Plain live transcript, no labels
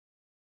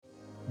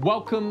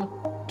Welcome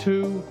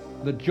to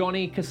the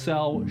Johnny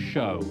Cassell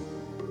Show.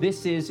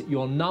 This is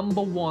your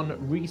number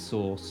one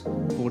resource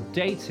for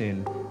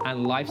dating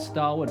and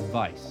lifestyle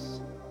advice.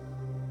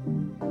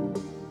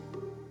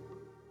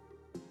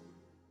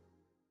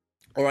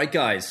 All right,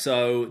 guys,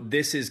 so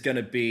this is going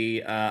to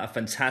be a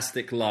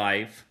fantastic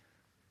live.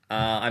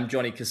 I'm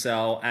Johnny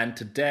Cassell, and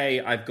today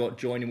I've got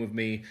joining with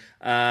me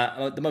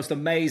the most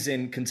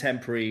amazing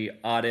contemporary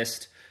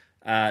artist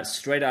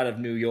straight out of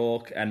New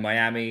York and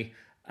Miami.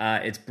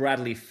 It's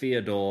Bradley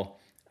Theodore.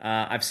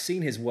 I've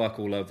seen his work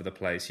all over the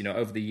place. You know,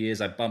 over the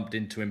years, I bumped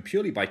into him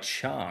purely by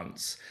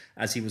chance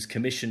as he was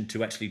commissioned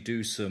to actually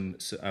do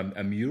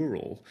a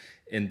mural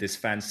in this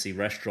fancy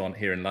restaurant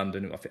here in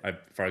London. If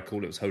I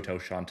recall, it was Hotel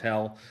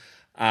Chantel.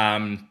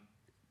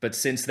 But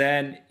since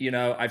then, you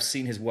know, I've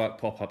seen his work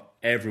pop up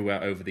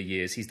everywhere over the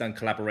years. He's done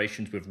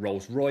collaborations with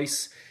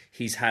Rolls-Royce.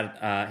 He's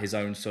had his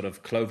own sort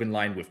of clothing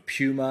line with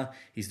Puma.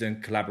 He's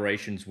done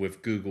collaborations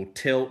with Google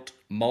Tilt,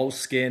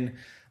 Moleskine.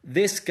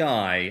 This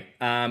guy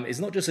is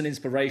not just an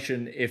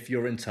inspiration if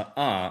you're into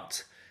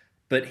art,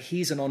 but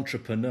he's an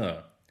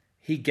entrepreneur.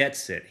 He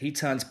gets it. He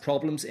turns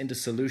problems into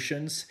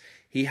solutions.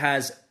 He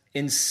has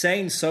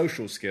insane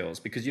social skills,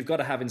 because you've got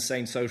to have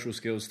insane social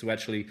skills to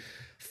actually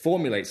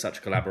formulate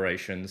such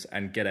collaborations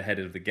and get ahead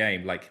of the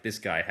game like this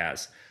guy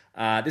has.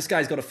 This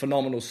guy's got a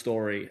phenomenal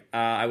story.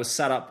 I was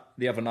sat up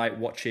the other night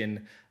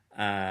watching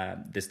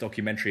this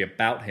documentary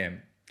about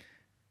him.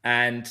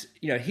 And,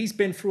 you know, he's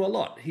been through a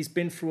lot.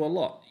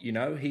 You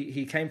know,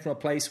 he came from a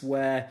place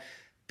where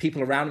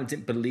people around him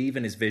didn't believe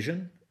in his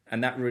vision.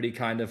 And that really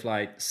kind of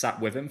like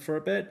sat with him for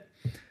a bit.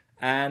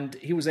 And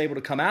he was able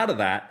to come out of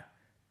that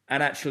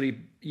and actually,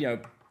 you know,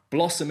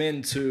 blossom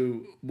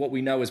into what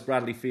we know as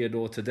Bradley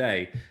Theodore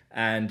today.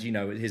 And, you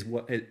know, his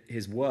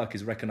work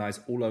is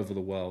recognized all over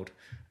the world.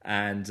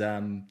 And,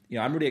 you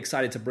know, I'm really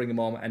excited to bring him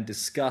on and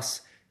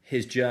discuss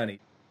his journey.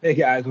 Hey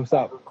guys, what's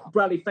up?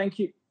 Bradley, thank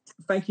you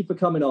for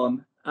coming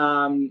on.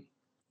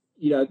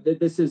 You know,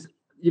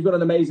 you've got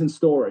an amazing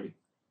story,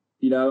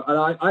 you know,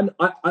 and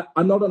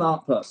I'm not an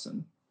art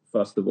person,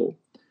 first of all.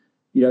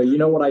 You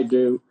know what I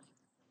do.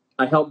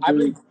 I help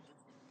do.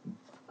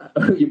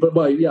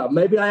 Well, yeah,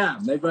 maybe I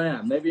am.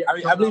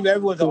 I believe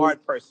everyone's an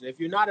art person.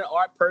 If you're not an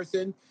art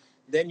person,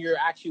 then you're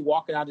actually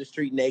walking out the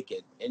street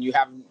naked, and you're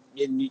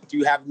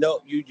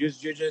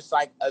just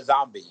like a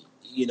zombie.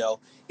 You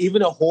know,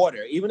 even a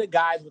hoarder, even the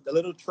guys with the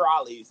little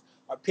trolleys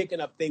are picking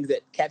up things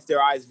that catch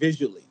their eyes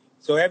visually.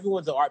 So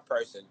everyone's an art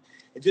person.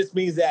 It just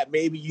means that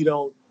maybe you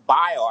don't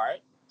buy art,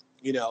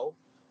 you know,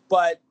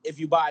 but if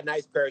you buy a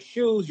nice pair of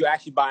shoes, you're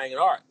actually buying an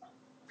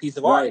piece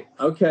of art. Right.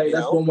 Okay,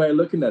 that's one way of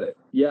looking at it.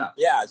 Yeah.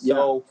 Yeah.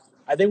 So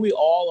I think we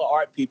all are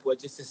art people.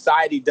 It's just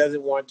society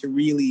doesn't want to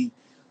really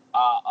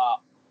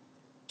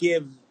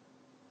give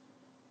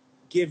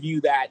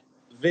you that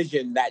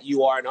vision that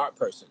you are an art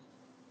person.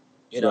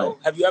 You know,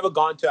 Have you ever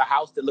gone to a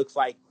house that looks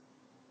like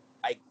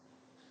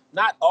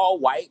not all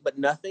white, but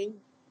nothing?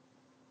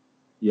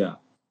 Yeah.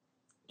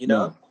 You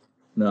know?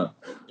 No.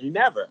 You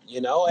never, you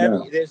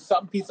know? There's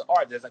some piece of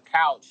art. There's a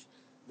couch.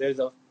 There's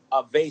a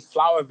vase,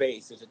 flower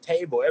vase. There's a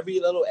table. Every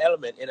little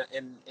element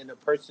in a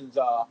person's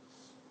a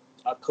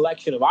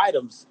collection of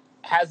items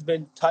has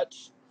been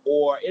touched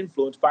or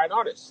influenced by an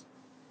artist.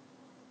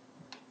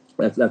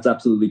 That's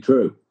absolutely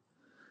true.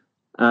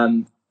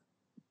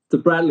 So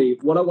Bradley,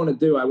 what I want to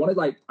do, I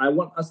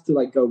want us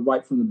to go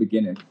right from the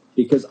beginning,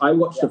 because I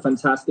watched a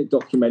fantastic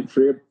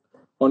documentary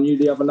on you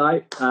the other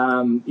night.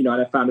 You know,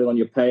 and I found it on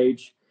your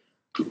page,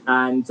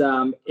 and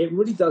it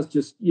really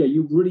does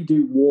you really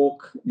do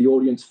walk the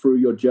audience through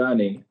your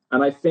journey.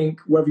 And I think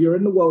whether you're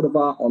in the world of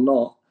art or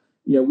not,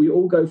 you know, we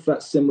all go through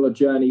that similar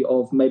journey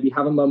of maybe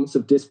having moments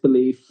of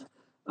disbelief,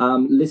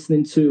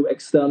 listening to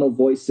external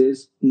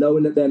voices,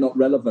 knowing that they're not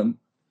relevant.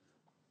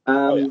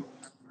 And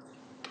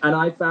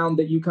I found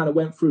that you kind of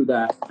went through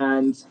that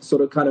and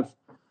sort of kind of,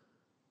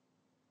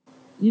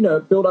 you know,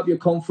 build up your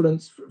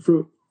confidence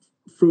through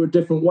a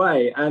different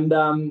way.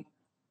 And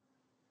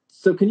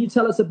so can you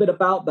tell us a bit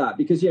about that?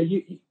 Because,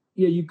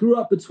 you grew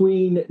up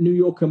between New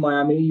York and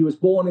Miami. You was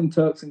born in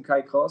Turks and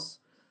Caicos.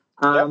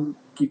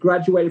 You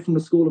graduated from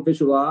the School of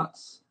Visual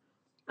Arts.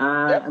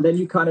 And then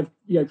you kind of,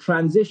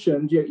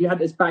 transitioned. You had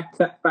this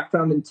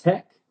background in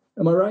tech.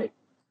 Am I right?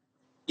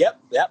 Yep.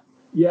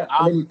 Yeah.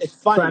 And then it's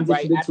funny, transitioned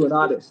right? into an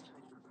artist.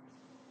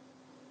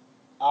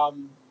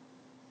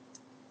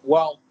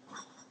 Well,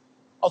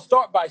 I'll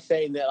start by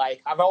saying that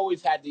I've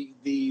always had the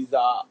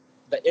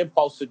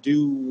impulse to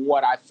do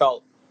what I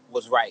felt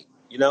was right,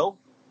 you know,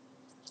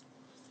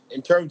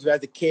 in terms of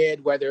as a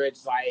kid, whether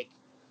it's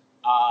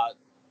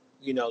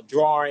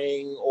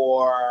drawing,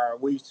 or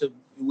we used to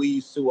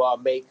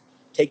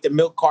take the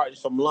milk cartons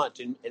from lunch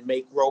and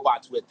make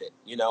robots with it,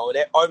 you know,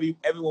 and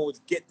everyone would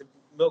get the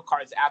milk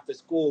cartons after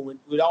school.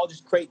 We'd all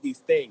just create these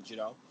things, you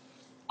know.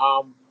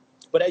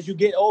 But as you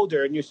get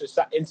older and you're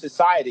in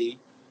society,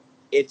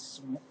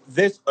 it's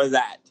this or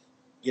that.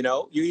 You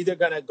know, you're either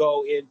going to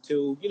go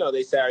into, you know,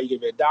 they say, are you going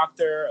to be a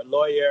doctor, a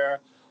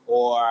lawyer,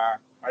 or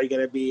are you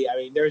going to be,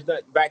 there's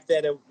not, back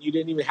then, you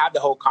didn't even have the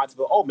whole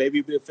concept of, maybe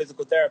you'll be a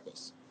physical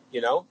therapist.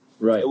 You know,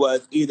 Right. it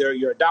was either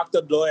you're a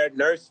doctor, lawyer,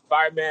 nurse,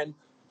 fireman,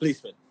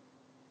 policeman,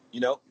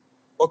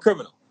 or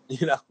criminal.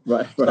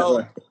 Right. So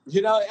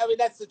I mean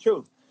that's the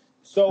truth.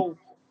 So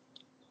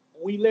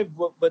we live,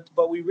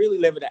 but we really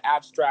live in an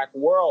abstract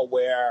world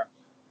where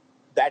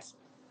that's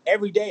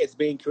every day it's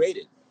being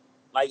created.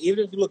 Like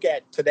even if you look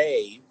at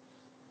today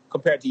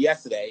compared to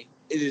yesterday,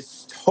 it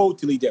is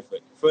totally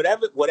different. For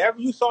whatever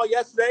you saw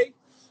yesterday,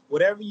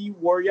 whatever you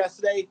were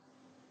yesterday,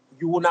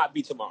 you will not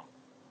be tomorrow.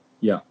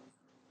 Yeah.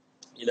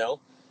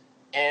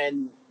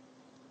 And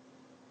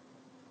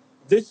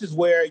this is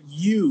where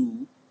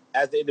you,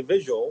 as the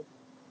individual,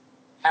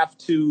 have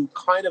to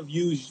kind of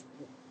use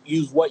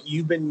what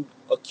you've been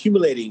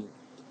accumulating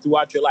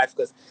throughout your life.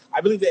 Because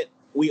I believe that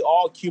we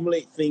all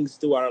accumulate things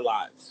throughout our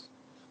lives,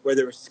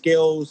 whether it's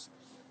skills,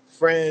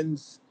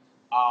 friends,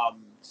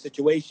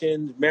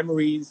 situations,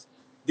 memories.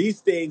 These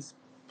things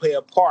play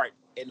a part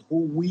in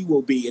who we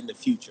will be in the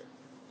future.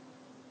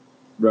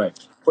 Right.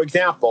 For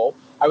example,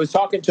 I was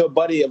talking to a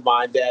buddy of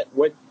mine that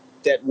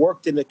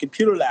worked in the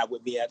computer lab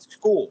with me at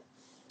school.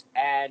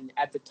 And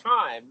at the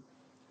time,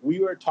 we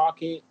were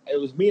talking. It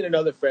was me and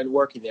another friend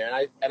working there,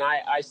 and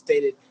I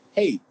stated,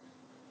 "Hey,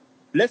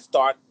 let's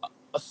start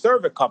a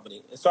server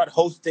company and start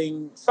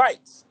hosting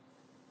sites."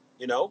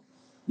 You know,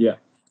 Yeah.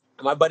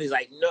 and my buddy's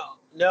like, "No,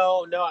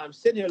 no, no." I'm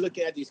sitting here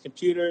looking at these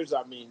computers.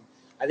 I mean,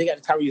 I think at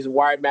the time we were using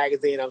Wired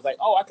magazine. I was like,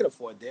 "Oh, I can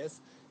afford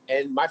this."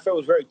 And my friend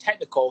was very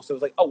technical, so it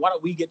was like, "Oh, why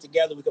don't we get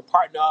together? We could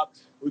partner up.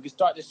 We could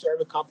start this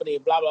server company,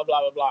 and blah blah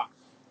blah blah blah."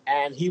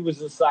 And he was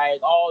just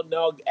like, "Oh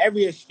no!"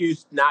 Every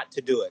excuse not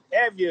to do it.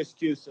 Every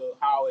excuse of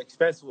how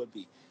expensive it would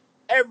be.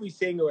 Every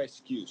single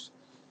excuse.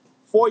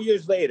 4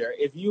 years later,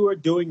 if you were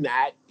doing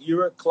that, you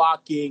were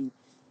clocking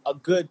a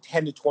good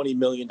 $10 to $20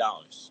 million.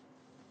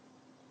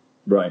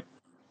 Right.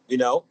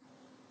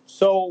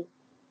 So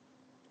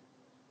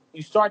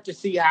you start to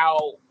see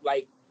how,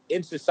 like,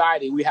 in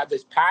society, we have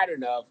this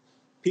pattern of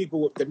people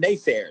with the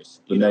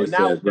naysayers. The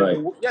naysayers,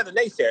 right. The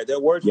naysayer.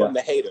 They're words Yeah. from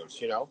the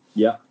haters.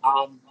 Yeah.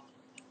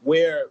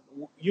 Where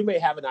you may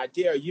have an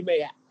idea, or you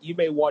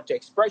may want to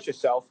express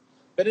yourself,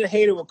 but then a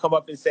hater will come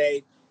up and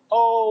say,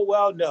 "Oh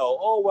well, no.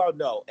 Oh well,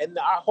 no." And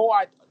the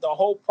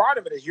whole part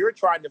of it is you're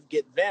trying to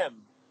get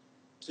them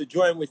to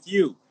join with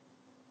you.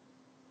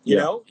 You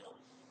Yeah. know,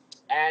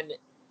 and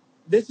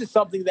this is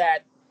something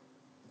that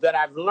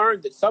I've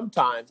learned, that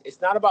sometimes it's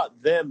not about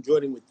them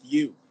joining with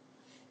you.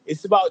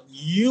 It's about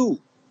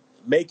you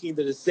making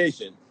the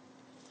decision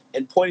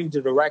and pointing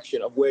the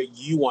direction of where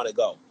you want to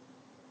go.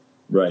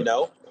 Right.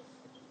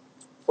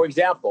 For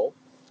example,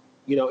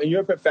 in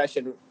your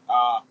profession,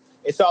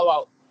 it's all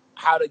about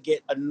how to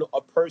get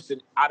a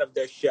person out of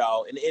their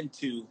shell and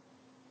into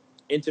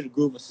the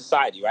groove of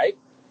society, right?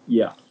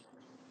 Yeah.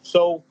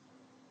 So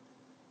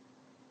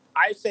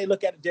I say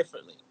look at it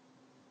differently.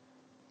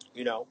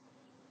 You know,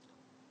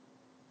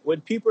 when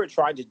people are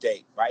trying to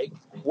date, right?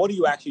 What are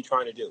you actually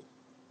trying to do?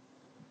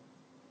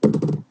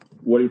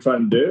 What are you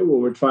trying to do? Well,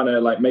 we're trying to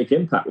like make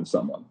impact with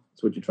someone.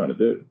 That's what you're trying to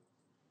do.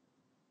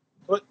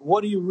 But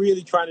what are you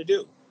really trying to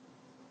do?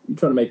 You're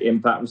trying to make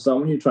impact with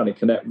someone. You're trying to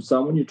connect with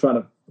someone. You're trying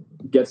to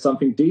get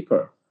something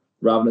deeper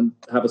rather than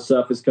have a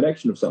surface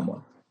connection with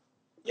someone.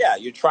 Yeah,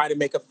 you're trying to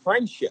make a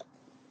friendship.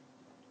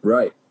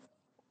 Right.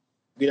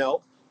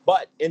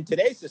 But in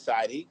today's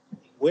society,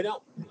 we're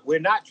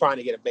not trying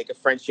to make a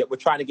friendship. We're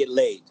trying to get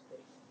laid.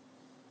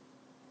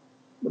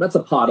 Well, that's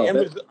a part of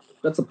it.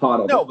 That's a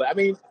part of it. No, but I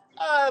mean,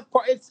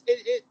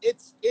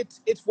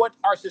 it's what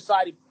our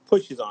society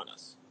pushes on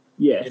us.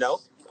 Yes.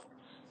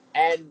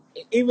 And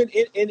even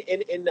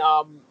in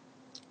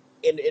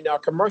our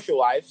commercial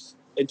lives,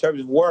 in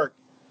terms of work,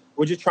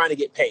 we're just trying to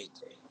get paid.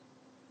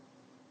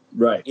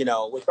 Right.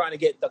 We're trying to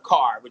get the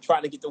car, we're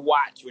trying to get the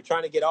watch, we're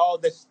trying to get all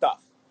this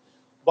stuff.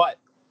 But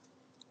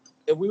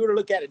if we were to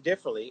look at it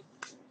differently,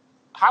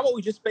 how about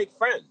we just make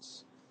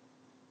friends?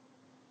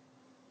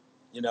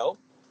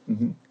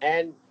 Mm-hmm.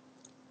 And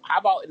how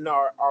about in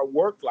our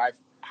work life?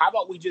 How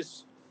about we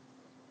just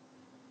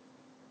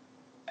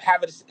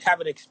have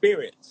an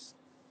experience,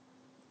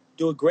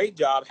 do a great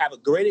job, have a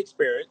great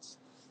experience,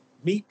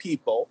 meet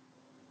people,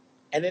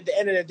 and at the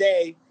end of the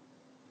day,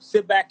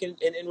 sit back and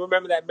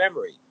remember that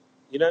memory.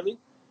 You know what I mean?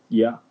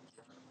 Yeah.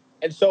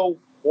 And so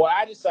what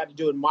I decided to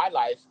do in my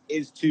life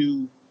is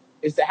to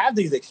have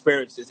these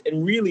experiences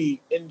and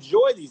really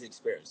enjoy these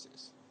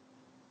experiences.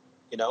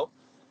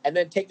 And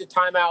then take the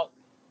time out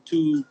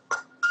to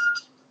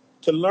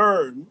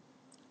learn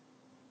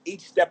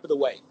each step of the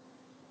way.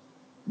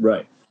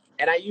 Right.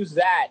 And I use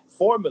that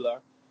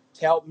formula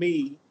to help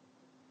me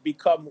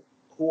become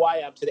who I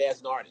am today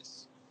as an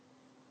artist.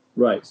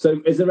 Right.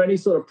 So is there any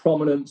sort of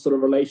prominent sort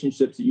of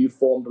relationships that you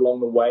formed along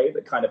the way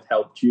that kind of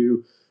helped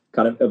you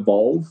kind of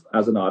evolve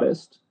as an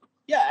artist?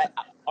 Yeah.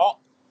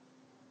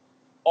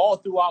 All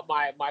throughout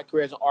my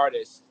career as an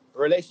artist,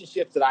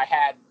 relationships that I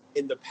had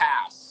in the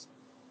past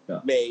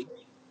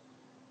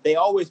they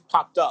always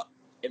popped up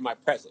in my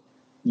present.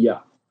 Yeah.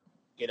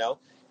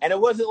 And it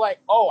wasn't like,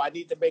 oh, I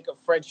need to make a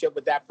friendship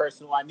with that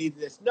person, or I need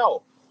this.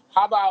 No.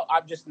 How about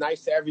I'm just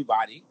nice to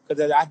everybody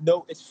because I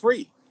know it's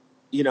free.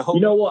 You know. You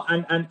know what?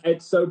 And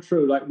it's so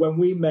true. Like when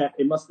we met,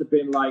 it must have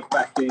been like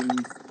back in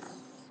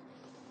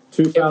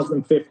It was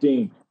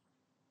 2015.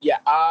 yeah.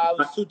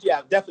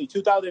 Yeah, definitely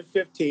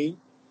 2015.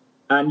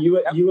 And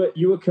Yep.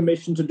 you were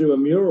commissioned to do a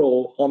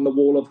mural on the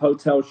wall of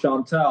Hotel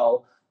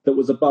Chantal that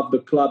was above the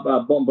club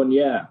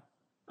Bonbonniere.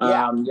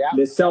 Yeah, yeah. The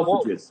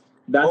Well, Selfridges.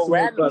 That's when we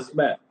randomly, first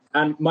met.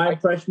 And my I,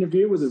 impression of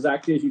you was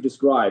exactly as you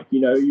described. You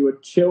know, you were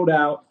chilled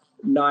out,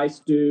 nice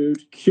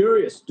dude,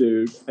 curious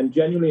dude, and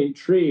genuinely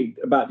intrigued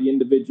about the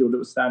individual that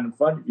was standing in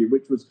front of you,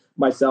 which was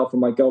myself and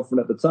my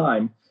girlfriend at the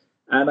time.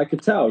 And I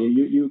could tell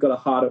you got a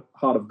heart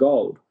of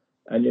gold,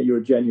 and you're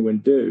a genuine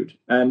dude.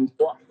 And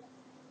well,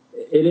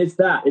 it's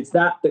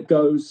that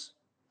goes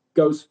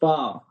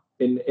far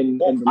in the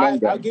long I'll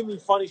game. give you a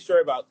funny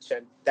story about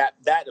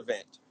that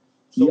event.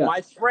 So Yeah,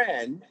 my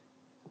friend,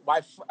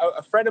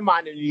 a friend of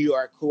mine in New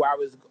York, who I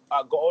was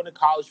going to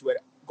college with,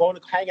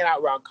 hanging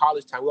out around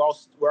college time. We're all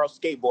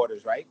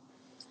skateboarders, right?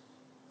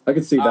 I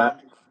can see Um,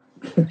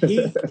 that.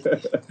 he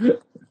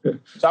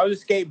So I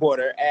was a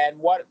skateboarder, and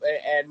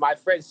my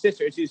friend's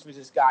sister introduced me to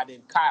this guy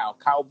named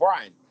Kyle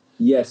Bryan.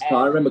 Yes, Carl,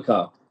 I And remember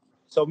Carl.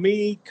 so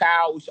me,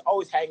 Kyle, we should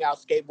always hang out,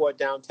 skateboard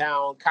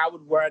downtown. Kyle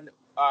would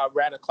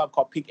ran a club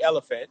called Pink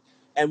Elephant,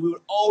 and we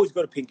would always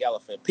go to Pink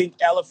Elephant. Pink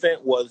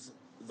Elephant was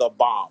the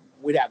bomb.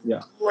 We'd have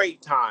Yeah,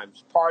 great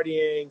times,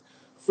 partying,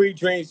 free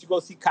drinks. You go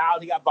see Kyle,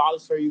 he got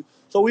bottles for you.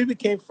 So we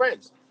became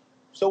friends.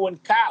 So when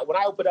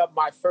I opened up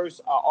my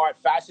first art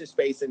fashion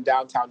space in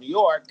downtown New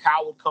York,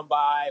 Kyle would come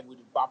by, we'd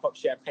pop up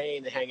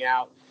champagne and hang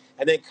out.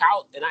 And then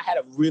Kyle and I had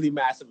a really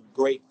massive,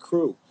 great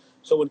crew.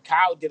 So when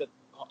Kyle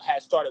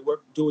had started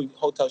doing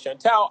Hotel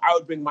Chantel, I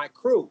would bring my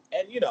crew.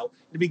 And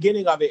the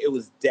beginning of it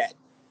was dead,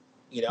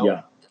 you know.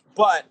 yeah,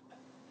 But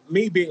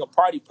me being a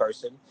party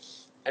person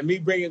and me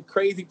bringing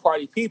crazy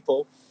party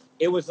people,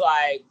 it was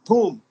like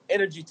boom,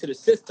 energy to the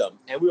system,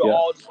 and we were yeah,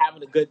 all just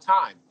having a good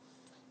time.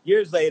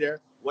 Years later,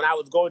 when I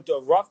was going through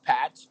a rough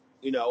patch,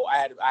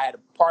 I had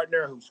a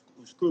partner who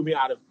screwed me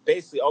out of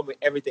basically almost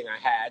everything I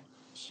had.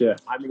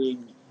 shit, I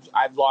mean,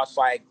 I've lost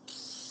I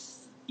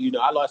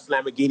lost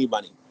Lamborghini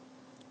money,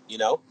 you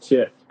know,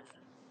 shit.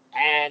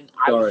 and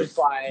I was Sorry, just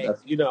like,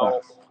 that's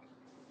facts.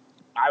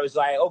 I was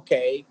like,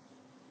 okay,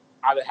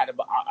 I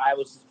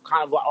was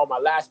kind of on my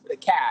last bit of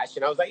cash,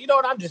 and I was like, you know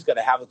what, I'm just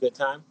gonna have a good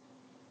time,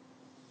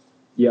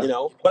 Yeah,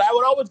 But I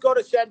would always go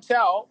to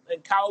Chantel,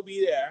 and Kyle would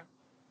be there.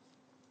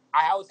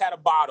 I always had a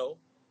bottle.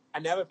 I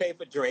never paid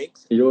for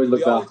drinks. you always We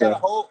looked always had a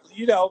after. whole,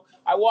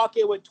 I walk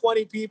in with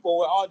 20 people.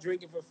 We're all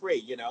drinking for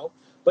free.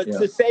 But it's Yeah,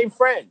 the same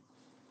friend.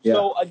 yeah,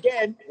 So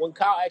again, when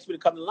Kyle asked me to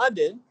come to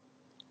London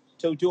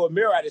to do a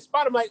mirror at his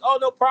spot, I'm like, oh,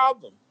 no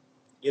problem,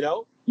 you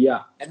know?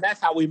 yeah, And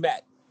that's how we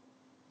met,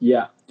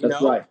 yeah. you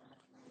That's know? right.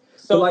 But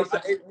So, like, so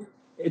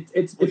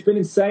it's been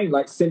insane.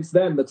 Like since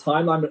then, the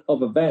timeline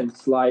of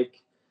events,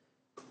 like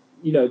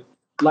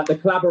like the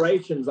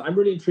collaborations, I'm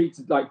really intrigued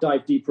to like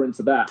dive deeper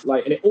into that.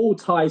 Like, and it all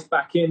ties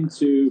back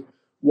into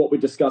what we're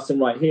discussing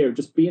right here,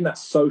 just being that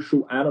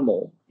social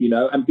animal,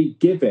 and be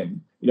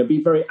giving,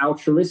 be very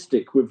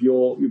altruistic with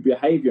your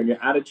behavior and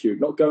your attitude,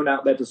 not going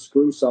out there to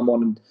screw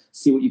someone and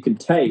see what you can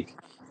take.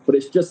 But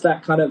it's just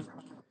that kind of,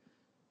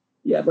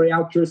 yeah, very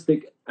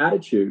altruistic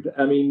attitude.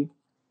 I mean,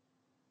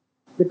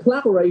 the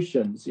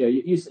collaborations,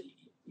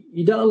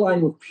 you done a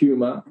line with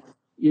Puma.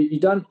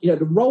 You done, the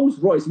Rolls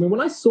Royce. I mean, when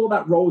I saw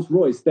that Rolls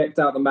Royce decked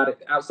out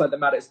outside the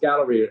Maddox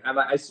Gallery, and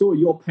I saw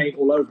your paint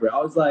all over it,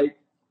 I was like,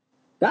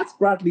 "That's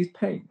Bradley's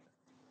paint."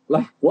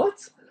 Like,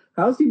 what?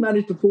 How's he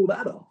managed to pull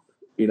that off?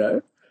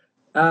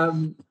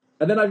 And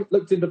then I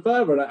looked into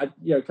further, and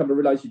I come to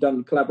realize you've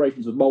done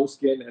collaborations with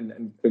Moleskine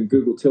and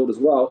Google Tilt as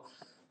well.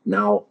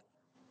 Now,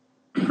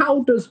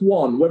 how does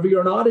one, whether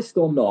you're an artist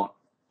or not,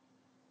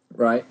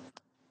 right?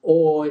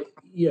 Or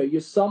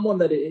you're someone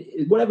that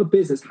is whatever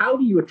business, how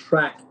do you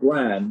attract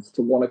brands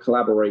to want to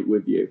collaborate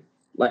with you?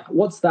 Like,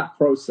 what's that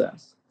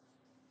process?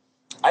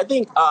 I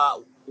think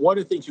one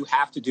of the things you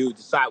have to do is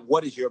decide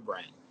what is your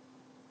brand.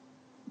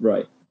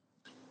 Right.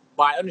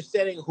 By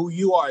understanding who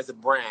you are as a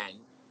brand,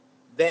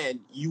 then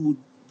you would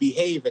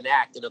behave and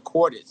act in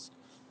accordance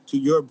to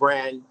your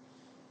brand,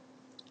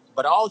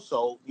 but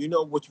also you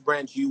know which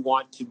brands you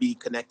want to be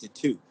connected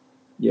to.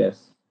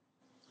 Yes.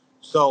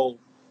 So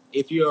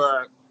if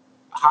you're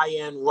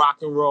high-end rock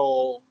and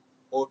roll,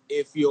 or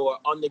if you're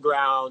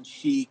underground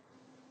chic,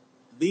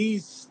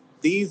 these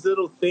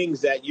little things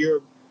that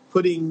you're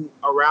putting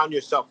around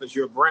yourself as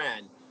your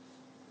brand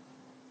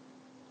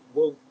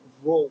will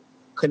will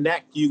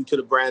connect you to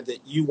the brand that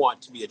you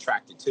want to be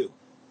attracted to.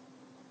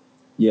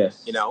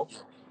 Yes.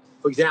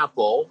 For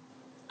example,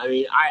 I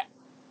mean,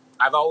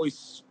 I've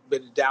always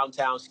been a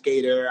downtown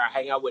skater. I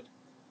hang out with,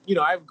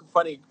 I have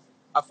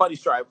a funny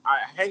story. I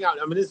hang out.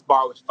 I'm in this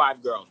bar with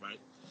 5 girls, right?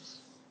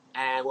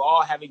 And we're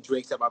all having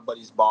drinks at my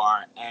buddy's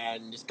bar.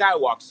 And this guy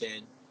walks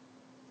in,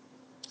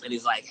 and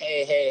he's like,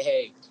 "Hey, hey,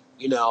 hey,"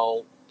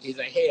 He's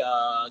like, "Hey,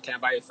 can I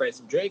buy your friend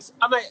some drinks?"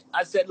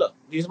 I said, "Look,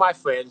 these are my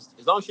friends.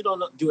 As long as you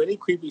don't do any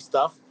creepy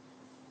stuff,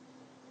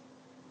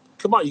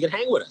 come on, you can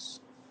hang with us."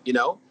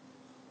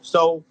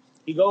 So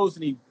he goes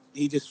and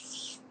he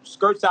just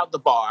skirts out the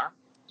bar.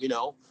 you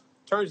know.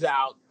 Turns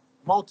out,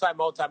 multi. And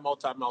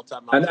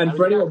I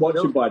for mean, anyone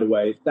watching, by the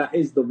way, that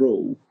is the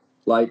rule.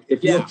 Like,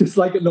 if you're just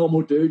like a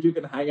normal dude, you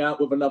can hang out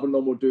with another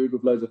normal dude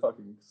with loads of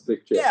fucking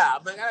sick chicks. Yeah,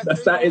 I mean,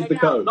 that is the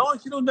code. As long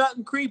as you do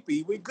nothing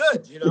creepy, we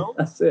good, you know?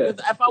 That's it.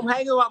 If I'm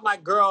hanging with my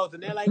girls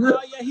and they're like,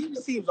 oh, yeah, he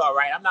seems all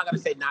right, I'm not going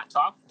to say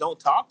don't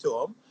talk to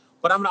him.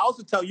 But I'm going to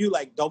also tell you,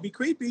 like, don't be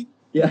creepy.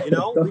 Yeah. You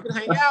know, we can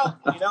hang out,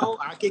 you know?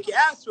 I'll kick your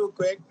ass real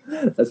quick.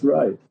 That's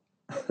right.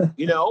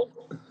 You know?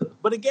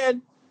 But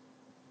again,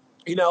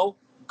 you know,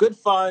 good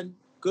fun,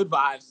 good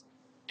vibes.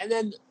 And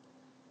then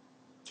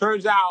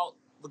turns out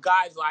the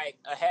guy's like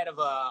ahead of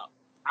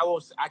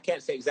I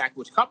can't say exactly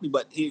which company,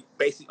 but he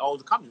basically owns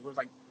the company. It was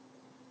like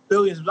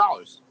billions of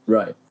dollars.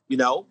 Right. You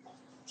know?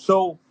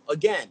 So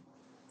again,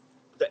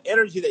 the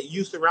energy that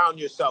you surround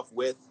yourself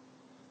with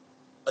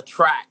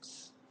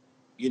attracts,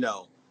 you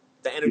know,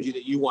 the energy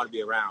that you want to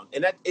be around.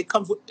 And that it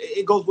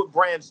goes with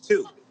brands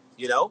too,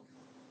 you know?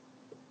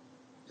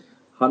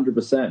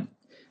 100%.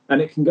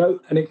 And it can go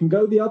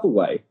the other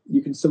way.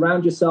 You can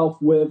surround yourself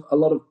with a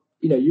lot of,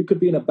 you know, you could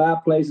be in a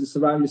bad place and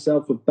surround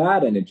yourself with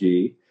bad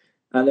energy.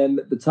 And then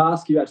the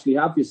task you actually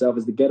have for yourself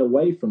is to get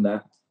away from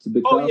that to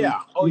become.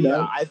 Oh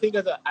yeah. I think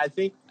as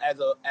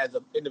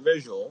an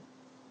individual,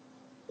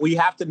 we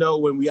have to know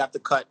when we have to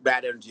cut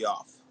bad energy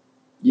off.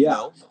 Yeah. You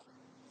know?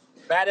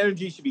 Bad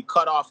energy should be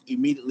cut off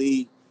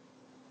immediately.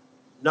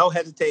 No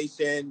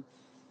hesitation,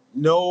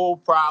 no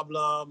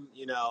problem.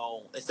 You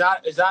know, it's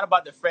not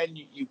about the friend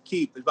you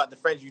keep. It's about the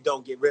friends you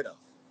don't get rid of.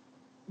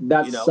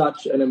 That's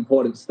such an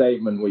important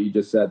statement what you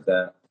just said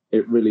there.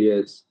 It really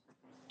is.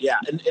 Yeah,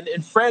 and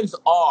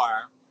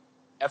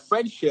a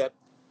friendship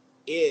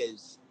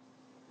is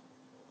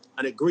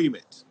an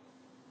agreement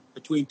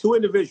between two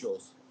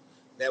individuals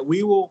that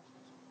we will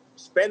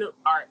spend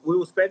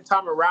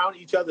time around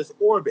each other's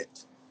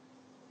orbit,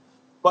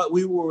 but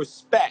we will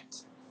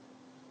respect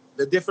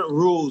the different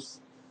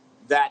rules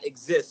that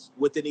exist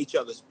within each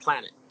other's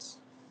planets.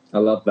 I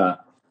love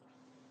that.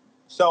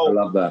 So I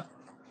love that.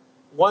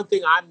 One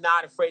thing I'm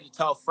not afraid to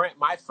tell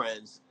my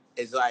friends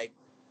is like,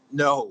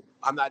 no,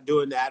 I'm not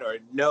doing that, or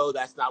no,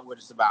 that's not what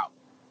it's about.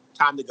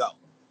 Time to go.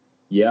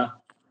 Yeah.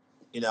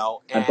 You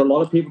know, and for a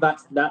lot of people,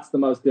 that's the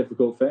most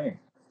difficult thing.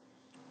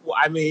 Well,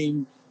 I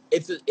mean,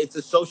 it's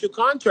a social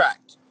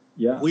contract.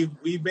 Yeah.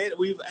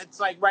 It's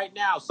like right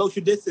now,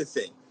 social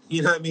distancing.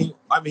 You know what I mean?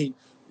 I mean,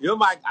 you're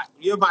my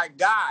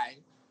guy,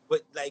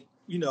 but like,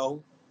 you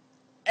know,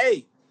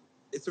 hey,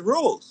 it's the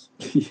rules.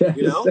 Yeah.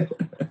 You know?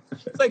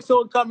 It's like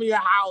someone come to your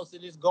house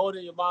and just go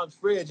to your mom's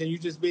fridge and you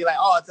just be like,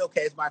 oh, it's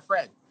okay, it's my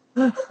friend.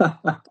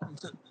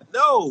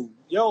 No,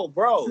 yo,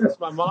 bro, it's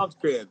my mom's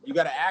crib. You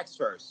got to ask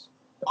first.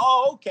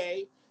 Oh,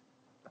 okay.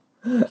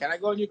 Can I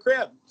go in your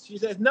crib? She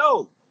says,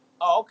 no.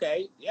 Oh,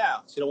 okay. Yeah,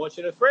 she don't want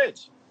you in the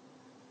fridge.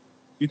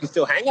 You can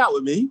still hang out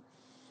with me.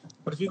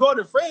 But if you go in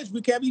the fridge,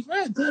 we can't be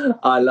friends.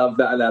 I love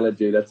that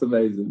analogy. That's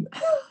amazing.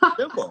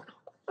 Simple.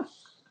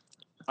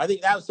 I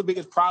think that was the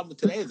biggest problem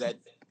today is that,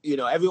 you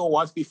know, everyone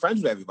wants to be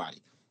friends with everybody.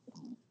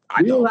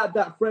 We all had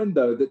that friend,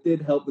 though, that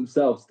did help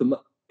themselves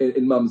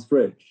in mum's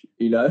fridge,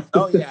 you know?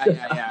 Oh, yeah.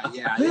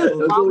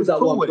 Mom was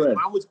cool with it.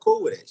 Mom was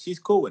cool with it. She's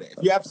cool with it.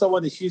 If you have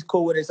someone that she's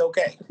cool with, it's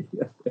okay.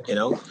 Yeah. You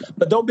know?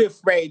 But don't be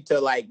afraid to,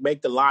 like,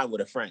 make the line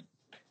with a friend.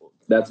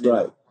 That's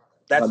right.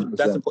 That's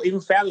important.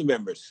 Even family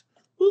members.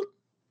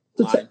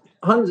 So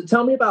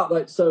tell me about,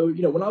 like, so,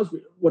 you know, when I was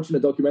watching a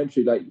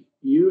documentary, like,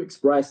 you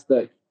expressed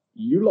that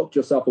you locked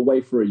yourself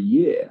away for a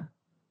year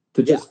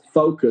to just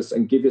focus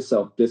and give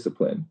yourself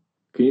discipline.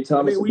 Can you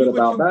tell me a bit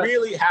about that? What you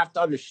really have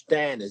to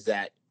understand is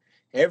that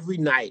every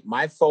night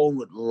my phone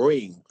would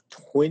ring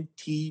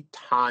 20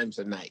 times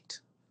a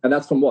night. And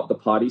that's from what, the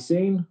party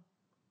scene?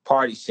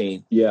 Party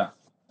scene. Yeah.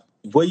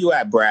 Where you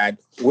at, Brad?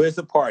 Where's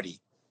the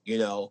party? You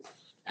know?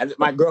 And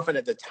my girlfriend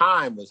at the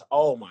time was,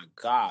 oh my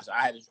gosh,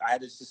 I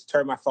had to just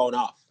turn my phone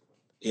off.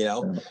 You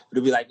know?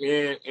 It'd be like,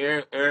 can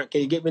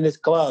you get me in this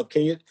club?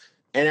 Can you?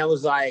 And I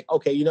was like,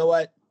 okay, you know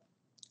what?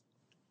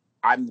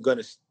 I'm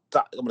gonna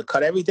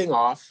cut everything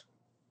off.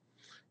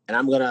 And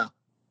I'm going to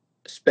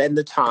spend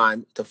the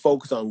time to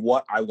focus on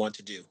what I want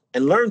to do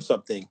and learn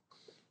something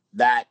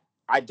that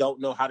I don't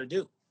know how to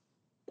do,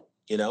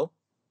 you know?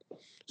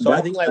 So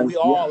I think like we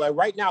all, like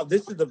right now,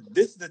 this is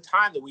the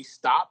time that we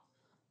stop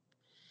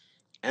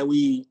and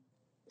we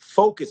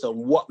focus on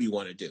what we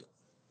want to do,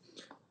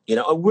 you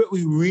know, and what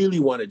we really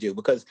want to do.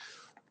 Because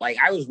like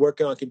I was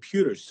working on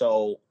computers,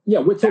 so. Yeah,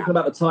 we're talking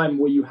about the time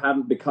where you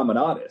haven't become an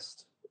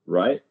artist,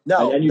 right?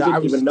 No, and you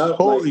didn't even know.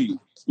 Totally.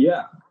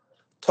 Yeah.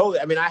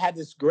 Totally. I mean, I had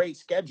this great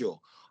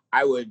schedule.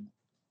 I would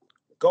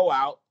go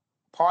out,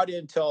 party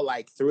until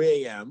like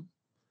 3 a.m.,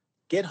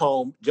 get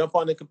home, jump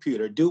on the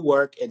computer, do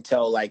work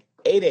until like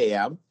 8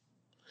 a.m.,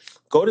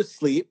 go to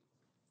sleep,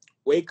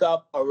 wake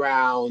up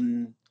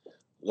around,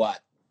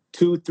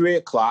 2, 3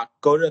 o'clock,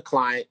 go to the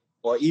client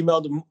or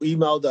email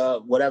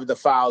the whatever the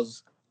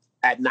files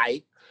at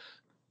night,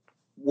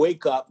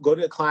 wake up, go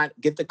to the client,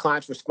 get the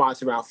client's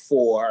response around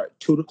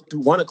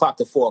 1 o'clock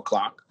to 4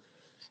 o'clock,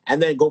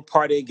 and then go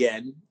party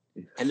again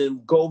and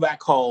then go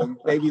back home.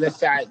 Maybe let's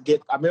say I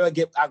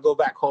go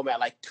back home at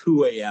like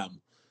 2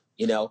 a.m.,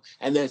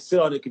 and then sit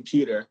on the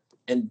computer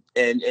and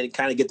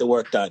kind of get the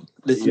work done.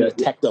 Listen to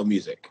techno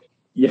music.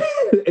 Yeah,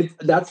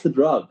 that's the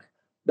drug.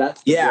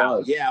 That's the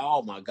drug. Yeah.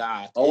 Oh my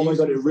God. Oh my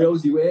God, it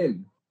reels you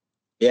in.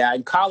 Yeah,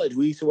 in college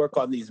we used to work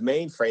on these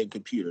mainframe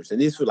computers,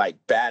 and these were like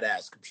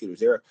badass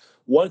computers.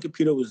 One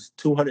computer was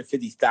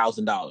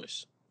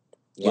 $250,000.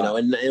 Wow.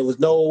 And it was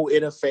no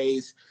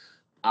interface.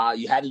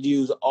 You had to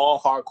use all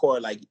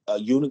hardcore like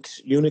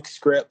Unix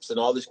scripts and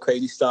all this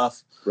crazy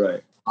stuff.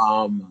 Right.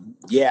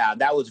 Yeah,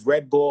 that was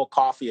Red Bull,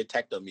 coffee, and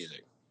techno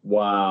music.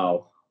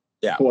 Wow.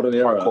 Yeah, what an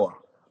era. Hardcore.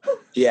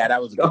 Yeah,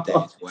 that was a good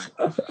days.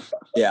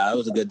 Yeah, that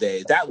was a good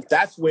day.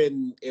 That's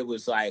when it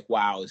was like,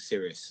 wow, it's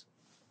serious.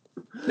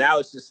 Now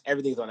it's just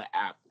everything's on an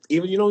app.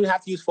 Even you don't even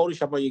have to use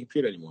Photoshop on your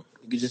computer anymore.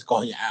 You can just go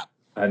on your app.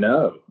 I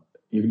know.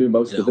 You can do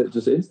most of it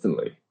just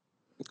instantly.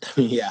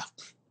 Yeah.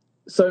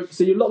 So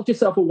you locked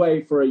yourself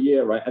away for a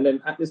year, right? And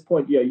then at this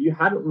point, you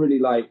hadn't really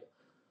like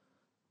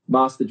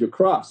mastered your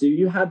craft. So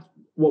you had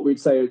what we'd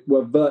say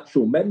were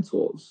virtual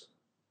mentors,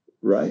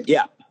 right?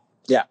 Yeah.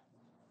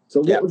 So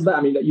what was that?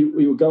 I mean,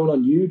 you were going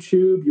on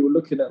YouTube. You were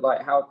looking at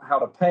like how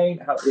to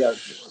paint.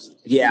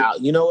 Yeah.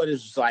 You know what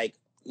it's like.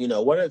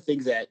 One of the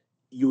things that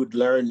you would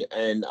learn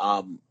in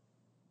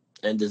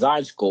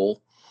design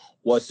school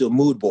was the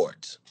mood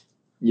boards.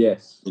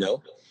 Yes.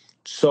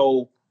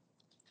 So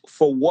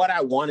for what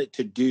I wanted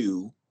to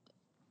do,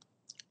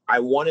 I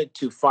wanted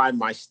to find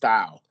my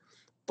style,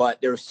 but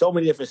there were so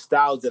many different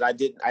styles that I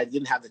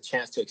didn't have the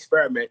chance to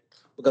experiment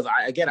because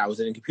I was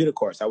in a computer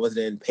course. I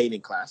wasn't in painting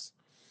class.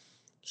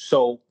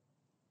 So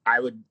I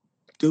would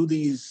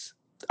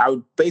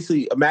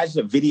basically imagine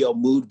a video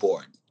mood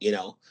board,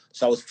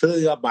 So I was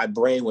filling up my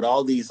brain with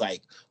all these,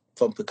 like,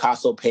 from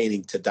Picasso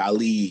painting to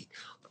Dali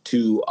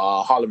to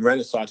Harlem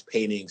Renaissance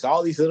paintings,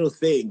 all these little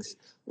things,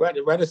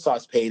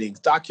 Renaissance paintings,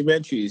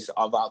 documentaries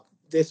about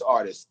this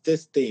artist,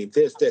 this theme,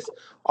 this,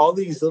 all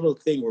these little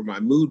things were my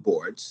mood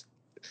boards.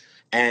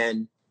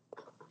 And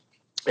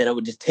I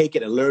would just take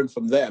it and learn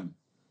from them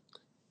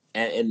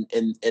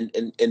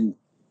and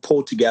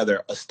pull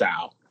together a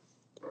style.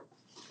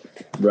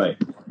 Right.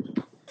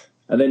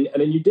 And then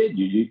you did.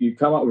 You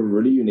come up with a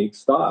really unique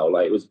style.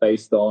 Like it was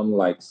based on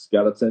like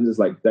skeletons. It's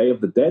like Day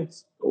of the Dead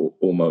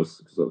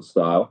almost sort of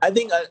style. I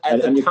think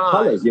and your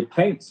colors, your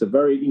paints are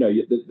very,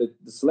 the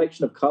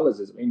selection of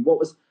colors is. I mean,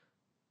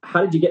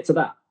 how did you get to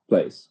that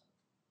place?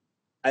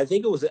 I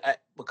think it was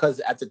because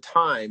at the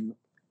time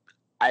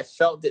I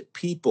felt that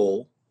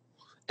people,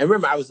 and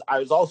remember I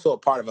was also a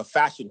part of a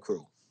fashion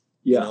crew.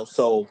 Yeah.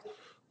 So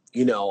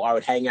I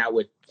would hang out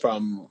with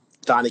from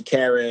Donnie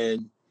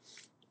Karen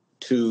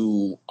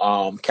to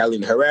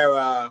Carolina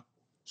Herrera.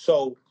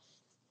 So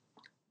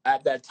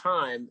at that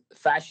time,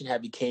 fashion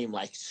had became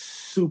like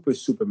super,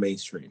 super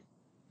mainstream.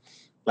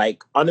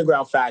 Like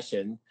underground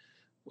fashion,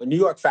 when New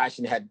York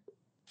fashion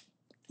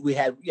we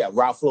had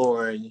Ralph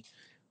Lauren,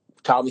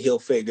 Tommy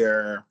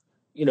Hilfiger,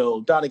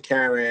 Donna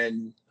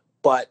Karen,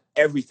 but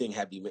everything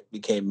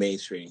became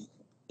mainstream.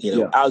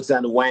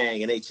 Alexander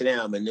Wang and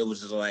H&M, and it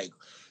was just like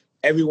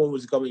everyone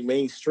was going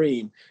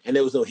mainstream, and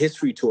there was no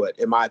history to it,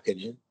 in my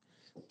opinion.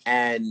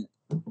 And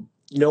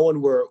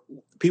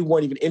people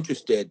weren't even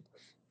interested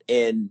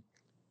in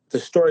the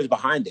stories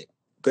behind it.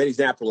 Great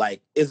example,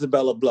 like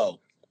Isabella Blow.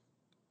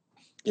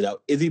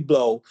 Izzy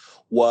Blow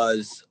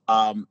was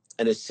an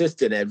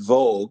assistant at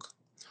Vogue,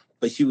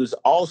 but she was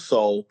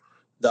also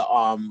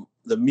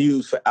the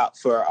muse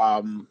for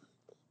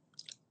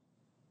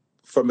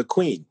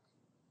McQueen.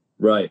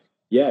 Right.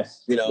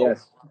 Yes.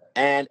 Yes.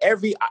 And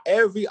every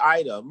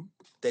item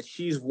that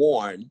she's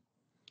worn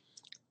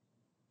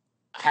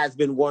has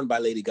been worn by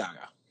Lady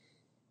Gaga.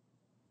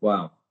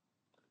 Wow.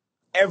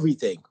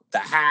 Everything, the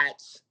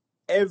hats,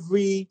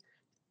 every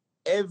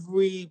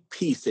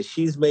piece that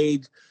she's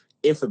made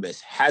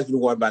infamous has been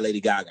worn by Lady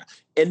Gaga.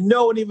 And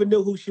no one even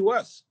knew who she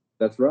was.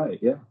 That's right,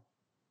 yeah.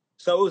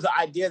 So it was the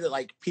idea that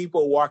like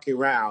people walking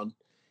around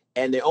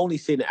and they're only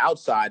seeing the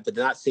outside, but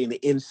they're not seeing the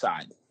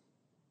inside.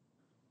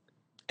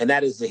 And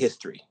that is the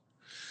history.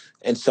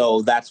 And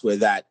so that's where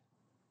that,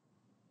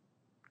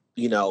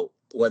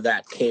 where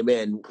that came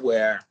in,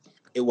 where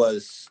it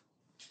was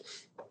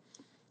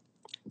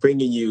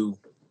bringing you,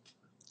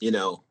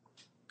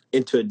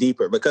 into a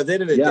deeper, because at the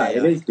end of the day. Yeah,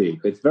 it is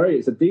deep.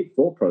 It's a deep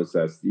thought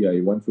process. Yeah,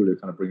 you went through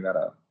to kind of bring that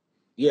up.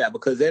 Yeah,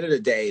 because at the end of the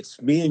day,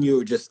 it's me and you.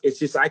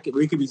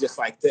 We could be just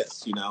like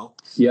this,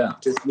 Yeah.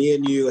 Just me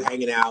and you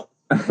hanging out.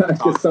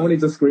 Someone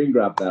needs to screen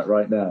grab that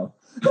right now.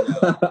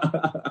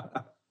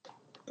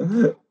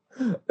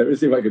 Let me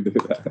see if I can do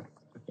that.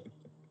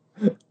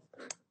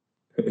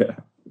 Yeah.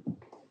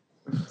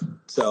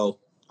 So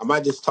I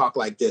might just talk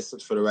like this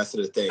for the rest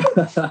of the thing.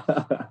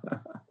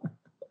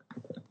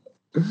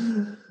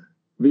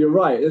 But you're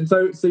right. And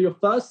so your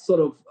first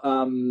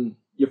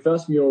your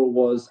first mural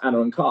was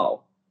Anna and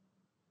Carl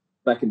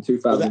back in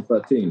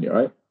 2013,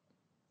 right?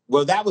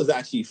 Well, that was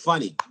actually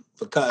funny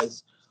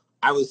because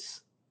I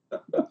was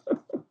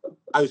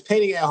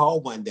painting at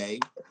home one day,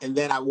 and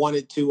then I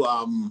wanted to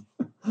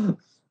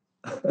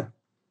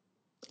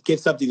get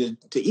something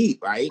to eat,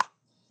 right?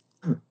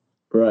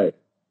 Right.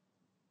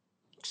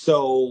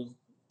 So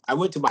I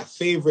went to my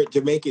favorite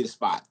Jamaican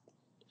spot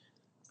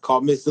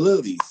called Miss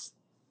Lily's.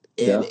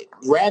 And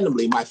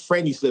randomly, my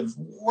friend used to live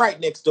right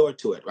next door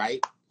to it,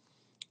 right?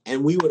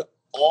 And we would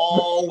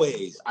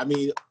always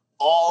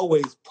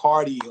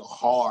party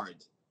hard.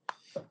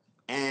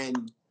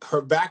 And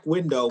her back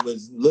window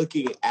was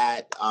looking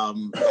at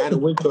Anna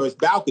Wintour's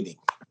balcony.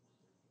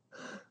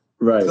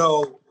 Right.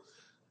 So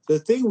the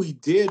thing we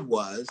did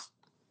was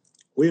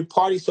we would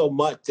party so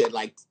much that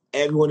like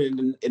everyone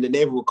in the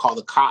neighborhood would call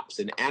the cops,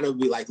 and Anna would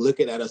be like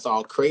looking at us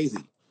all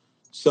crazy.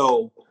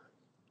 So,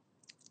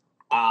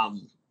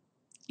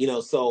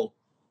 so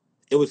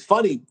it was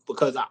funny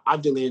because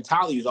Angelina and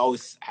Tyler used to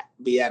always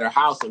be at her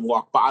house and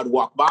I'd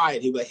walk by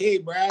and he'd be like, "Hey,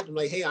 Brad." I'm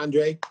like, "Hey,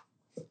 Andre."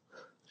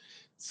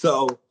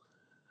 So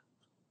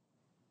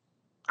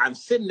I'm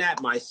sitting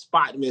at my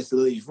spot in Miss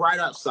Lily's right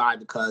outside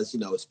because,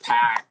 it's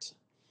packed.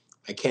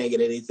 I can't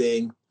get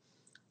anything.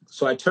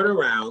 So I turn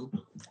around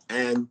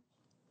and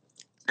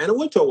Anna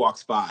Wintour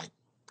walks by.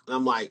 And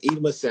I'm like,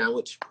 eating my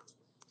sandwich.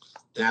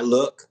 And I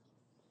look.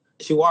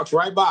 She walks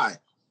right by.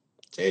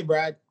 "Hey,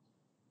 Brad."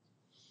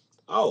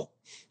 "Oh,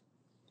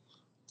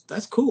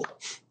 that's cool."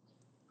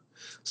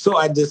 So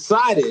I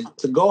decided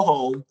to go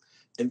home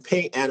and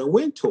paint Anna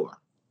Wintour.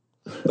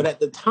 But at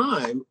the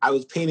time, I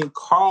was painting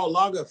Karl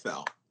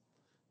Lagerfeld.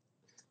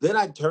 Then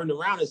I turned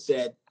around and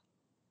said,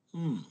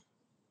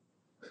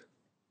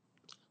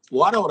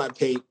 why don't I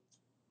paint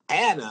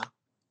Anna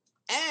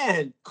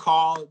and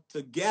Karl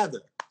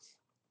together?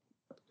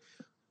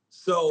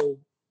 So,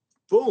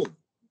 boom,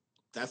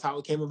 that's how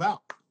it came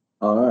about.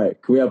 All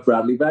right. Can we have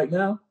Bradley back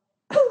now?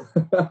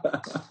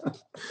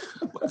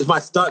 It's my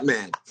stunt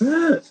man.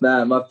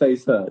 Nah, my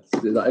face hurts.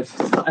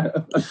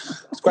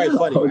 It's quite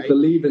funny, I was right?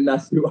 believing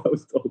that's who I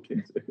was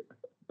talking to.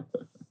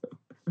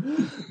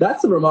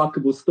 That's a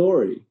remarkable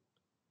story.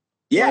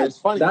 Yeah, it's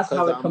funny. That's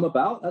how it come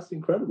about? That's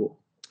incredible.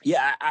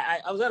 Yeah,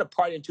 I was at a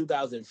party in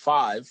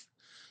 2005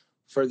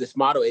 for this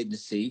model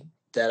agency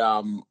that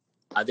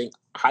I think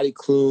Heidi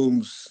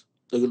Klum's,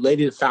 the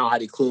lady that found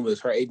Heidi Klum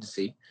is her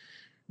agency.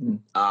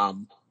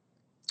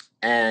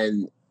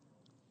 And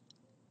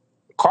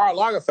Karl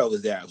Lagerfeld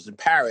was there. I was in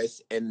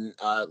Paris in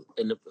a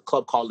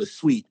club called Le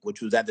Suite,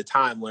 which was at the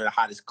time one of the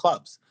hottest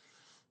clubs.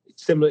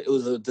 Similar, it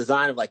was a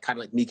design of kind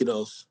of like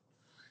Mykonos.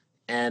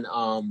 And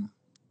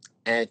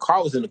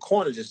Karl was in the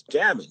corner just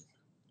jamming.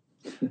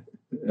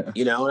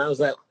 And I was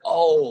like,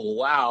 oh,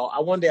 wow.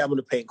 One day I'm going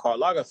to paint Karl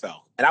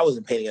Lagerfeld. And I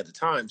wasn't painting at the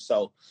time.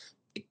 So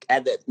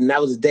and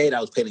that was the day that I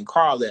was painting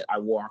Karl that I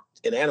walked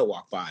and Anna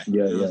walked by.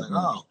 Yeah, and I was like,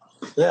 oh,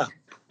 yeah.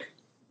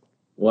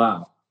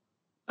 Wow.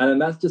 And then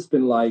that's just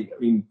been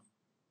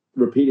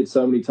repeated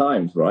so many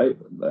times, right?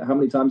 How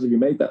many times have you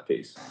made that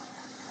piece?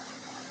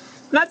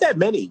 Not that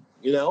many,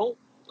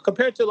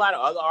 compared to a lot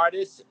of other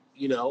artists,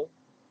 not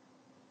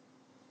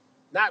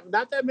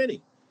that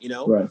many,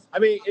 Right. I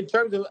mean, in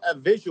terms of a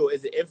visual,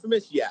 is it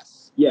infamous?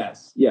 Yes.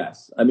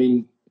 Yes. I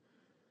mean,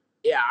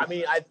 yeah. I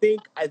mean, I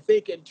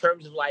think in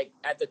terms of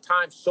at the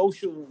time,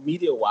 social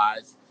media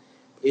wise,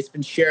 it's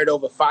been shared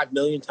over 5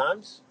 million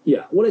times.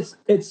 Yeah. Well, it's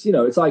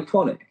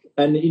iconic,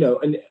 and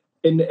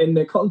and in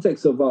the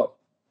context of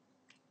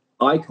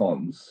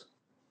icons,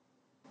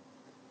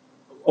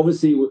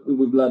 obviously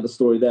we've learned the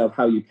story there of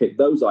how you pick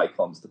those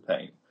icons to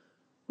paint.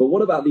 But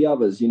what about the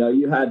others?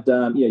 You had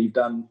you've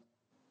done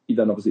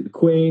obviously the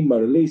Queen,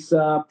 Mona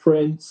Lisa,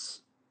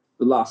 Prince,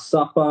 The Last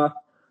Supper.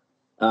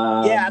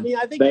 I mean,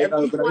 I think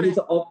these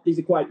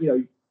are quite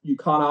you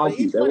can't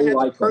argue. They're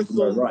all icons in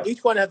their own right.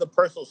 Each one has a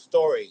personal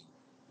story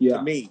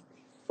to me.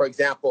 For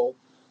example,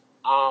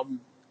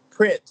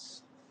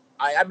 Prince.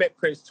 I met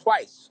Prince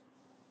twice.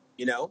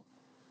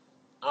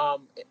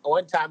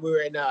 One time we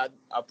were in a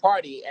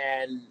party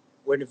and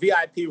we're in the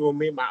VIP room,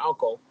 me and my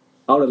uncle.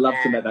 I would have loved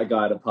to meet that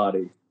guy at a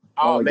party.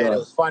 Oh man, God. It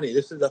was funny.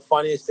 This is the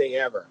funniest thing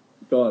ever.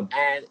 Go on.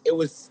 And it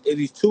was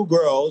these two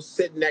girls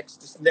sitting next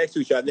to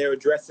each other. They were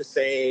dressed the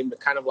same,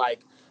 kind of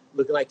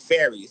looking like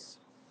fairies.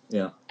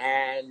 Yeah.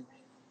 And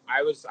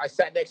I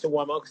sat next to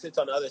one. My uncle sits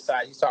on the other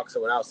side. He's talking to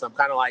someone else. So I'm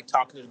kind of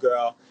talking to the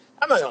girl.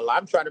 I'm not gonna lie.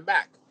 I'm trying to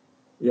mac.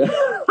 Yeah.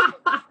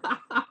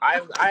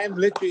 I am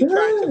literally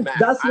trying to mac.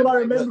 That's what I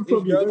remember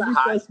from you. When we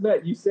first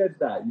met, you said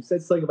that. You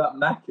said something about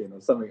macking or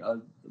something.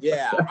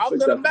 Yeah, I'm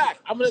going to mac.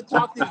 I'm going to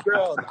talk to these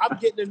girls. I'm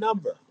getting a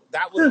number.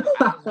 That was...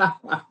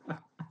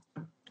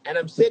 And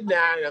I'm sitting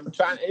there and I'm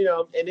trying, and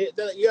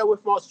they're like, yeah, we're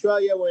from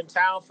Australia. We're in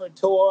town for a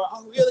tour.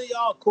 Oh, really?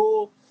 Oh,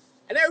 cool.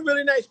 And they're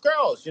really nice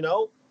girls,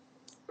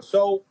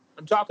 So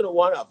I'm talking to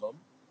one of them.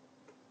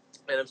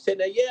 And I'm sitting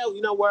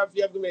there, wherever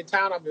you ever be in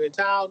town, I'll be in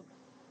town.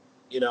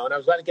 And I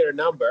was about to get her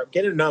number, and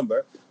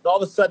all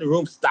of a sudden the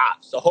room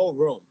stops, the whole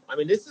room. I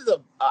mean, this is a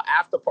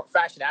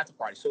fashion after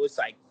party, so it's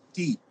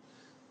deep.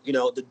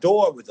 The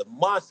door was a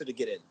monster to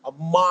get in, a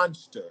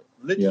monster,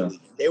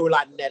 literally. Yeah. They were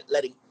not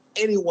letting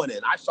anyone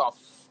in. I saw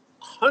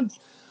hundreds.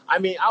 I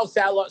mean, I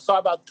saw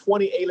about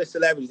 20 A-list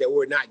celebrities that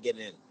were not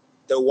getting in.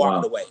 They were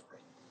walking away.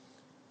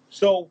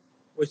 So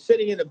we're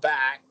sitting in the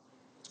back,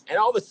 and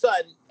all of a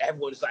sudden,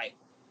 everyone's like,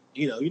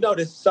 you know,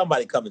 there's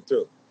somebody coming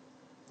through.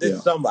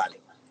 There's somebody,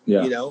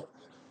 Yeah. you know.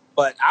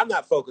 But I'm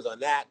not focused on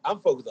that. I'm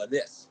focused on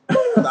this.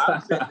 So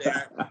I'm sitting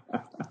there.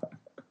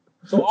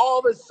 So all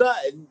of a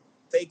sudden,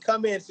 they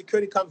come in,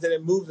 security comes in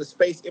and moves the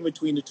space in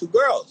between the two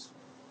girls,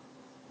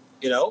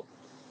 you know?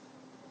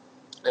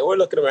 And we're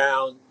looking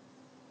around.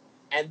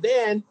 And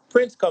then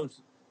Prince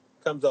comes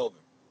over.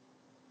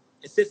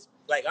 It sits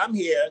like I'm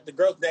here, the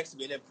girl's next to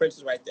me, and then Prince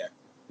is right there.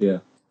 Yeah.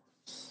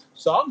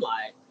 So I'm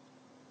like,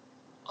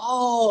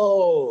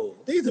 oh,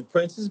 these are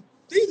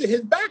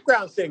his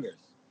background singers.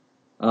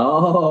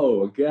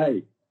 Oh,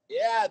 okay.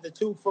 Yeah, the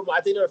two from,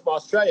 I think they're from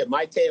Australia,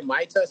 Maite and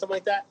Maita, something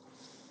like that.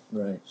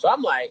 Right. So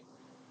I'm like,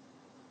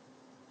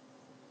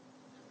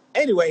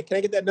 anyway, can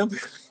I get that number?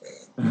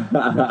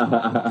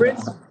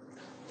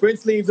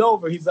 Prince leans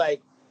over. He's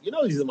like, you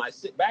know, these are my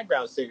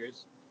background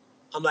singers.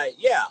 I'm like,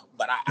 yeah,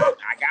 but I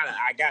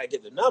gotta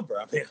get the number.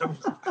 I mean,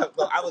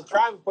 I was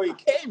trying before you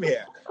came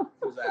here. He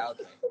was like,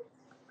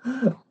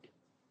 okay.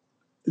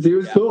 He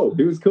was cool.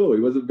 He was cool.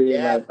 He wasn't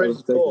being like. Prince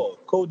is cool.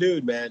 Cool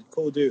dude, man.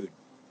 Cool dude.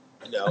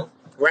 You know,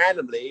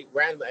 randomly,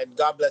 and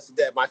God bless his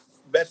dead. My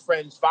best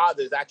friend's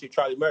father is actually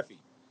Charlie Murphy.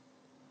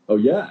 Oh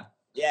yeah.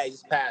 Yeah, he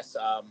just passed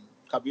a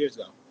couple years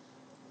ago.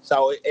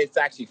 So it's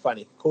actually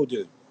funny. Cool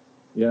dude.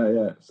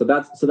 Yeah. So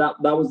that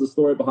was the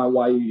story behind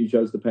why you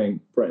chose to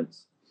paint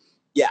Prince.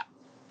 Yeah.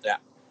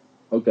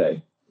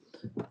 Okay.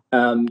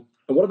 And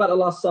what about The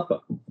Last Supper?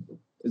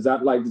 Is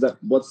that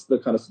what's the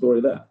kind of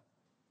story there?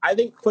 I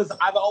think because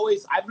I've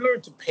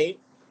learned to paint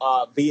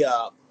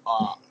via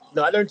I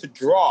learned to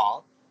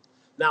draw.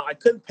 Now I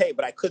couldn't paint,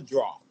 but I could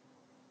draw.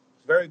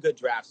 Very good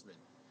draftsman.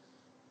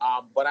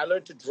 But I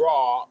learned to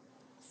draw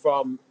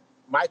from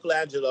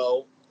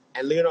Michelangelo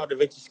and Leonardo da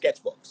Vinci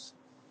sketchbooks.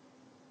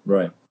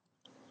 Right.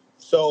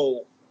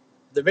 So,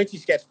 Da Vinci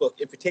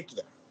sketchbook in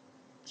particular.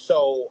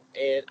 So,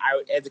 and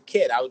as a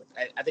kid, I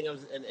think I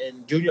was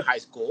in junior high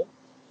school,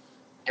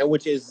 and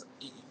which is,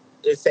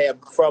 let's say,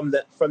 from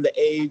the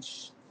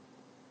age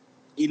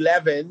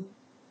 11,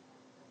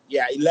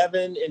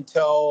 11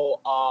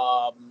 until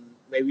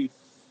maybe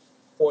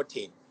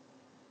 14,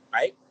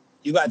 right?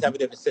 You guys have a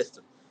different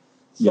system.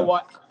 So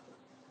I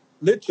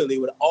literally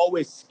would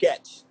always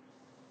sketch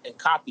and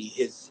copy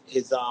his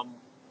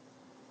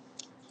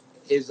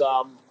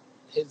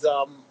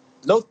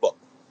notebook.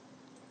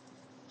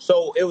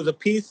 So it was a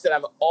piece that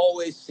I've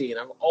always seen.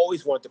 I've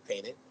always wanted to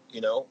paint it, you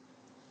know.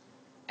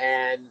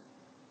 And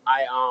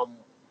I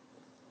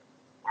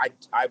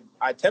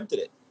attempted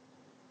it,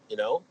 you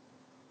know,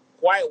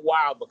 quite a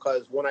while,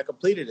 because when I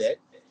completed it,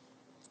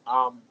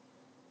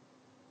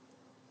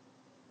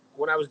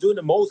 when I was doing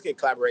the Moleskine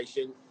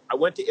collaboration, I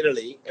went to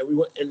Italy, and we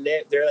went, and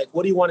they're like,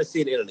 "What do you want to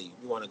see in Italy?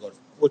 You want to go to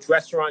which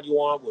restaurant you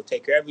want? We'll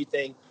take care of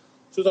everything."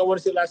 So I want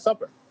to see Last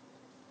Supper,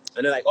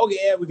 and they're like, "Okay,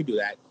 yeah, we can do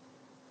that."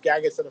 Guy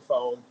gets on the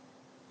phone,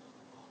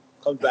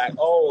 comes back.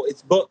 Oh,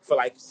 it's booked for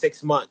like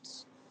 6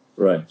 months.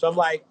 Right. So I'm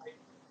like,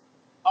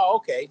 "Oh,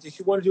 okay. Did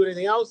you want to do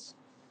anything else?"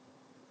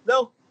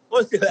 No, I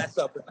want to see Last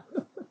Supper.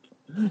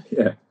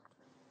 Yeah.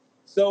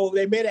 So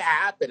they made it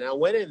happen. I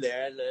went in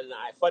there, and then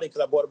funny because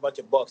I bought a bunch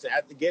of books. And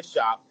at the gift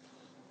shop,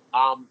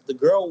 the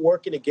girl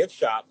working the gift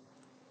shop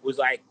was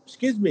like,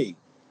 "Excuse me,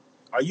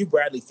 are you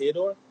Bradley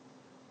Theodore?"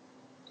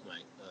 I'm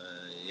like,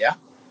 yeah.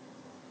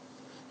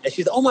 And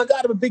she's like, "Oh my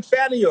God, I'm a big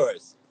fan of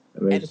yours."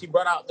 Amazing. And she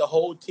brought out the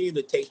whole team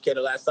that takes care of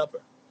the Last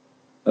Supper.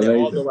 Amazing.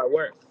 They all know my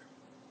work.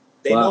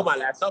 They know my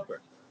Last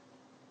Supper.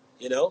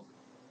 You know?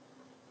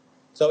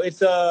 So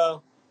it's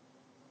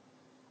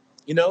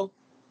you know.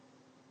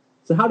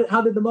 So how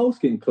did the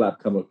Moleskine collab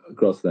come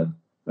across then?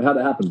 How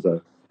did it happen,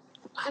 though?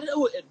 I don't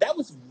know. That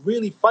was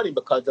really funny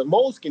because the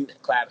Moleskine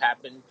collab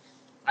happened.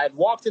 I had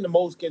walked into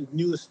Moleskine's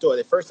newest store.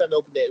 The first time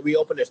they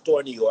reopened their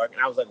store in New York,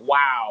 and I was like,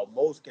 "Wow,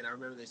 Moleskine!" I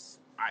remember this.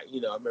 I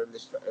remember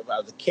this when I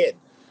was a kid.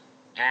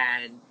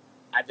 And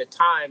at the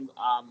time,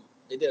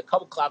 they did a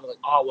couple collabs. I was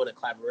like, "Oh, I want to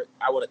collaborate.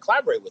 I want to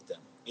collaborate with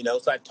them." You know,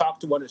 so I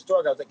talked to one of the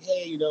store guys. I was like,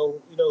 "Hey, you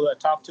know who I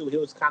talked to?" He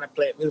was kind of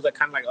playing. He was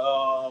kind of like,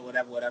 "Oh,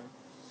 whatever."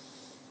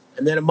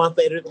 And then a month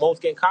later,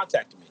 Moleskine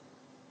contacted me.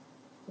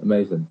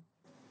 Amazing.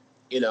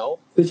 You know,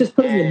 so it's just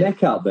putting your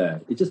neck out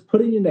there. It's just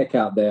putting your neck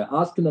out there,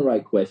 asking the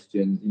right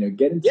questions. You know,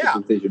 getting to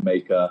the decision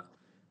maker.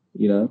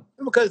 You know,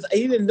 because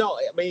he didn't know.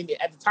 I mean,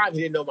 at the time, he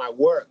didn't know my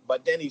work.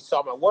 But then he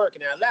saw my work,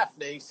 and I left.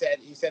 And then he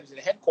sent it to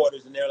the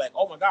headquarters, and they're like,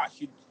 "Oh my gosh,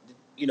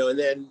 you know." And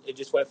then it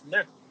just went from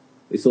there.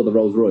 They saw the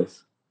Rolls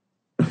Royce.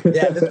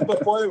 Yeah, this is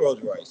before the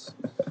Rolls Royce.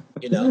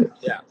 You know,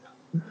 yeah.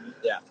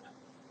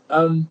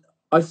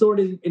 I saw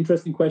an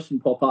interesting question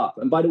pop up.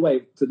 And by the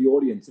way, to the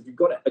audience, if you've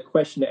got a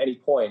question at any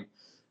point,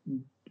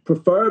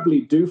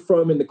 preferably do throw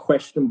them in the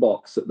question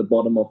box at the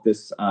bottom of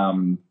this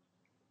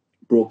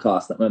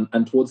broadcast,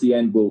 and towards the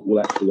end we'll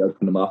actually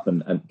open them up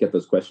and get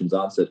those questions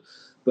answered.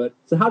 But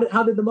so how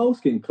did the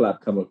Moleskine collab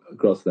come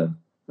across then?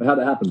 Or how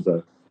did it happen,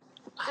 though?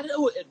 I don't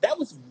know. That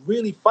was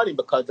really funny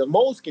because the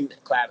Moleskine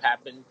collab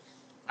happened.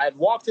 I had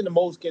walked into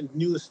Moleskine's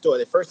newest store.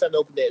 The first time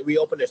they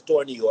reopened their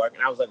store in New York,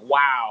 and I was like,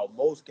 "Wow,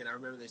 Moleskine!" I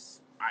remember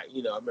this. I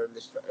remember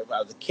this when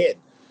I was a kid,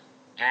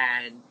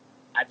 and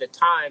at the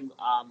time,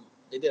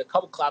 they did a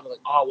couple collabs. Like,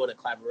 oh, I want to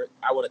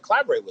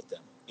collaborate with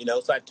them.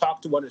 So I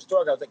talked to one of the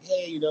store guys. I was like,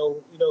 hey,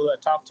 who I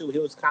talked to. He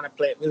was kind of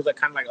playing. He was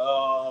kind of like,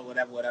 oh,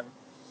 whatever.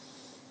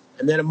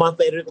 And then a month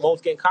later,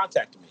 Most get in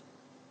contact with me.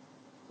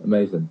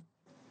 Amazing.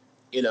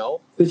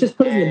 So it's just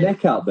putting your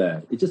neck out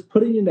there. It's just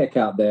putting your neck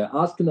out there,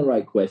 asking the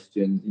right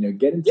questions.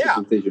 Getting to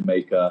the decision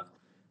maker.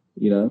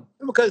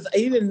 Because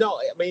he didn't know.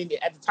 I mean,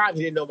 at the time,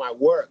 he didn't know my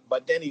work.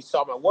 But then he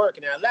saw my work,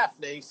 and then I left.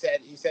 And then he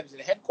sent it to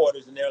the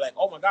headquarters, and they're like,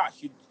 "Oh my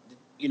gosh,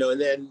 And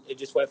then it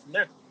just went from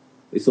there.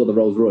 They saw the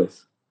Rolls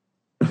Royce.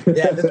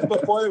 Yeah, this is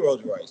before the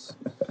Rolls Royce.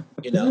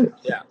 Yeah.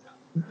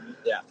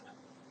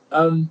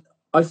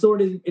 I saw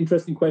an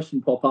interesting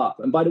question pop up.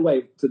 And by the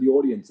way, to the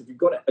audience, if you've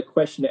got a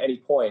question at any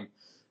point,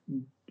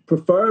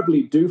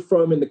 preferably do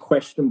throw them in the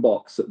question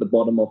box at the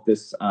bottom of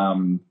this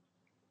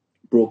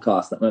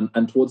broadcast.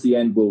 And towards the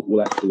end,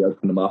 we'll actually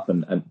open them up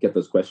and get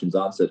those questions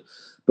answered.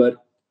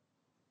 But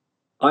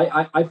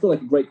I feel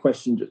like a great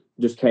question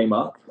just came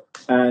up.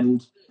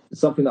 And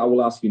something that I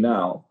will ask you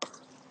now.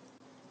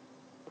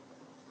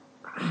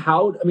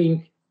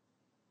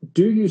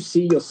 Do you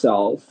see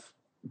yourself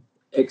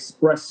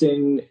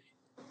expressing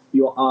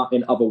your art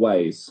in other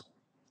ways?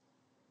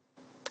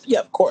 Yeah,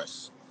 of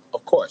course.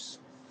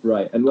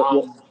 Right. And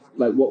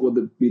what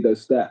would be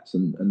those steps,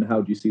 and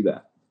how do you see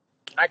that?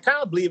 I kind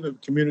of believe in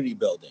community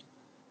building.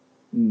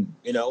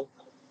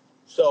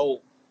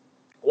 So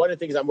one of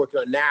the things I'm working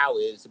on now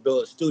is to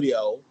build a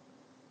studio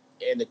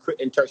in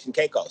Turks and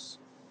Caicos.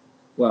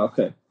 Wow.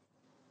 Okay.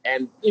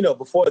 And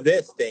before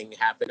this thing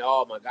happened,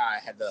 oh my God, I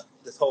had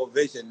this whole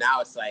vision.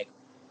 Now it's like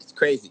it's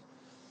crazy.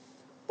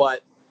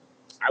 But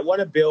I want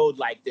to build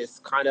I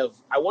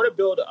want to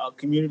build a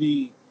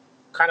community,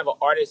 kind of an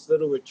artist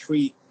little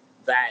retreat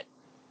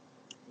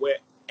where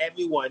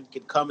everyone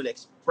can come and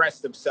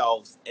express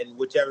themselves in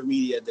whichever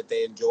media that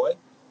they enjoy,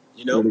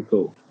 Really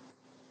cool.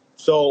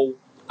 So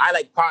I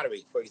like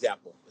pottery, for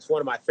example. It's one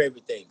of my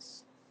favorite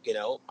things, and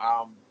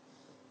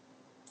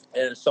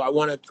so I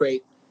want to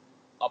create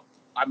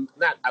I'm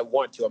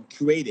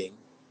creating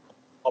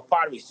a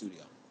pottery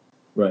studio.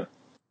 Right.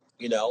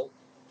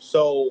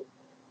 So,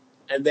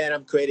 and then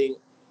I'm creating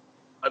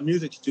a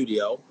music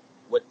studio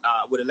with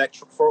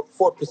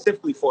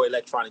specifically for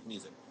electronic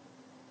music.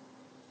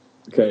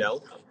 Okay.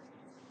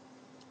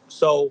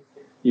 So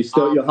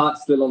your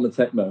heart's still on the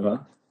techno, huh?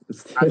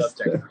 I love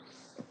techno.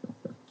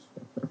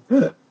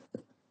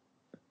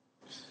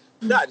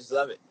 No, I just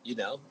love it.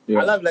 Yeah.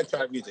 I love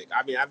electronic music.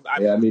 I mean,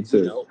 me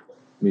too.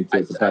 Me too.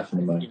 It's a passion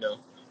of mine.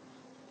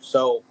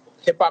 So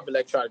hip hop,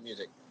 electronic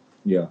music.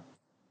 Yeah.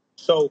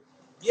 So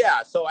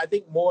so I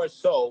think more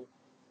so,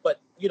 but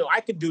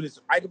I could do this.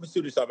 I could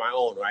pursue this on my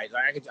own, right?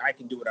 Like I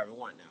can do whatever I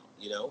want now,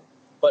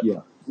 But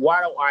why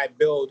don't I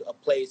build a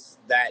place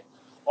that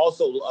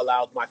also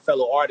allows my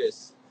fellow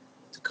artists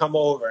to come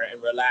over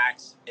and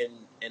relax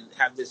and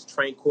have this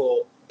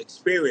tranquil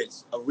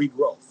experience of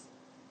regrowth?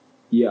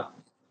 Yeah.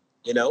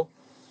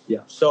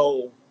 Yeah.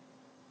 So,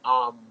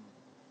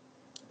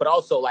 but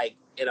also like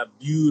in a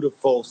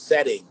beautiful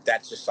setting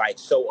that's just like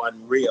so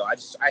unreal. I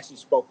just actually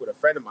spoke with a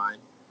friend of mine,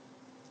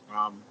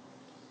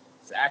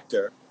 this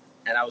actor,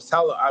 and I was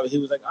telling he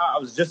was like, I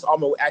was on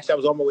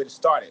my way to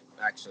start it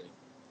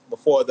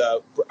before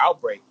the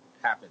outbreak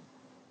happened.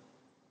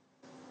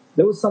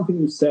 There was something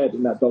you said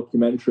in that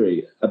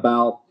documentary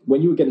about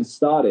when you were getting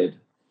started,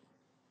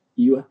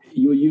 you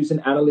were using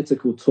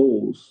analytical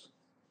tools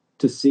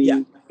to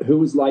see who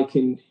was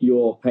liking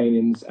your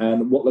paintings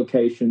and what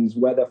locations,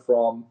 where they're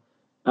from.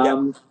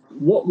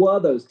 What were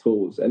those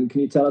tools? And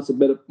can you tell us a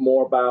bit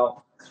more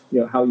about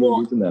how you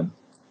were using them?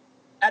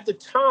 At the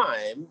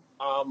time,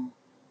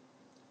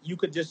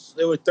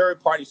 there were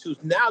third-party tools.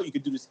 Now you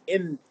could do this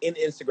in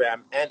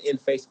Instagram and in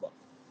Facebook.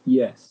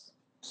 Yes.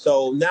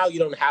 So now you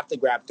don't have to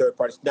grab third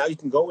parties. Now you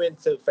can go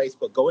into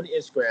Facebook, go into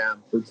Instagram,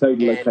 and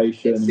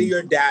see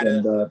your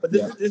data. But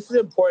this is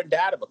important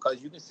data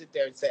because you can sit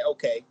there and say,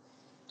 okay,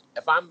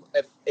 if I'm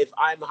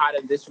hot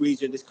in this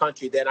region, this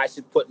country, then I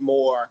should put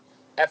more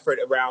effort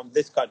around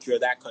this country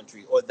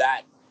or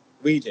that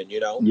region.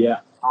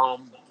 Yeah.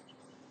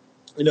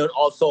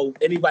 Also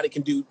anybody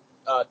can do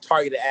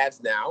targeted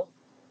ads now.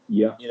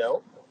 Yeah.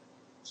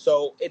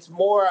 So it's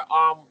more.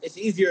 It's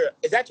easier.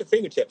 It's at your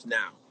fingertips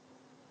now.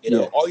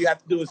 All you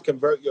have to do is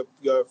convert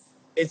your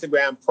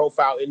Instagram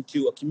profile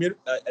into a community.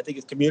 I think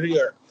it's community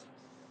or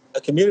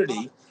a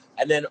community,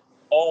 and then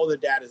all the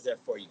data is there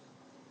for you.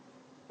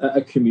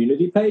 A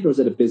community page, or is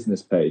it a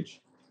business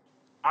page?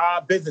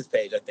 Business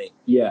page, I think.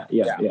 Yeah.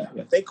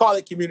 They call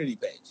it community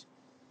page.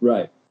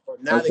 Right.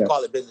 Now they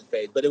call it business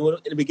page, but in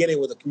the beginning it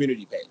was a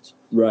community page.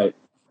 Right.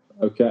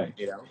 Okay.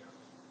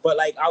 But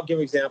like I'll give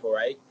an example,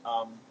 right?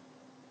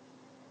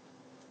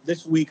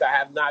 This week I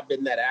have not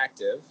been that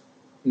active.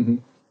 Mm-hmm.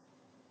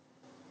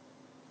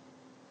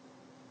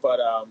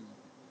 But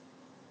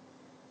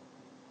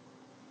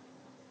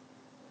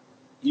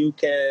you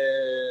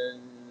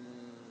can.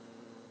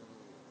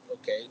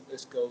 Okay,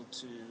 let's go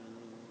to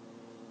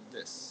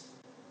this.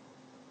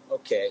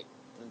 Okay,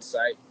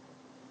 insight.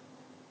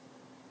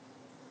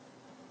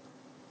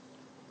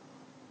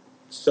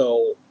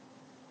 So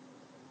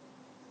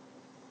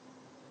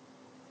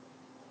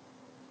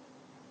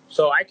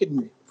So I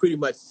can pretty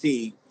much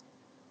see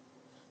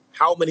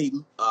how many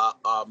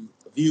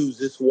views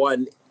this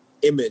one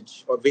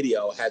image or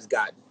video has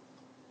gotten.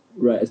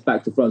 Right, it's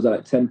back to front. Is that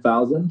like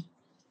 10,000?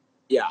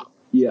 Yeah.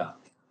 Yeah.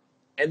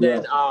 And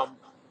then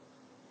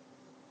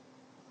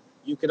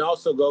you can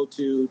also go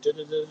to.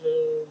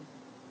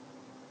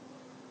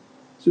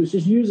 So it's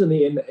just using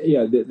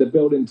the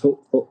building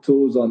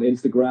tools on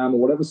Instagram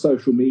or whatever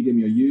social medium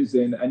you're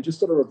using, and just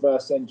sort of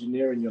reverse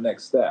engineering your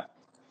next step.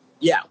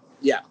 Yeah.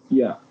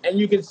 And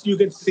you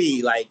can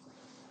see, like,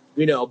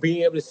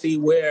 being able to see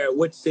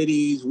which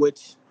cities,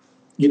 which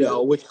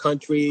which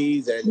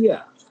countries, and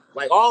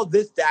like all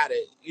this data,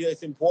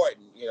 it's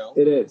important.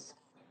 It is.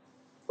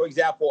 For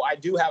example,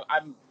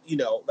 I'm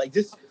like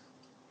this.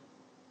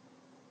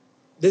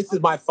 This is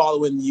my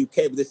following in the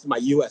UK, but this is my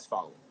US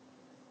following.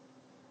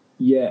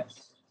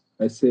 Yes,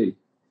 I see.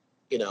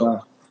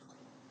 Wow.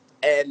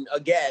 And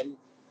again,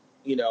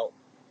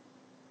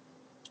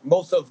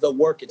 most of the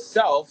work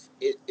itself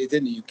is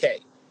in the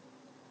UK.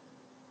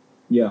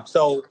 Yeah.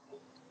 So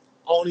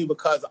only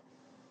because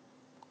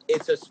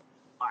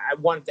I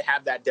wanted to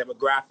have that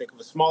demographic of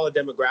a smaller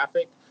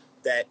demographic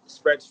that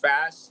spreads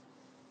fast,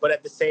 but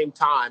at the same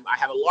time, I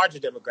have a larger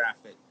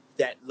demographic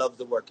that loves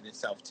the work in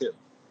itself too.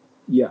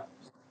 Yeah.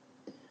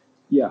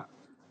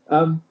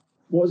 What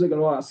was I going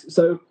to ask?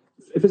 So,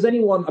 if there's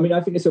anyone, I mean, I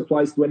think this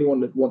applies to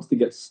anyone that wants to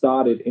get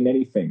started in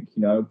anything,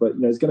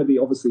 but there's going to be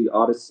obviously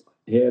artists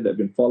here that have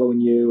been following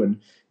you, and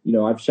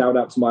I've shouted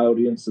out to my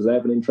audience as they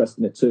have an interest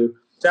in it too.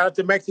 Shout out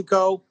to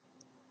Mexico.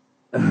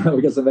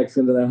 We got some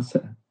Mexicans in there.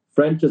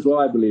 French as well,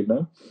 I believe,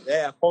 no?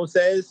 Yeah,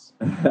 Fonses.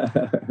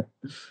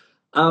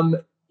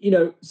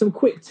 Some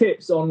quick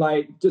tips on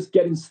like just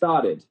getting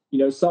started.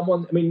 Now is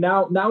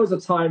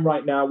a time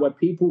right now where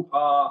people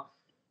are,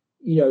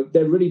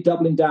 they're really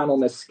doubling down on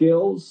their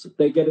skills.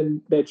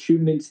 They're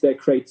tuning into their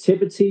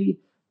creativity.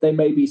 They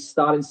may be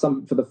starting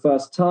something for the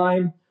first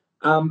time.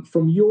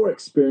 From your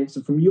experience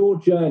and from your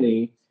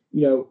journey,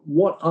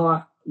 what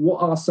are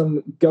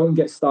some go and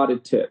get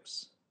started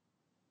tips?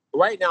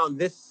 Right now in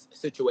this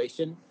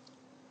situation,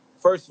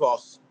 first of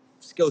all,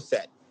 skill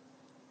set.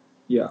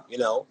 Yeah.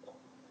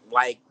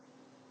 Like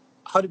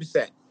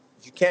 100%.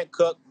 If you can't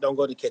cook, don't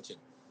go to the kitchen.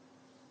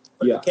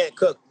 But if you can't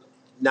cook,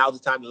 now's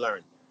the time to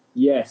learn.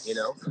 Yes.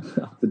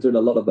 I've been doing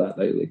a lot of that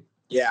lately.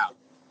 Yeah.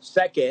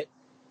 Second,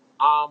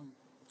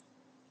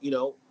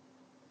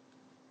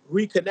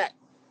 reconnect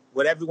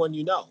with everyone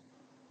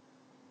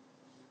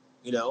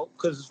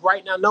because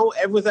right now,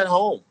 everyone's at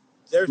home.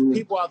 There's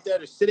people out there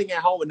that are sitting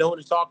at home and no one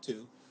to talk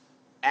to,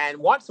 and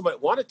want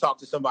to talk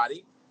to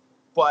somebody,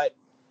 but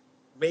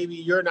maybe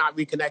you're not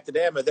reconnecting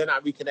them, or they're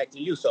not reconnecting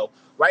you. So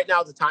right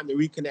now is the time to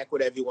reconnect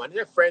with everyone. And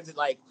they're friends that,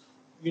 like,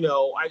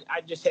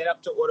 I just head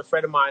up to with a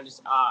friend of mine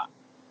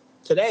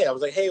today. I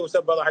was like, hey, what's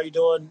up, brother? How you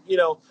doing?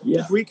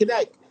 Just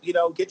reconnect.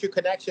 Get your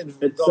connections.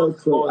 It's so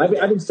cool. I've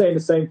been saying the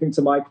same thing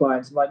to my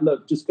clients. I'm like,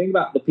 look, just think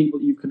about the people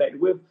that you've connected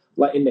with,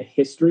 like in the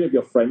history of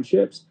your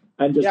friendships,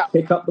 and just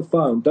pick up the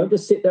phone. Don't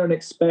just sit there and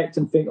expect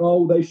and think,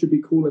 oh, they should be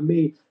calling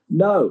me.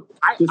 No,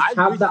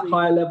 have that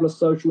higher level of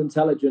social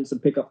intelligence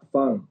and pick up the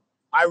phone.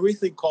 I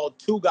recently called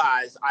 2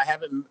 guys I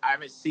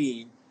haven't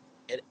seen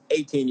in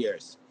 18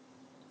 years.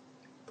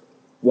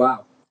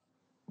 Wow.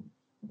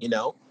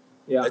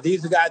 Yeah.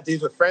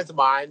 These were friends of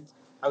mine.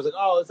 I was like,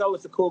 oh,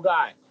 it's a cool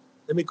guy.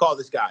 Let me call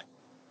this guy.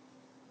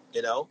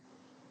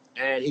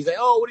 And he's like,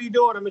 oh, what are you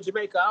doing? I'm in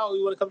Jamaica. Oh,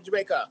 you want to come to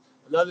Jamaica?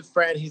 Another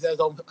friend, he's at his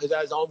own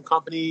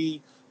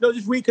company.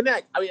 Just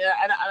reconnect. I mean,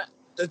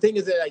 the thing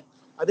is that, like,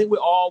 I think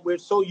we're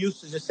so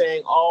used to just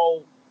saying,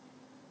 oh,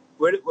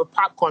 we're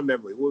popcorn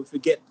memory. We'll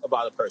forget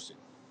about a person.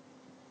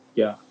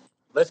 Yeah.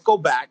 Let's go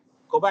back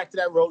to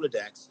that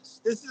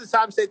Rolodex. This is the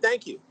time to say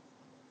thank you.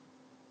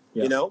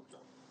 Yeah.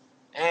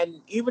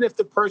 And even if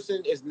the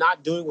person is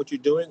not doing what you're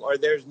doing, or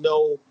there's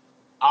no,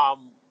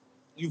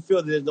 you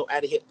feel that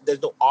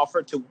there's no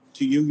offer to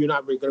you, you're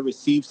not going to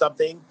receive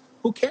something.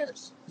 Who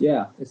cares?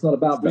 Yeah, it's not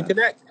about that.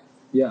 Reconnect.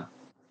 Yeah.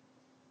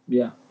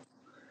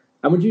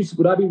 And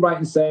would I be right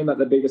in saying that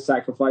the biggest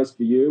sacrifice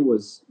for you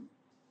was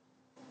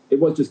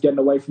just getting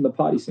away from the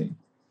party scene?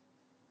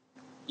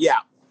 Yeah.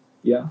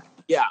 Yeah.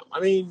 Yeah. I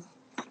mean,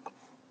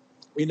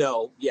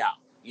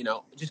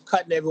 just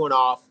cutting everyone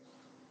off.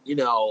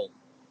 That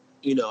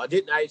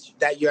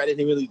year I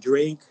didn't really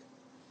drink.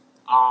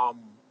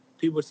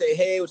 People would say,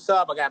 hey, what's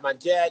up? I got my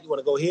jet. You want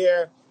to go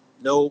here?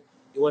 Nope.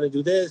 You want to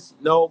do this?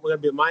 Nope. We're going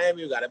to be in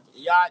Miami. We got a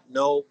yacht?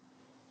 Nope.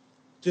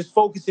 Just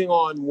focusing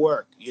on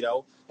work,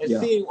 and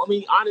seeing, I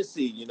mean,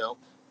 honestly,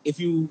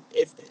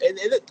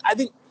 I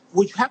think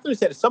what you have to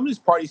understand is some of this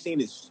party scene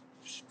is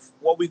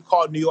what we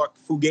call New York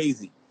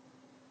fugazi.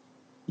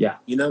 Yeah.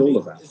 You know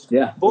what I mean?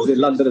 Yeah. It was in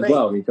London as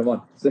well. I mean, come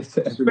on.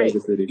 Every major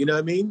city. You know what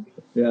I mean?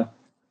 Yeah.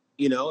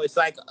 It's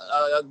like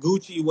a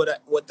Gucci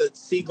with the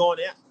C going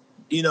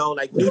in,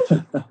 like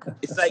Nucci.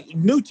 It's like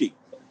Nucci,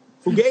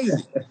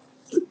 Fugazi, and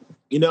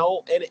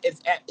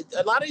it's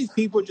a lot of these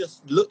people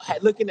just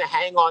looking to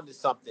hang on to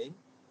something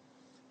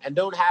and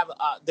don't have,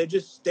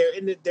 they're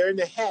in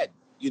their head,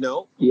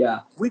 Yeah.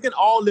 We can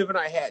all live in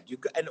our head.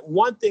 And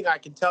one thing I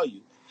can tell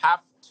you,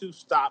 have to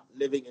stop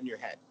living in your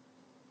head.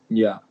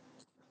 Yeah.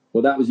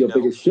 Well, that was your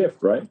biggest shift,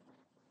 right?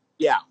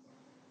 Yeah.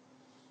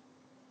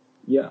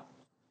 Yeah.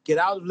 Get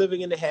out of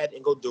living in the head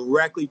and go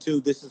directly to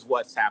this is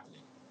what's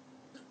happening.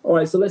 All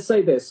right. So let's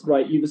say this,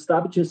 right? You've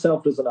established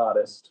yourself as an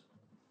artist.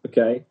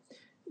 Okay.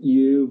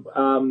 You've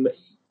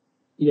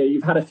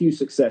had a few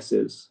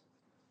successes.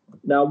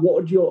 Now, what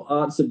would your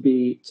answer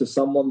be to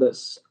someone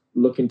that's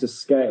looking to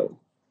scale?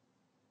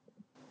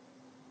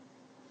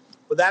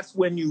 Well, that's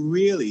when you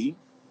really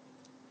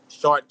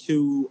start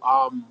to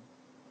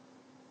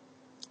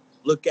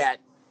look at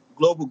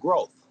global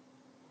growth.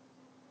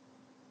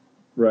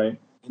 Right.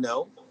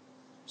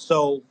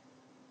 So,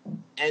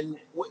 and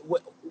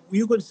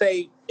you could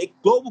say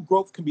global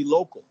growth can be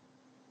local.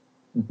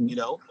 Mm-hmm.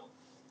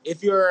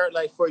 If you're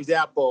like, for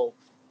example,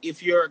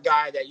 if you're a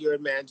guy that you're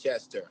in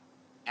Manchester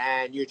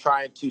and you're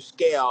trying to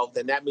scale,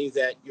 then that means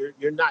that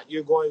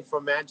you're going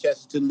from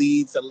Manchester to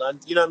Leeds to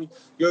London. You know what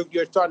I mean?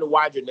 You're starting to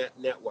widen your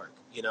network.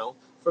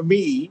 For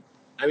me,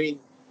 I mean,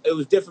 it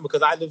was different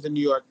because I lived in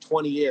New York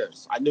 20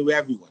 years. I knew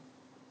everyone.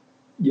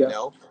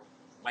 Yeah.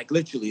 Like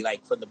literally,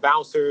 like from the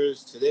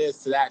bouncers to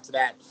this to that to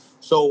that.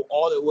 So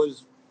all it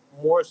was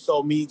more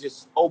so me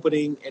just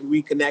opening and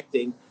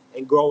reconnecting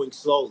and growing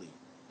slowly.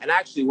 And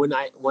actually, when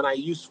I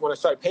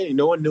started painting,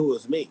 no one knew it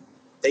was me.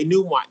 They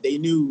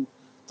knew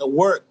the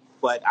work,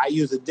 but I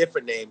used a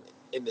different name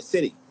in the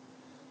city.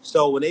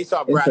 So when they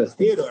saw Bradley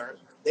Theodore,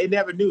 they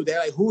never knew. They're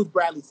like, "Who's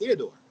Bradley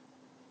Theodore?"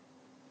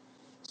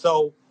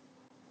 So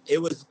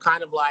it was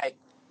kind of like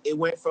it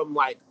went from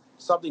like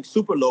something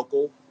super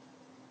local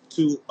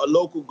to a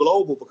local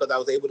global because I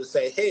was able to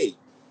say, "Hey,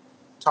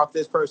 talk to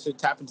this person,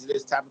 tap into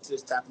this, tap into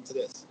this, tap into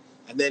this,"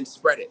 and then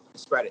spread it.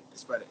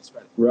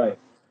 Right.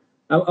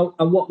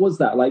 And what was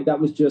that like? That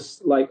was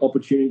just like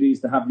opportunities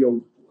to have your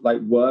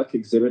like work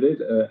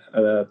exhibited.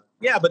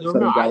 Yeah, but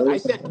remember, I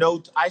said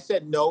no. I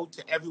said no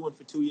to everyone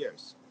for 2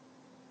 years.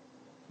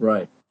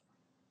 Right.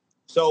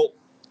 So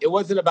it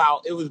wasn't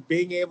about. It was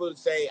being able to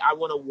say, I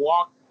want to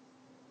walk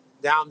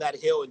down that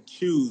hill and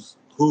choose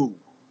who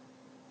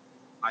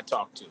I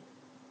talk to.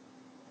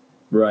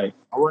 Right.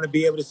 I want to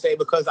be able to say,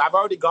 because I've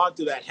already gone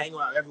through that, hanging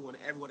out with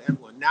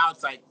everyone. Now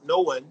it's like no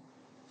one,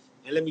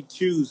 and let me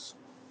choose.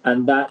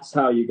 And that's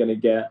how you're going to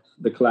get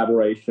the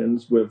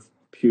collaborations with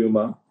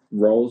Puma,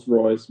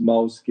 Rolls-Royce,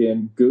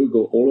 Moleskine,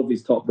 Google, all of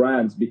these top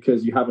brands,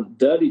 because you haven't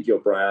dirtied your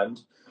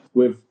brand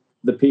with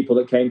the people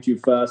that came to you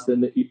first,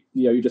 and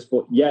you just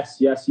thought yes,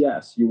 yes,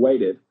 yes. You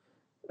waited,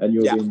 and you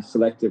were being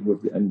selective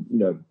with, and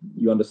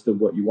you understood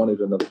what you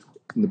wanted in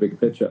the bigger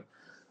picture.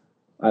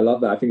 I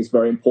love that. I think it's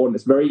very important.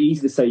 It's very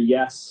easy to say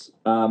yes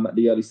at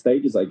the early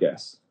stages, I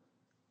guess.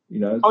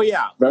 Oh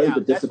yeah, very yeah.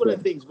 good That's one discipline.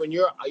 of the things when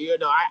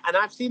and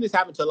I've seen this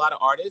happen to a lot of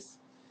artists.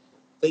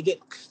 They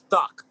get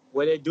stuck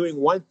when they're doing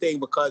one thing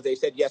because they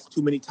said yes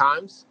too many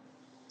times.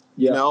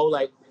 Yeah.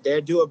 Like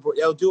they'll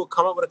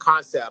come up with a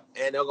concept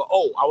and they'll go,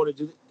 "Oh, I want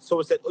to do this."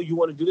 Someone said, "Oh, you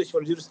want to do this? You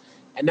want to do this?"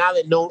 And now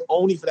they're known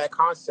only for that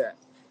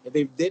concept. If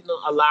they didn't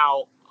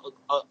allow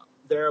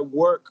their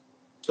work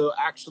to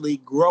actually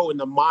grow in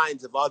the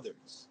minds of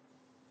others,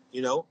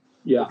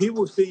 Yeah. When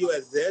people see you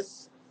as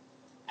this,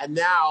 and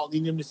now they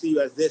need them to see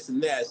you as this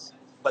and this,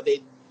 but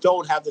they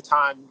don't have the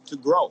time to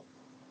grow.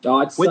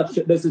 Oh,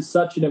 this is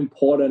such an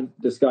important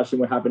discussion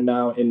we're having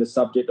now in the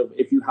subject of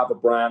if you have a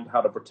brand,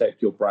 how to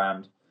protect your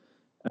brand,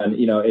 and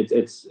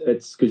it's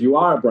because you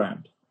are a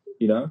brand,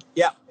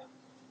 Yeah,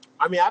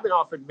 I mean, I've been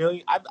offered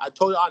millions. I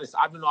told you honest,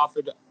 I've been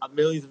offered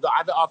millions of dollars.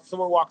 I've been offered,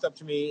 someone walked up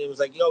to me and was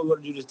like, "Yo, we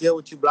want to do this deal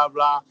with you, blah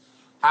blah,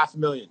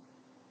 $500,000."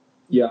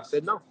 Yeah. I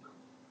said no.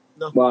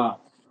 Wow,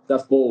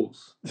 that's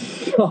balls.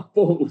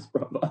 Balls,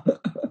 brother.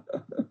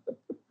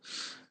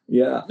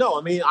 Yeah. No,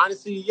 I mean,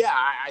 honestly, yeah,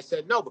 I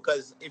said no,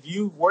 because if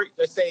you work,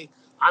 let's say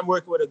I'm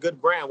working with a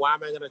good brand, why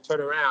am I going to turn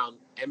around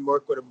and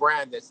work with a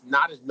brand that's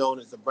not as known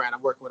as the brand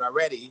I'm working with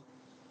already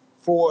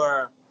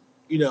for,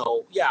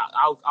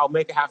 I'll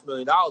make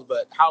 $500,000,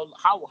 but how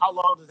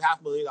long does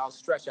 $500,000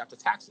 stretch after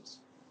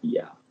taxes?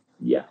 Yeah.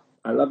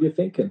 I love your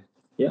thinking.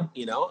 Yeah.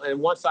 And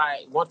once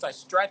I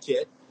stretch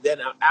it, then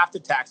after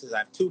taxes I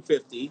have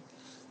 250.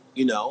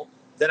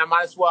 Then I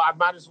might as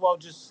well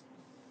just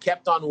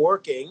kept on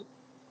working,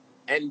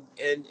 and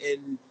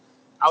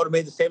I would have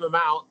made the same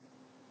amount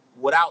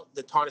without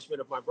the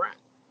tarnishment of my brand.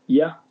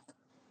 Yeah,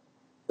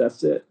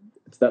 that's it.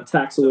 It's that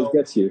tax always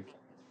gets you.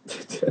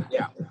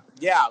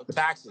 Yeah,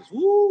 taxes.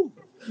 Woo!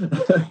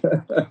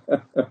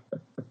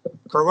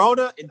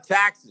 Corona and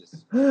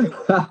taxes.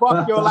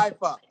 Fuck your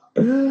life up.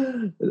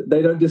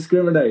 They don't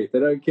discriminate. They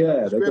don't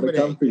care. They're going to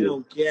come for you. They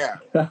don't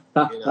care.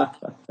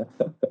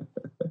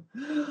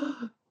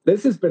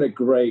 This has been a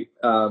great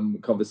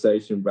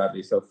conversation,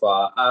 Bradley, so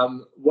far.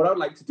 What I'd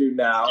like to do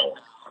now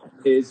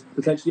is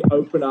potentially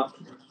open up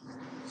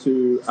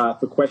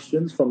for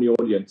questions from the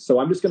audience. So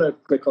I'm just going to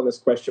click on this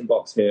question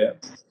box here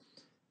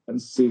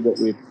and see what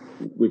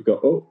we've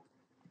got. Oh,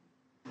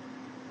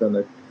 turn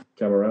the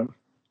camera around.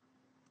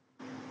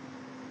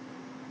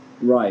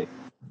 Right.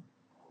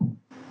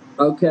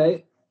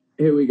 Okay,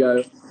 here we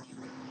go.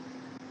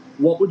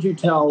 What would you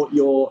tell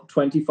your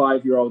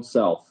 25-year-old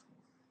self?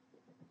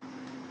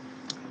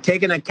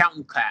 Take an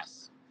accounting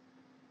class.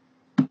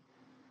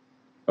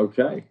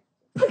 Okay.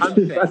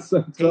 100%. That's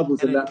some Take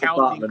troubles an in that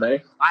accounting.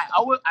 department, eh?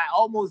 I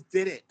almost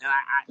did it, and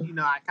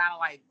I kind of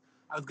like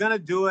I was gonna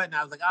do it, and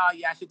I was like, oh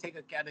yeah, I should take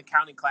an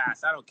accounting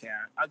class. I don't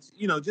care.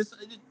 Just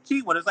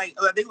cheap one. It's like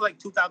I think it was like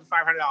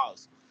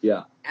 $2,500.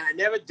 Yeah. And I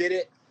never did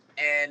it,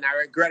 and I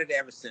regretted it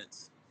ever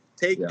since.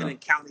 Take an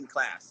accounting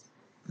class.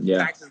 Yeah.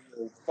 Taxes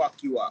will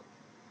fuck you up.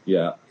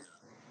 Yeah.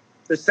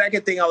 The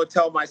second thing I would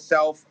tell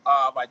myself,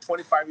 my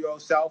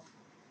 25-year-old self,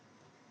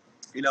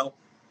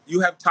 you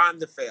have time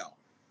to fail.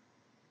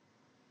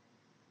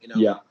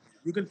 Yeah.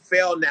 You can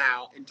fail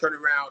now and turn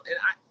around. And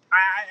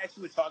I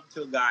actually was talking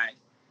to a guy,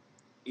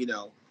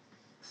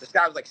 this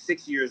guy was like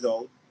 6 years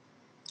old.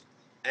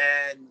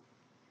 And,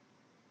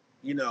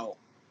 he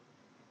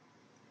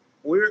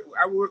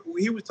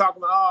was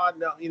talking about,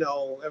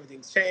 no,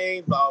 everything's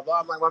changed, blah,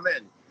 blah, blah. I'm like, my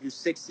man, you're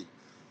 60.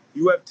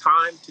 You have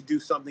time to do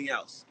something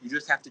else. You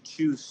just have to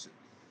choose.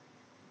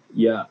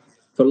 Yeah.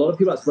 For a lot of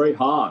people, that's very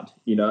hard,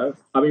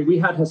 I mean, we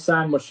had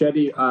Hassan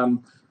Moshedi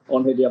on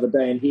here the other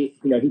day, and he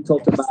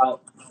talked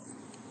about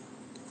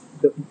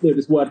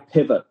this word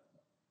pivot.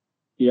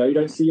 You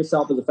don't see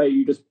yourself as a failure,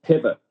 you just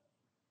pivot,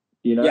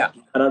 Yeah.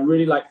 And I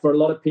really like, for a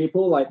lot of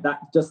people, like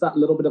that, just that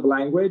little bit of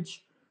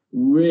language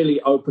really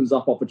opens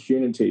up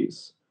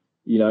opportunities,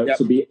 Yep.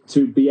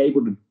 to be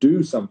able to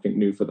do something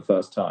new for the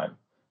first time,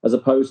 as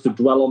opposed to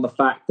dwell on the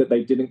fact that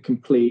they didn't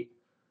complete,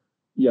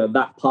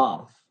 that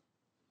path.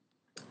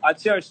 I'll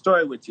share a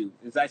story with you.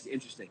 It's actually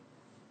interesting.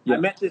 Yeah. I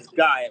met this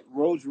guy at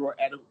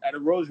a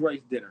Rolls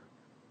Royce dinner.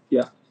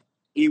 Yeah.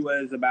 He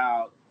was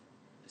about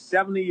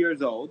 70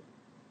 years old,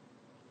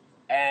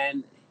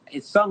 and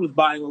his son was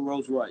buying a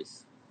Rolls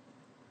Royce.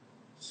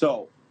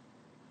 So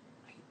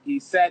he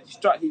said, I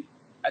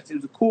said, he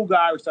was a cool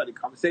guy. We started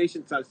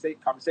conversations.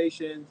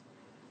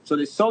 So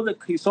he sold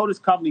his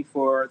company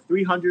for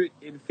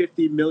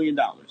 $350 million.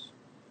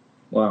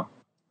 Wow.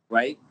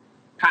 Right?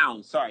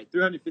 Pounds, sorry,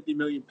 350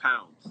 million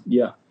pounds.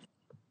 Yeah.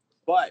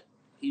 But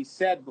he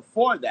said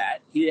before that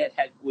he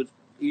was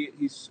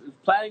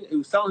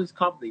selling his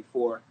company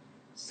for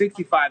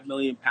 65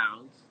 million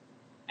pounds,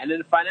 and then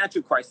the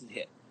financial crisis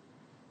hit.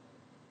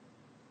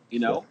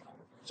 Sure.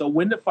 So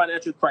when the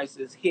financial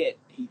crisis hit,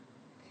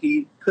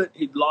 he'd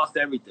lost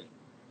everything.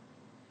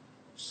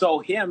 So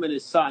him and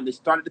his son, they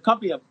started the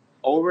company up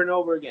over and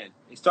over again.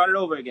 They started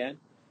over again,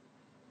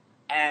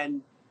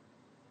 and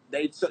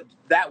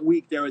that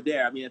week they were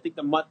there. I mean, I think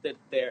the month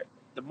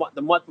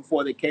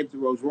before they came to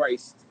Rolls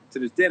Royce to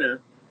this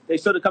dinner, they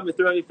sold the company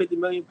 350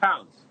 million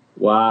pounds.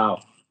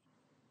 Wow.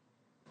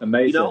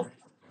 Amazing.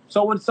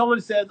 So when someone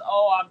says,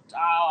 "Oh,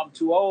 I'm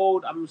too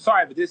old," I'm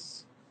sorry, but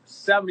this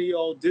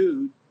 70-year-old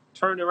dude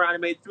turned around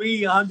and made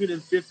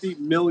 350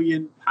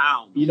 million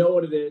pounds. You know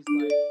what it is?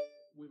 Like,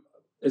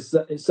 it's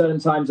in certain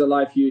times of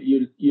life,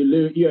 you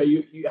lose.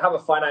 You have a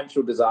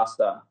financial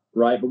disaster,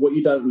 right? But what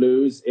you don't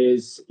lose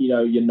is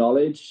your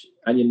knowledge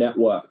and your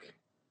network.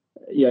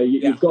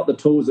 You've got the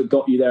tools that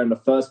got you there in the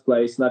first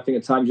place, and I think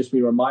at times just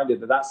be reminded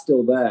that that's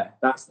still there.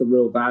 That's the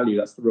real value.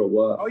 That's the real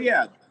worth. Oh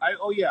yeah,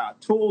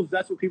 tools.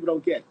 That's what people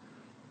don't get.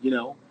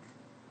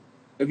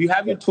 If you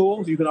have your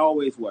tools, you can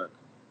always work.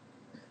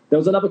 There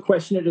was another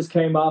question that just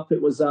came up.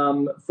 It was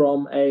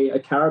from a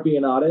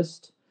Caribbean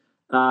artist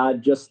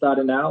just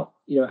starting out.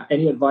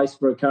 Any advice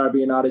for a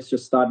Caribbean artist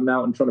just starting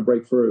out and trying to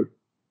break through?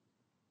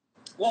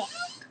 Well,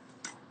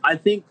 I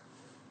think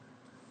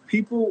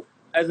people,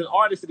 as an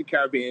artist in the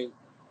Caribbean,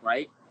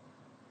 right?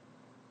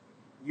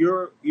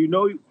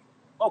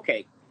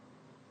 Okay,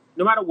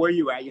 no matter where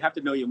you're at, you have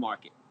to know your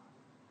market,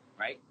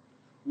 right?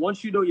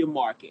 Once you know your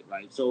market,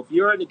 right? So if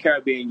you're in the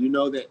Caribbean, you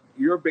know that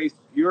your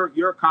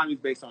economy is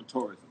based on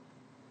tourism,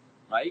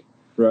 right?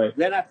 Right.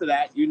 Then after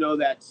that, you know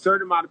that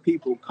certain amount of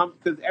people come,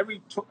 because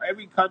every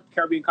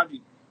Caribbean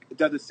country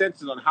does a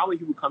census on how many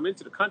people come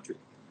into the country.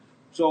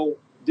 So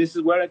this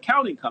is where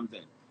accounting comes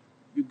in.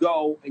 You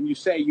go and you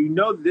say,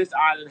 this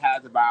island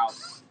has about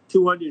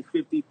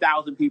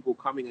 250,000 people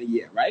coming a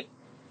year, right?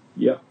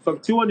 Yeah. From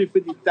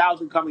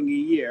 250,000 coming a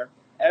year,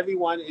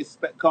 everyone is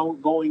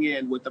going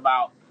in with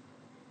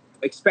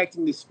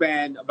expecting to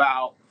spend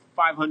about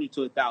 $500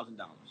 to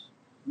 $1,000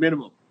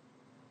 minimum,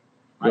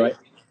 right?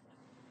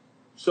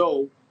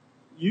 So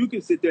you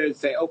can sit there and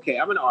say, okay,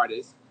 I'm an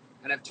artist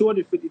and I have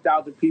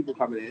 250,000 people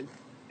coming in,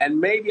 and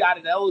maybe out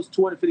of those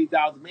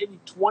 250,000, maybe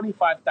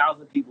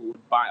 25,000 people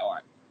would buy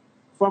art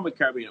from a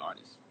Caribbean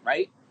artist,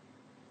 right?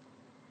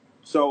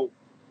 So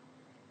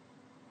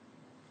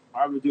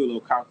I would do a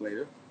little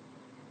calculator.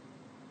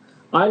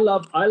 I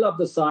love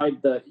the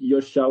side that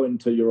you're showing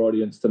to your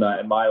audience tonight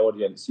and my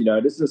audience.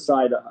 This is a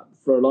side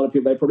for a lot of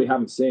people they probably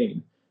haven't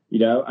seen.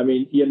 I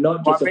mean, you're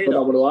not just a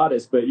phenomenal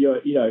artist, but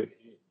you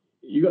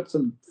got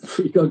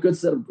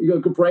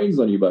good brains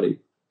on you,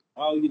 buddy.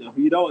 Oh, if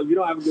you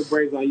don't have a good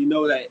brains on, you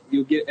know that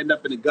you'll end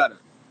up in the gutter.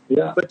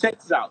 Yeah. But check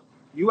this out.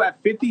 You have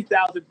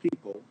 50,000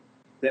 people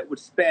that would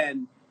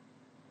spend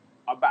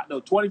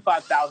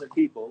 25,000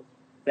 people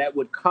that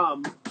would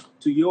come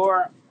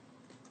to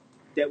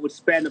that would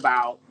spend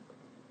about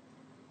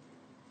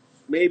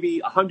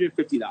maybe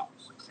 $150,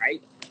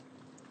 right?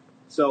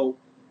 So,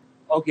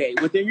 okay,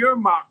 within your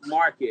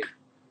market,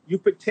 you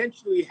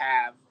potentially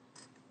have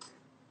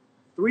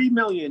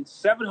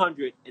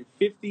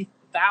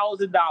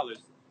 $3,750,000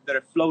 that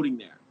are floating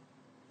there.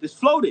 Just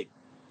floating.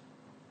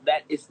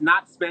 That is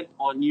not spent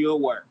on your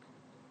work.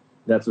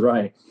 That's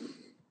right.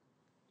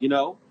 You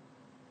know,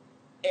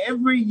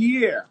 every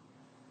year.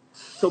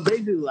 So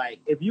basically, like,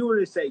 if you were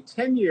to say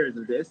 10 years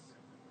of this,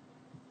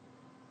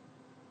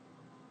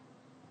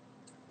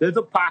 there's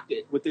a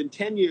pocket within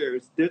 10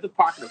 years, there's a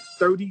pocket of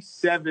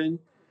 $37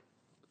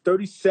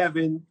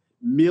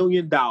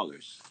 million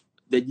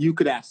that you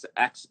could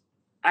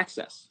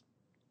access.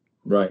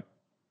 Right.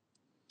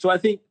 So I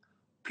think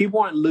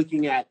people aren't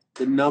looking at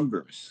the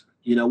numbers.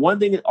 You know, one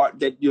thing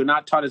that you're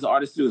not taught as an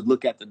artist to do is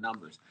look at the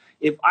numbers.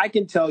 If I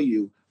can tell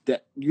you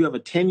that you have a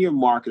 10-year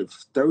market of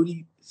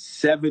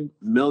 $37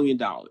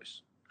 million,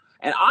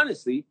 and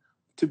honestly,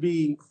 to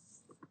be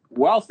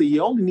wealthy,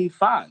 you only need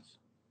 5.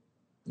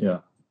 Yeah.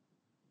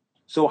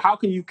 So how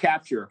can you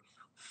capture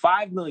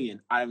 $5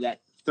 million out of that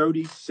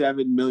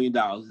 $37 million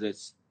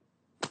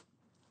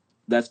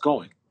that's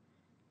going?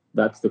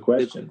 That's the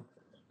question.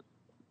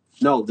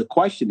 No, the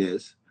question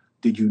is,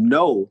 did you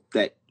know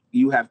that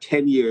you have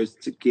 10 years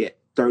to get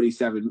part of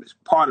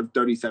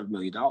 $37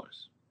 million?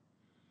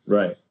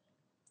 Right.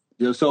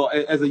 You know, so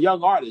as a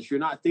young artist, you're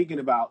not thinking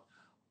about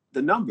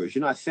the numbers.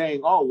 You're not saying,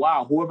 oh,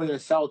 wow, who am I going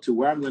to sell to?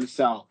 Where am I going to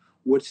sell?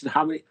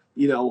 How many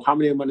am I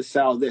going to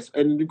sell this?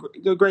 And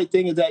the great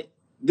thing is that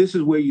this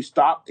is where you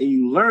stop and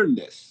you learn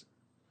this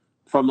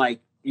from, like,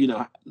 being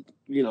on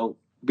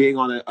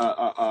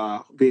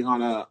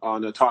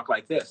a talk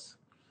like this.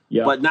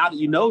 Yeah. But now that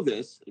you know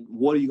this,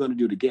 what are you going to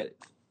do to get it?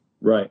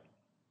 Right.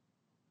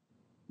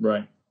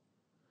 Right.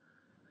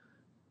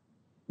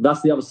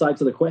 That's the other side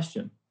to the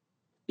question.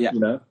 Yeah. You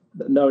know,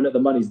 knowing that the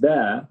money's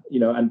there,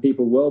 and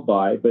people will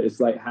buy, but it's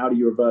like, how do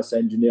you reverse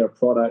engineer a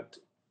product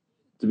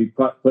to be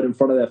put in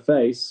front of their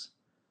face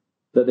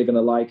that they're going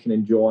to like and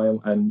enjoy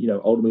and,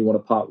 ultimately want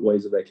to part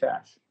ways of their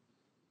cash?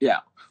 Yeah.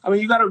 I mean,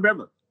 you got to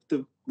remember,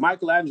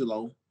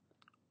 Michelangelo,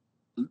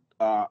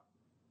 Da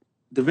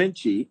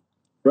Vinci,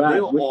 Brad,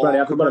 they were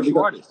all commercial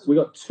artists. We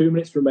got 2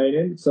 minutes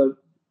remaining, so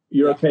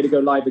you're okay to go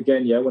live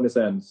again, when this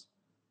ends?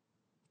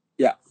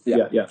 Yeah.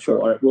 Sure.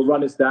 All right, we'll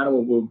run this down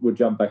and we'll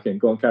jump back in.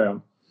 Go on, carry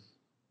on.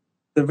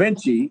 Da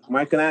Vinci,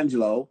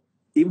 Michelangelo,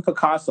 even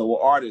Picasso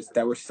were artists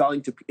that were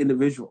selling to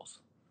individuals.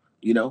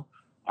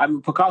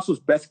 Picasso's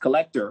best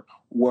collector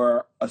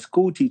were a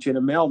school teacher and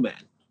a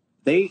mailman.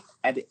 They,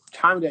 at the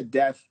time of their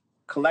death,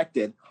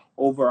 collected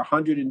over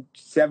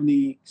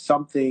 170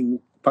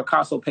 something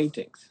Picasso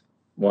paintings.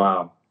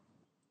 Wow.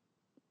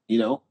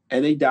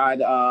 And they died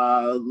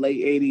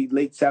late 80s,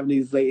 late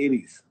 70s, late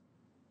 80s,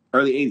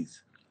 early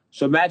 80s.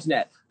 So imagine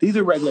that. These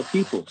are regular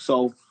people.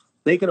 So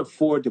they can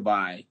afford to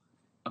buy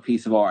a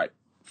piece of art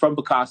from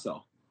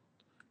Picasso.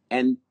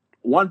 And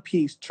one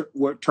piece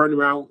turned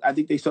around, I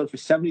think they sold for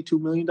 $72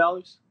 million.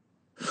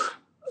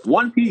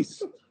 One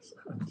piece.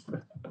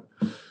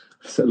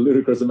 It's a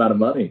ludicrous amount of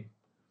money.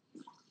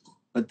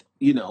 But,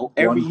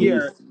 every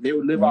year they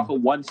would live off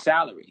of one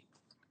salary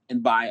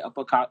and buy a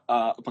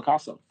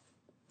Picasso.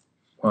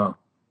 Wow.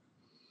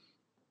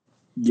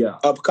 Yeah.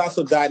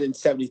 Picasso died in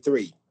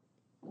 1973.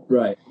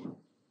 Right.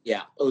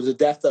 Yeah. It was the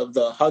death of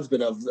the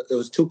husband it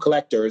was 2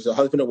 collectors, a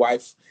husband and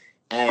wife.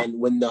 And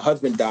when the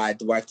husband died,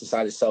 the wife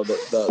decided to sell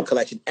the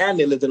collection. And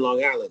they lived in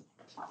Long Island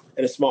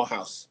in a small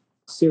house.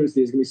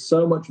 Seriously, there's going to be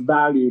so much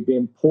value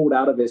being pulled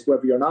out of this,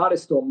 whether you're an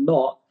artist or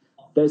not.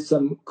 There's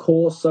some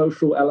core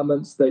social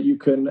elements that you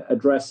can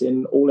address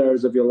in all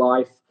areas of your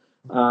life,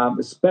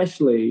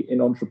 especially in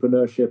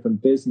entrepreneurship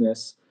and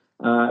business,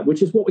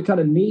 which is what we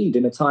kind of need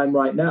in a time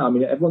right now. I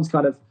mean, everyone's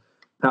kind of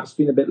perhaps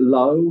been a bit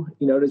low.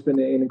 There's been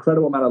an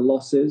incredible amount of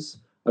losses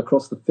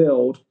across the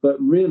field, but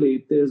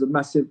really there's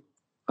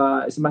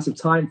it's a massive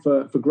time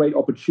for great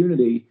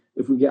opportunity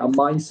if we get our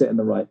mindset in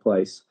the right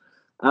place.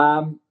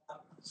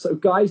 So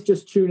guys,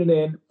 just tuning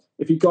in,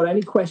 if you've got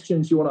any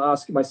questions you want to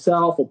ask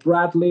myself or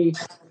Bradley,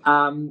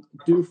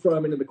 do throw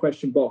them into the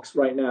question box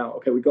right now.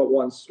 Okay, we got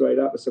one straight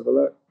up. Let's have a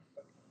look.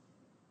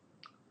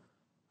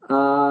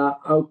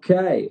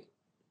 Okay.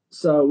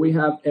 So we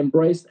have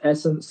Embraced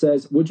Essence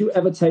says, would you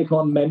ever take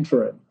on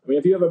mentoring? I mean,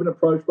 have you ever been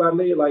approached,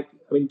 Bradley?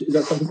 Is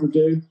that something you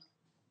do?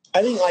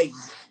 I think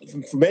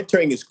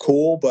mentoring is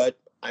cool, but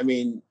I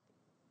mean,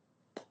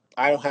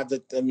 I don't have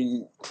the,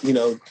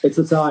 it's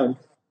the time.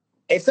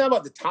 It's not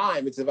about the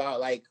time. It's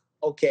about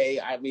okay,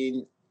 I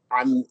mean,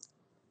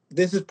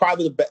 this is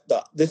probably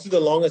this is the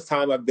longest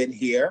time I've been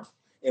here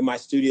in my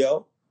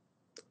studio.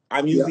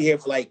 I'm usually here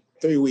for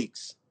 3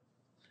 weeks.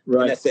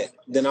 Right. And that's it.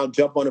 Then I'll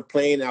jump on a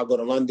plane and I'll go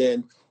to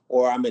London,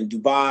 or I'm in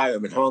Dubai, or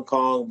I'm in Hong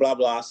Kong, blah,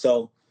 blah.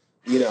 So,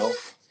 and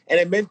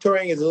then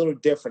mentoring is a little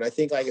different. I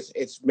think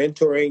it's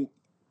mentoring,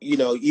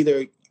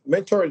 either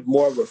mentor is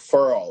more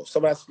referral.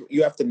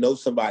 You have to know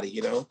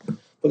somebody,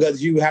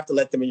 because you have to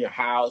let them in your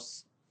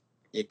house,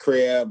 your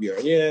crib,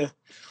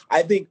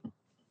 I think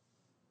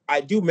I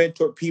do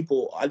mentor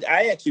people.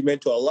 I actually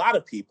mentor a lot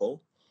of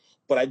people,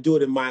 but I do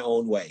it in my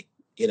own way,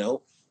 right.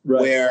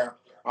 where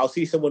I'll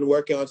see someone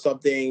working on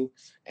something,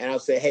 and I'll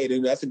say, "Hey,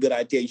 dude, that's a good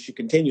idea. You should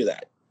continue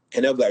that."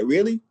 And they'll be like,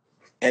 "Really?"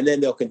 And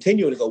then they'll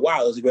continue and go, "Wow,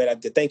 that was a great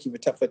idea. Thank you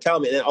for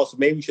telling me." And then also,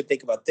 maybe you should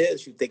think about this.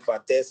 You should think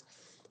about this.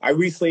 I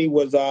recently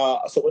was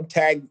someone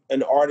tagged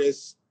an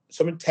artist.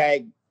 Someone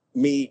tagged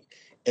me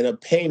in a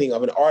painting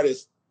of an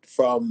artist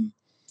from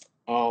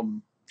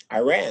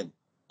Iran,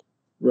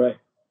 Right.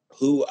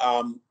 who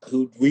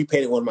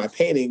repainted one of my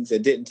paintings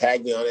and didn't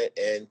tag me on it.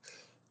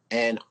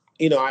 And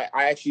I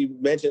actually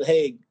mentioned,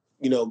 "Hey,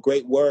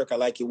 great work. I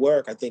like your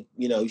work. I think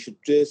you should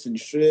this and you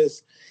should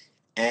this."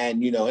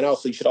 And and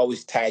also you should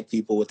always tag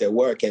people with their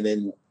work. And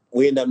then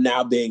we end up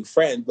now being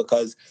friends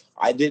because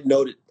I didn't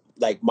know that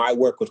like my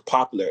work was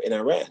popular in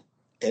Iran,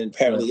 and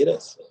apparently it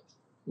is.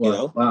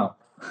 Wow. Wow.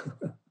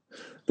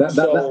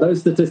 Those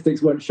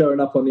statistics weren't showing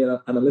up on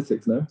the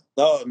analytics, no?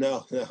 Oh,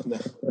 no.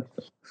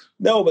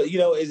 No, but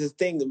it's this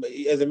thing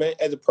as an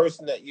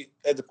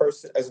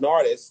artist, as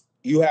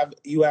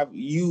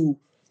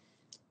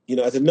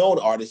a known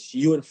artist,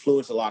 you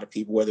influence a lot of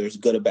people, whether it's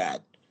good or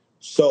bad.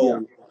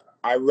 So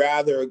I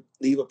rather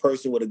leave a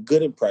person with a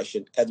good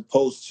impression as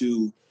opposed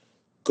to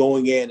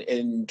going in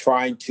and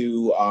trying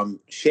to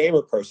shame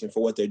a person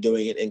for what they're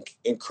doing and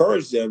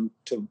encourage them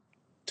to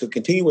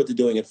continue what they're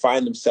doing and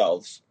find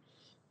themselves,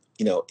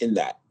 in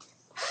that.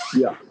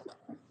 Yeah.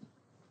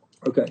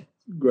 Okay,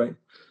 great.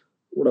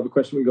 What other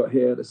question we got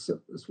here?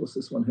 What's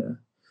this one here?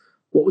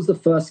 What was the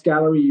first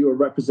gallery you were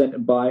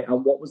represented by,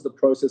 and what was the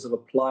process of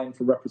applying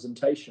for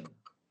representation?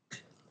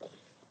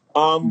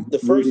 The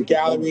first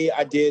gallery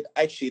I did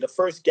a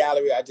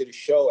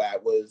show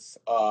at was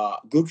a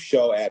group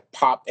show at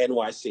Pop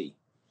NYC,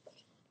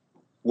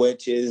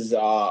 which is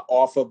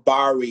off of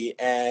Bowery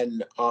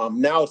and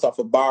now it's off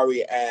of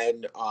Bowery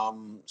and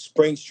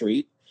Spring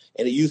Street,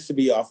 and it used to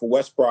be off of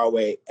West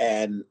Broadway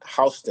and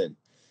Houston.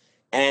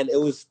 And it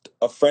was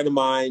a friend of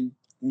mine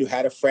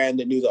had a friend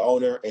that knew the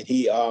owner, and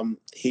he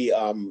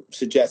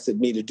suggested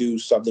me to do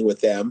something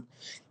with them,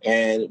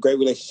 and great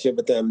relationship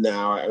with them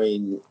now. I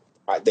mean,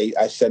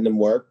 I send them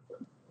work,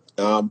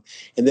 and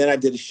then I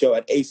did a show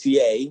at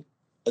ACA.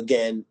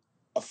 Again,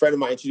 a friend of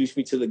mine introduced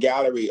me to the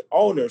gallery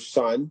owner's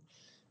son,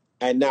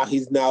 and now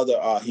he now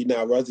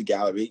runs the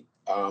gallery,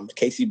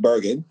 Casey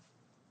Bergen,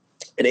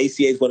 and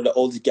ACA is one of the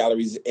oldest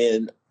galleries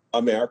in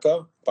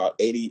America, about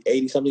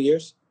 80 something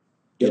years,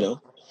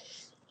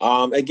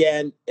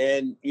 Again,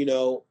 and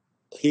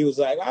he was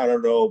like, "I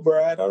don't know,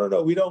 Brad. I don't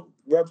know. We don't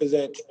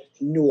represent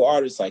new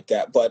artists like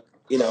that." But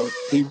he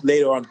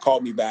later on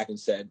called me back and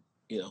said,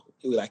 he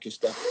would like your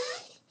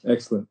stuff.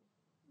 Excellent.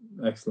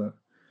 I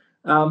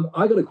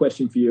got a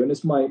question for you, and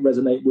this might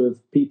resonate with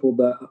people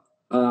that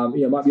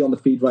might be on the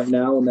feed right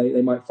now, and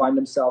they might find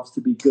themselves to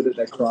be good at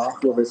their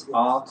craft, whether it's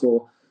art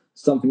or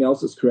something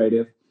else that's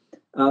creative.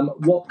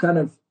 What kind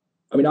of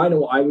I know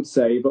what I would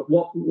say, but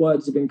what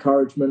words of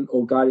encouragement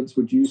or guidance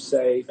would you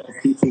say for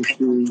people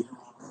to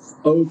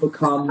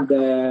overcome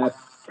their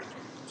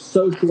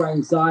social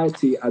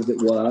anxiety, as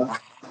it were,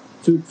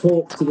 to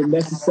talk to the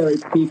necessary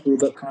people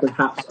that could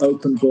perhaps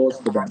open doors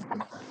for them?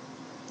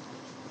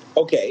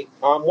 Okay.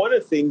 One of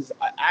the things,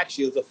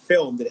 actually, was a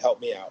film that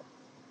helped me out.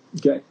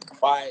 Okay.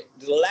 By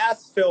the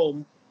last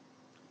film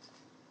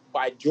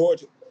by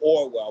George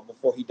Orwell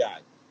before he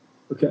died.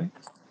 Okay.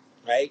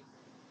 Right?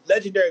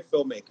 Legendary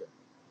filmmaker.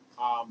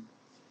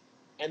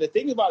 And the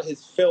thing about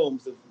his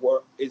films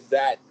is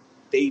that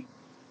they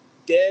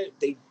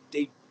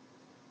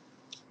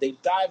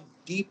dive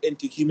deep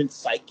into human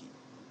psyche.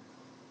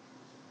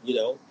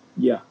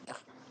 Yeah.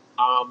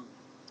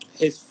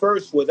 His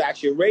first was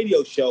actually a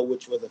radio show,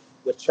 which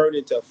was turned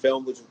into a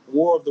film, which was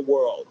War of the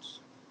Worlds.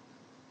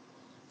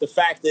 The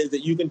fact is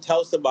that you can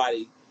tell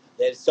somebody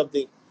that it's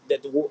something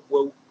that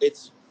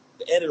it's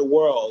the end of the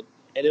world,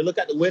 and they look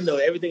out the window,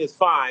 and everything is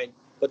fine,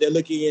 but they're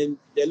listening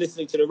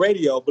to the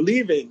radio,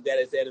 believing that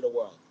it's the end of the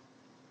world.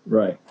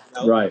 Right.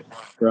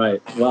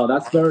 Right. Well,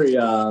 that's very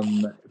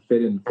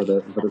fitting for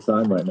the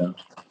time right now.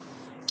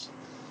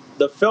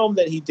 The film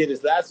that he did,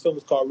 his last film,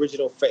 was called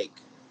Original Fake.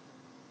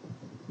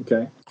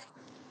 Okay.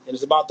 And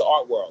it's about the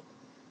art world.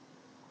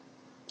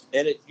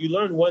 And you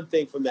learn one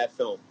thing from that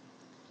film.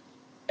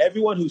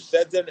 Everyone who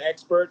says they're an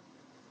expert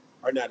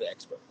are not an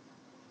expert.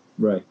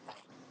 Right.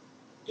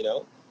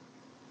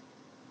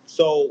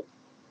 So,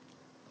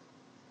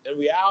 in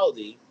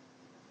reality,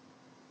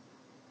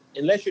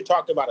 unless you're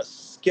talking about a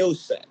skill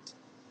set,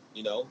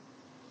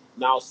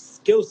 now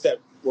skill set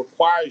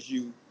requires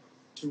you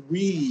to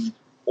read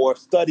or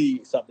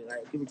study something.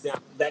 Right? Give an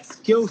example. That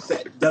skill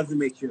set doesn't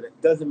make you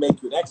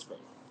an expert.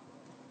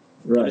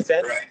 Right.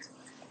 Understand? Right.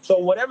 So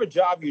whatever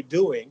job you're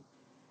doing,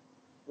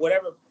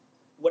 whatever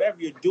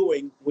you're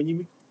doing, when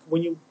you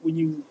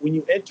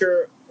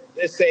enter,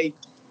 let's say,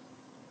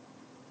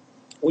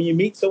 when you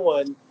meet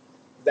someone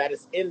that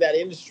is in that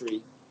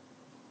industry,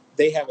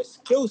 they have a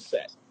skill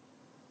set.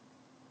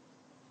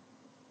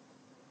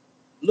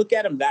 Look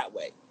at them that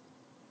way.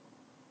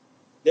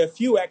 There are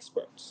few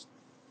experts.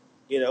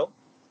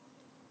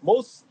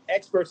 Most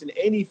experts in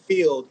any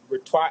field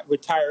retire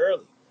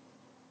early.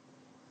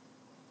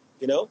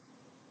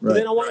 So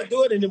they don't want to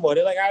do it anymore.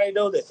 They're like, I already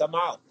know this. I'm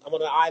out. I'm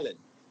on an island.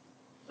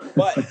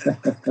 But it's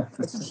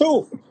the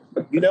truth.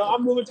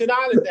 I'm moving to an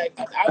island.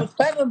 I was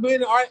planning on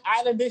being an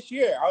island this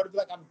year. I would be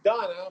like, I'm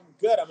done. I'm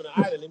good. I'm on an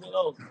island. Leave me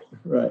alone.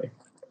 Right.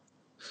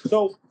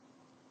 So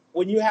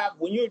when you're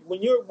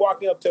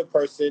walking up to a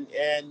person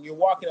and you're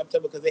walking up to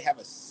them because they have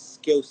a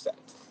skill set,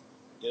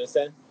 you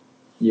understand?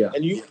 Yeah.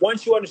 And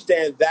once you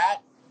understand that,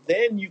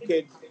 then you're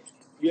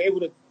able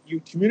to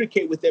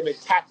communicate with them and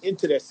tap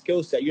into their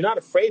skill set. You're not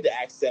afraid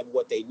to ask them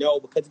what they know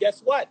because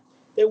guess what?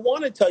 They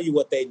want to tell you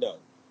what they know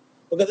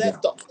because that's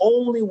the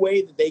only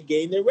way that they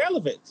gain their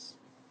relevance.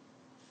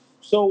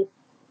 So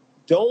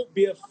don't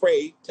be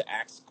afraid to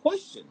ask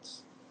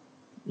questions.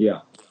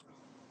 Yeah.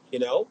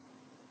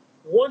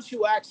 Once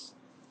you ask,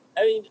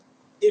 I mean,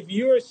 if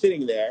you're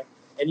sitting there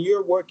and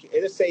you're working,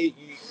 and let's say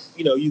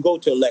you go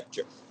to a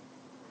lecture,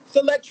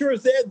 the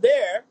lecturers they're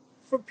there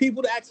for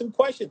people to ask them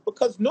questions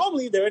because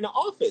normally they're in the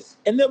office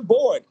and they're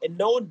bored and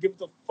no one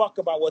gives a fuck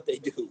about what they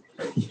do.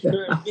 You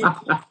know what I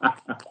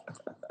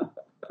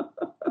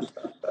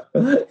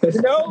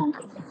mean?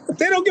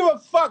 They don't give a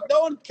fuck.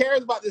 No one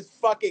cares about this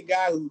fucking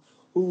guy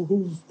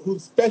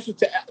whose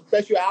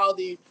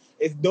speciality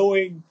is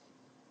knowing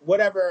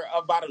whatever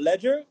about a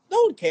ledger.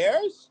 No one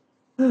cares.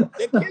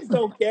 The kids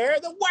don't care.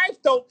 The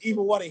wife don't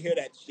even want to hear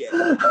that shit.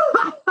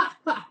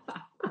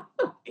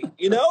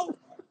 It's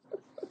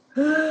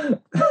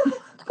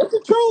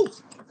the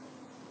truth.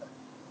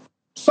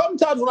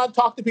 Sometimes when I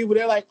talk to people,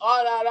 they're like,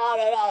 oh, da, da,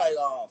 da, da. Like,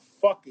 oh,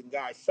 fucking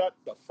guy, shut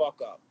the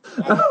fuck up.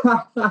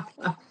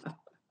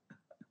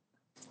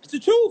 It's the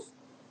truth.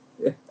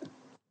 Yeah.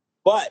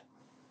 But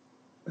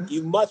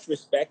you must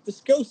respect the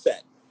skill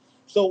set.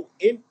 So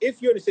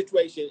if you're in a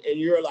situation and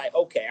you're like,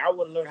 okay, I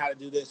want to learn how to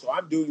do this, or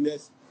I'm doing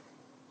this,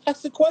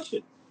 ask the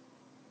question.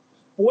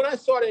 But when I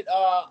started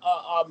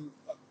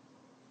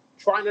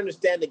trying to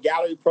understand the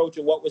gallery approach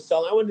and what was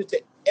selling, I went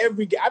into I've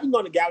been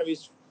going to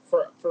galleries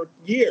for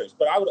years,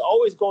 but I would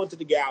always go into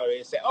the gallery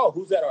and say, oh,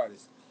 who's that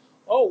artist?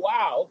 Oh,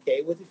 wow,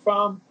 okay, where's he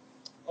from?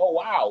 Oh,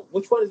 wow,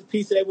 which one is the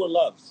piece that everyone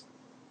loves?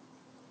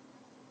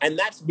 And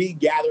that's me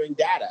gathering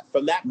data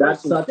from that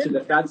person.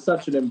 That's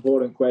such an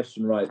important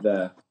question right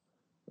there.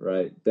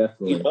 Right,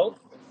 definitely.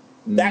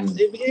 That's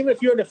even if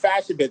you're in the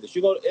fashion business,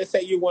 you go. Let's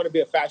say you want to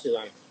be a fashion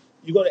designer.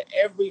 You go to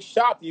every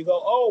shop. You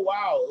go, oh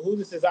wow, who's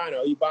this designer?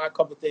 Or you buy a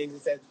couple things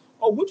and say,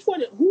 oh, which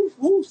one?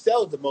 Who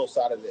sells the most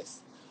out of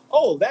this?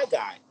 Oh, that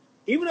guy.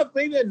 Even if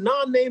maybe a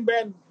non-name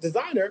brand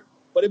designer,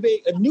 but it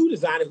be a new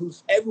designer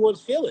who's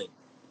everyone's feeling.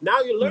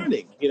 Now you're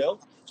learning.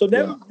 So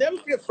never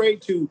be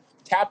afraid to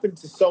tap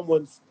into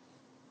someone's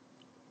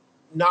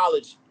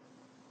knowledge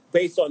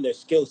based on their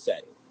skill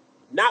set,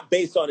 not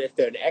based on if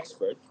they're an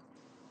expert.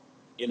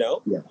 Yeah.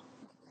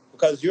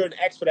 Because you're an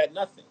expert at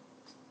nothing,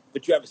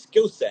 but you have a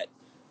skill set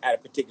at a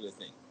particular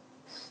thing.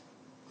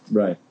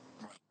 Right.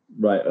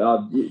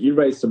 You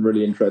raised some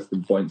really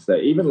interesting points there.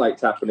 Even like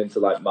tapping into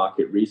like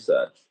market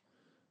research.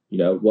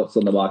 What's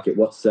on the market,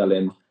 what's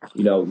selling,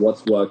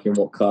 what's working,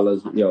 what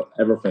colors,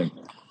 everything.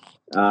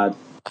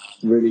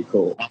 Really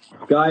cool.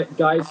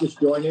 Guys just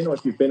joining, or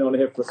if you've been on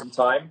here for some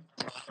time,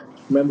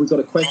 remember we've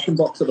got a question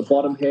box at the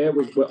bottom here.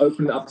 We're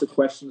opening it up to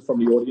questions from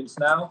the audience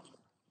now.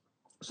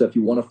 So if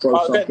you want to throw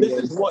something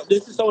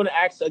this is someone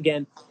asks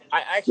again.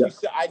 I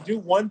do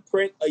one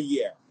print a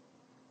year.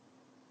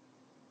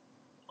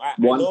 I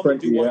do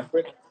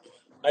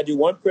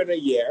one print a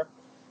year.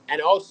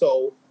 And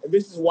also, and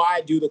this is why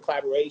I do the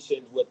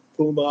collaborations with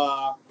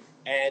Puma,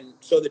 and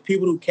so the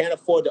people who can't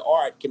afford the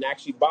art can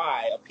actually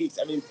buy a piece.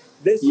 I mean,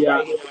 this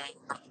right here,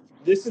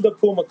 this is the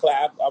Puma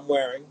collab I'm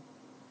wearing.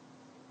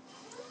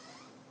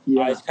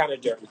 Yeah, it's kind of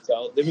dirty.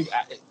 So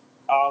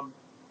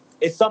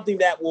it's something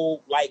that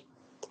will I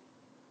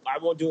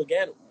won't do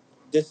again.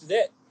 This is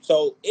it.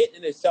 So it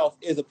in itself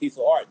is a piece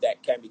of art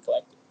that can be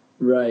collected.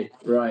 Right.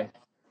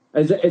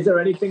 Is there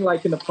anything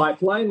like in the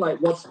pipeline? Like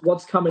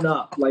what's coming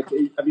up? Like,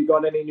 have you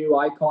got any new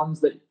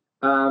icons that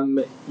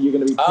you're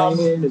going to be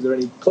painting? Is there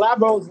any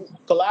collabs?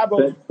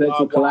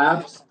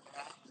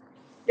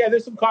 Yeah,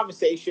 there's some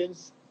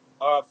conversations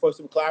for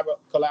some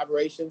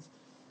collaborations.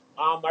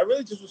 I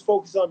really just was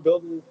focused on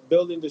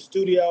building the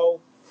studio.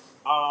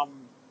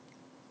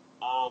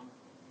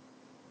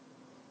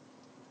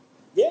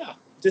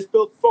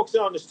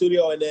 Focusing on the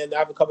studio, and then I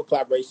have a couple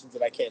collaborations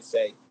that I can't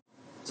say.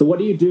 So what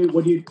do you do?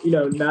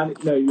 Now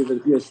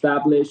you're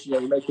established,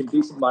 you're making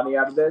decent money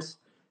out of this.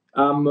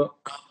 How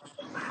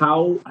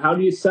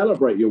do you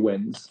celebrate your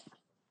wins?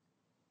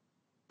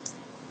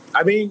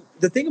 I mean,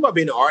 the thing about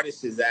being an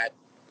artist is that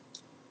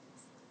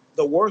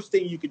the worst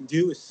thing you can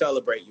do is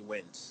celebrate your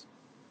wins.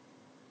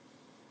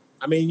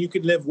 I mean, you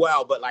can live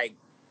well, but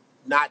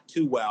not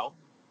too well,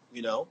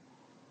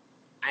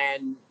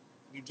 and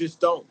you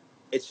just don't.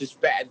 It's just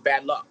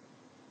bad luck.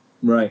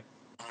 Right.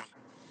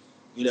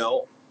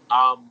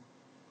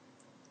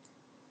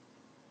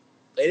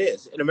 It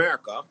is in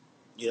America.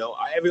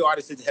 Every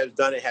artist that has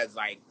done it has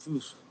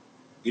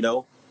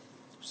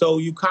so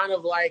you kind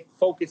of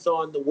focus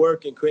on the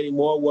work and creating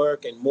more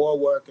work and more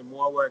work and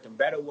more work and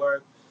better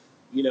work.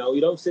 You know,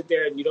 you don't sit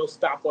there and you don't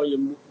stop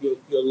on your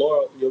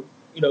laurel. You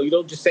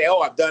don't just say, "Oh,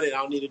 I've done it. I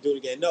don't need to do it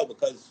again." No,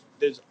 because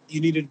you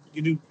need to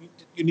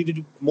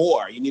do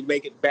more. You need to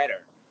make it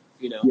better.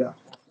 You know. Yeah.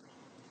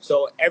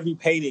 So every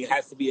painting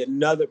has to be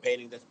another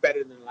painting that's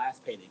better than the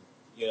last painting.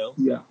 You know.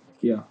 Yeah.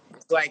 Yeah.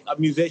 It's like a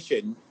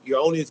musician. You're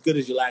only as good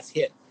as your last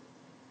hit.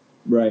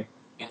 Right.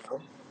 You know.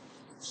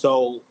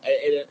 So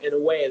in a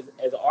way,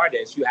 as an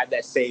artist, you have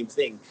that same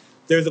thing.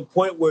 There's a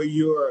point where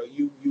you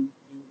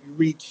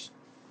reach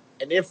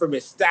an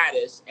infamous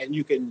status and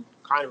you can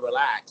kind of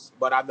relax,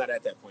 but I'm not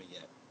at that point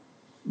yet.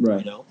 Right.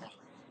 You know.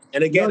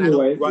 And again, you're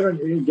on your way.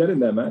 You're getting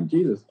there, man.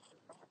 Jesus,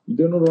 you're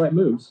doing all the right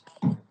moves.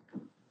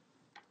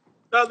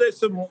 No, there's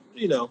some.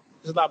 There's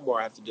a lot more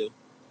I have to do.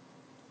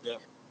 Yeah.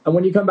 And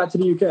when you come back to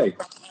the UK,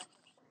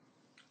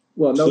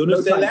 well, no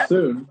time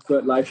soon,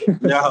 but like.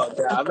 No,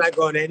 I'm not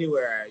going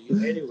anywhere.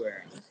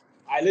 Anywhere.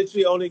 I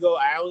literally only go.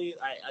 I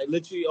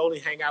literally only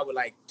hang out with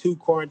like 2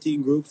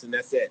 quarantine groups, and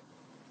that's it.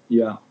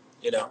 Yeah.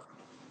 You know,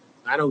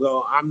 I don't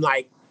go. I'm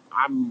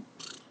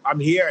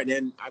here, and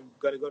then I'm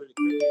gonna go to the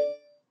Caribbean.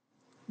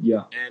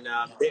 Yeah. And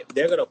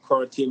they're gonna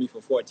quarantine me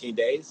for 14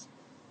 days.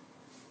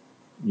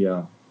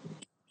 Yeah.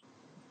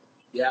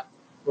 Yeah.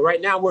 But right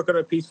now, I'm working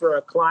on a piece for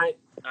a client.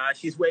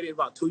 She's waited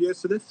about 2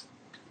 years for this.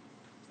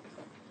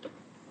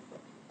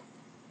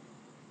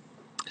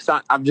 So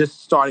I'm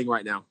just starting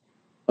right now.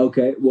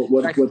 Okay.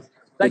 What's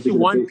actually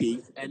one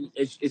piece, and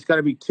it's going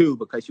to be 2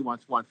 because she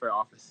wants one for her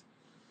office.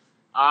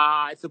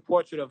 It's a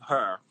portrait of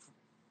her.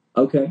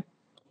 Okay.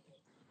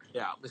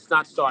 Yeah, it's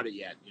not started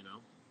yet, you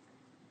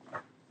know.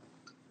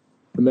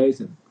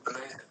 Amazing.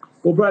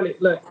 Well, Bradley,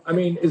 look, I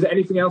mean, is there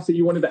anything else that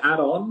you wanted to add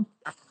on?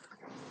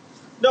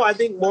 No, I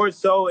think more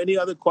so. Any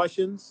other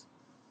questions?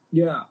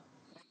 Yeah.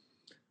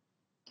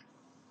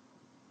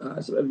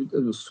 So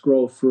we'll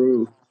scroll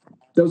through.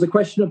 There was a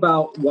question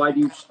about why do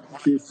you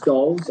choose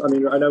skulls? I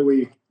mean, I know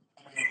we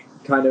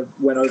kind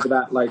of went over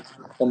that like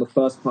on the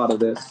first part of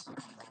this,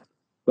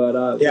 but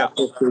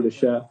feel free to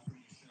share.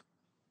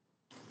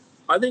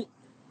 I think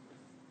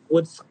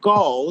with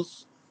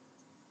skulls,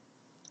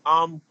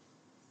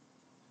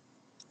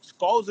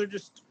 skulls are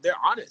they're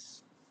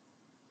honest.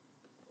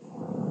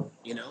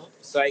 You know,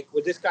 it's like,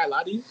 would this guy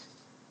lie to you?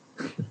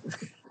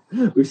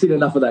 We've seen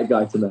enough of that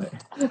guy tonight.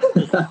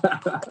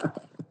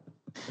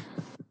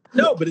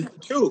 No, but it's the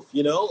truth,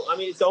 you know? I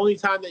mean, it's the only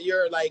time that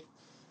you're like,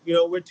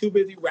 we're too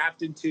busy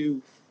wrapped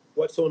into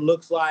what someone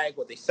looks like,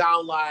 what they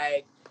sound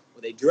like,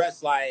 what they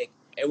dress like,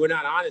 and we're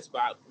not honest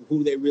about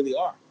who they really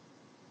are.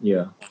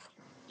 Yeah.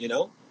 You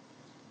know?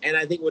 And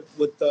I think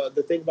with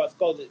the thing about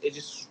skulls,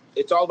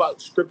 it's all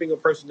about stripping a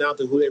person down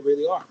to who they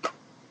really are.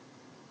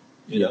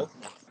 You know?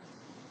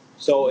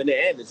 So in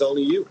the end, it's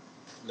only you.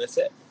 And that's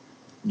it.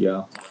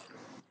 Yeah.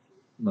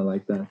 I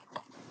like that.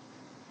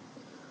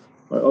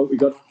 Oh, we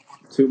got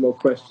 2 more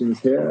questions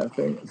here, I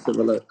think. Let's have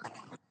a look.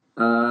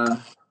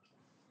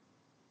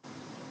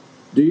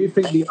 Do you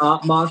think the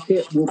art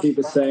market will be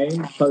the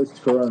same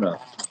post-corona?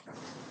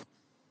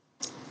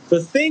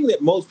 The thing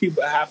that most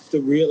people have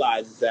to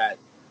realize is that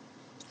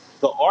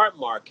the art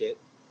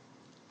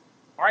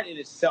in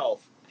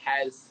itself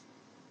has,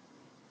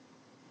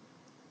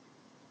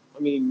 I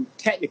mean,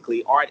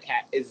 technically, art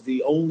is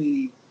the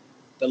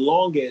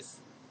longest,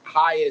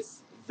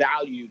 highest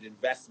valued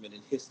investment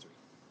in history.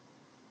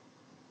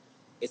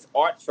 It's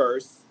art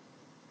first,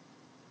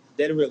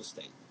 then real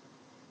estate.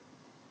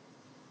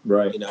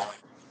 Right. You know,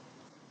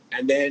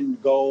 and then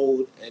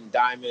gold and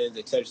diamonds,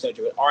 et cetera, et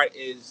cetera. But art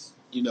is,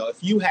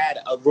 if you had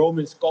a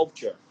Roman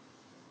sculpture,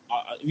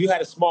 if you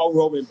had a small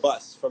Roman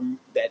bust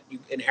that you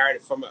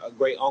inherited from a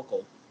great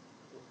uncle,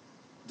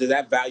 does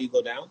that value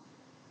go down?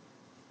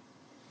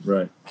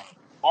 Right.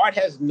 Art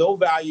has no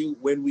value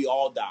when we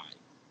all die.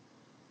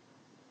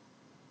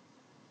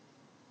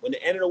 When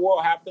the end of the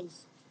world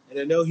happens and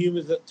there are no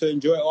humans to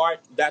enjoy art,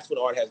 that's when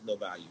art has no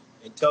value.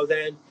 Until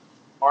then,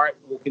 art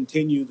will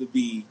continue to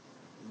be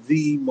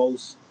the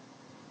most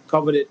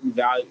coveted and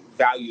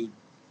valued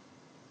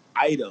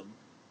item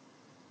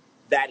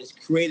that is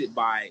created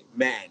by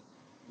man.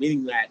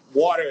 Meaning that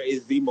water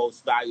is the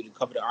most valued and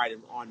coveted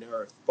item on the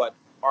earth, but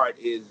art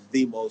is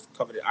the most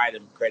coveted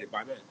item created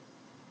by man.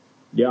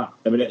 Yeah,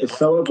 I mean, it's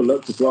so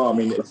overlooked as well. I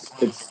mean, it's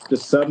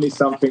just certainly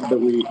something that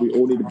we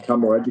all need to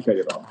become more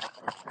educated on.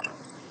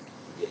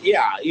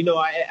 Yeah,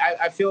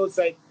 I feel it's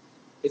like,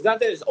 it's not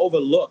that it's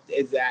overlooked,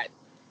 it's that,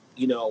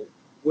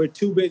 we're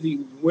too busy.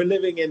 We're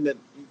living in the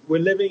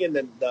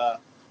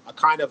a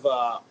kind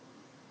of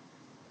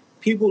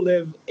people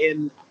live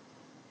in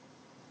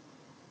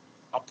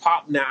a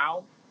pop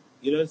now.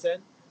 You know what I'm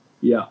saying?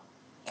 Yeah.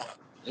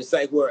 It's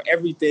like where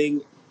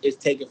everything is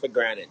taken for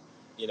granted.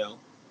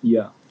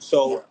 Yeah.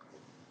 So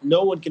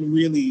no one can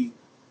really,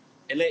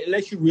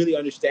 unless you really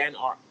understand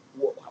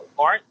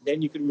art,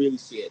 then you can really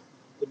see it.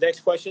 The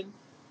next question.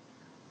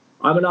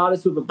 I'm an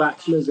artist with a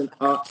bachelor's in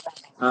art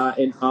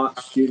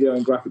studio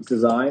and graphic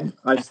design.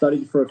 I've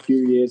studied for a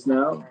few years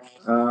now.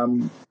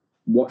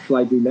 What shall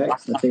I do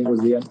next? I think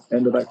was the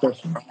end of that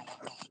question.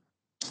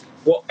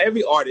 Well,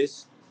 every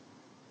artist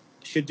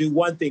should do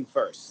one thing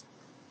first.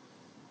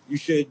 you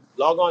should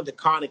log on to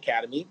Khan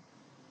Academy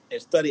and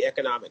study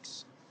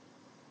economics.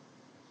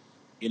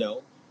 You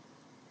know,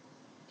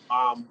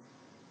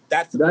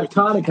 that's the That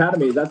Khan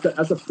Academy, that's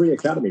a free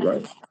academy,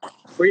 right?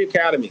 free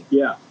academy.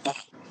 Yeah.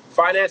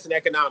 Finance and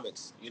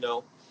economics. You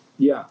know.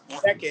 Yeah.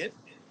 Second,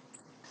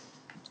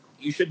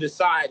 you should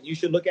decide. You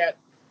should look at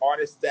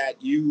artists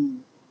that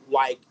you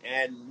like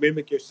and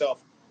mimic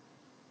yourself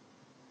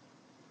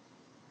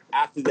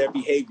after their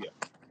behavior.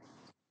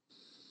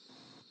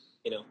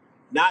 You know,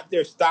 not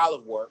their style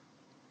of work,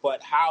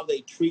 but how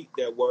they treat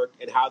their work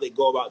and how they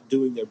go about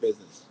doing their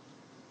business.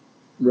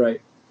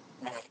 Right.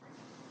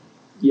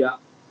 Yeah.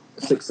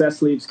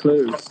 Success leaves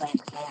clues.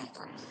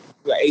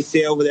 We got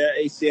ACA over there,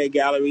 ACA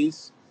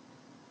galleries.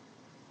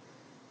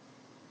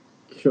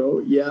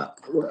 Sure. Yeah.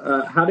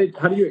 How did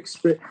you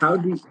experience?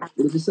 What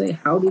did you say?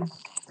 How did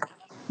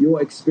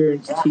your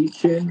experience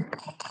teaching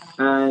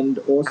and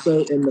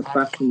also in the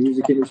fashion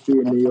music industry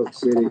in New York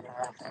City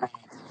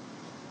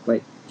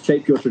like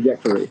shape your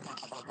trajectory?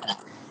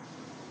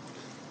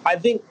 I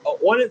think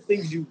one of the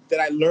things that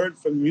I learned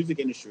from the music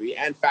industry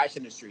and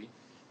fashion industry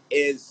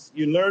is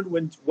you learn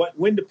when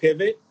to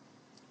pivot,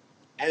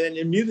 and then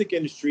in music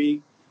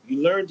industry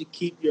you learn to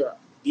keep your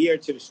ear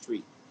to the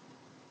street.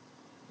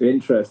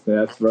 Interesting.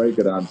 That's a very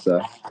good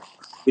answer.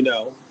 You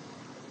know,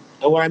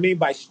 and what I mean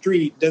by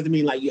street doesn't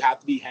mean like you have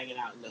to be hanging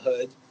out in the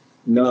hood.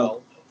 No. You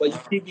know, but you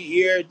keep your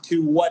ear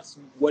to what's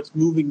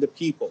moving the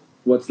people.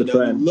 What's the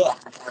trend? You look,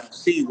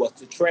 see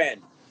what's the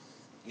trend.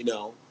 You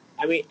know,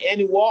 I mean,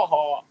 Andy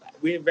Warhol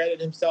reinvented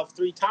himself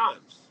 3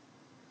 times.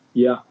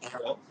 Yeah. You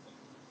know?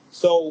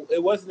 So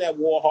it wasn't that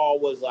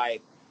Warhol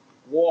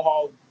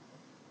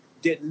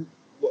didn't,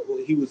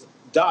 he was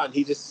done.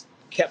 He just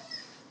kept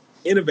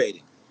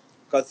innovating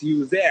because he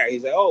was there.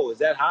 He's like, oh, is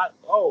that hot?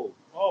 Oh,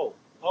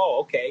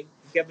 okay.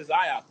 He kept his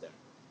eye out there.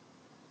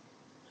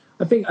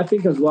 I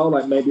think as well,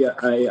 like maybe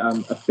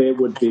a fear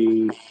would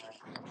be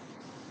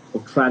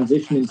of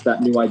transition into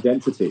that new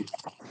identity.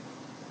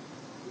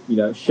 You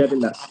know, shedding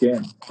that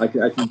skin. I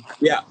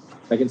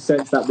can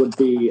sense that would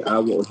be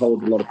what would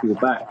hold a lot of people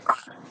back.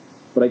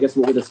 But I guess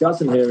what we're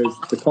discussing here is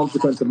the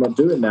consequence of not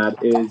doing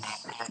that is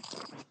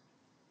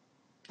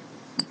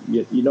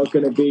you're not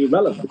going to be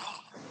relevant.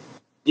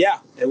 Yeah,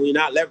 and when you're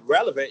not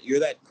relevant,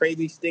 you're that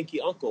crazy, stinky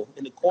uncle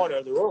in the corner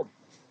of the room.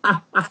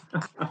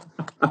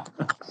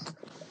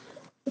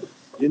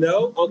 You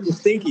know, Uncle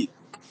Stinky.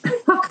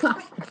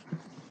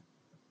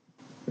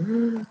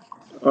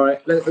 All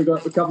right, we've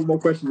got a couple more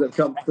questions that have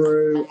come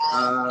through.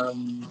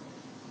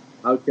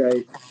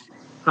 Okay.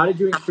 How did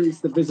you increase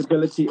the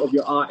visibility of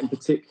your art in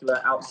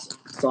particular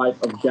outside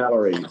of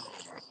galleries?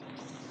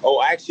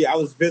 Oh, actually, I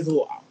was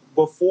visible.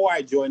 Before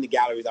I joined the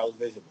galleries, I was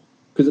visible.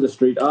 Because of the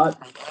street art?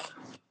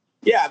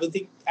 Yeah, I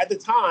think at the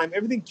time,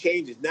 everything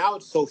changes. Now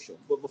it's social,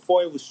 but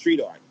before it was street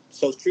art.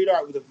 So street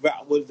art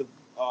was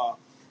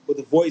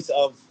the voice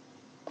of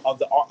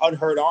the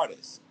unheard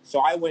artists. So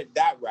I went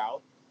that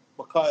route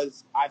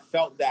because I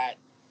felt that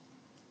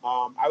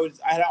I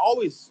had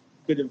always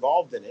been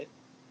involved in it,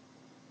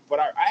 but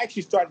I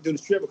actually started doing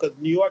street art because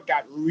New York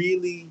got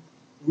really,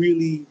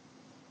 really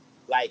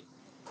like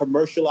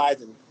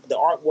commercialized, and the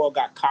art world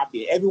got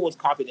copied. Everyone's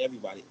copying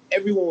everybody.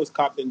 Everyone's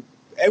copying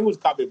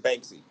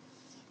Banksy.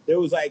 There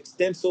was like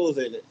stencils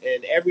and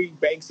every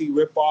Banksy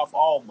ripoff.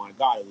 Oh my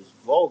God, it was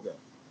vulgar,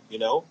 you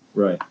know?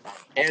 Right.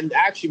 And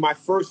actually my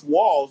first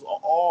walls are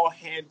all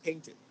hand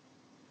painted.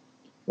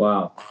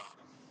 Wow.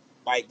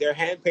 Like they're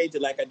hand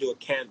painted like I do a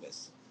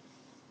canvas,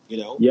 you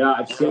know? Yeah,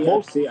 I've seen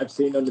on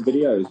the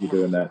videos you're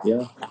doing that,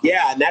 yeah.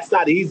 Yeah, and that's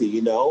not easy,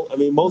 you know? I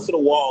mean, most of the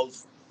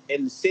walls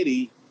in the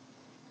city,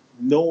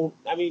 no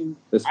one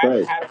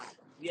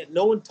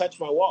touched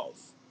my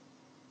walls.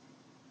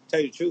 Tell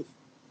you the truth.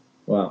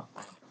 Wow.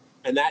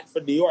 And that for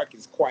New York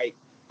is quite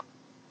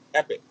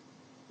epic.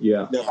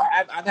 Yeah. No,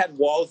 I've had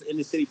walls in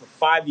the city for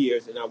 5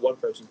 years and not one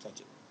person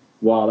touched it.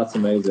 Wow, that's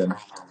amazing.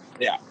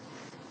 Yeah.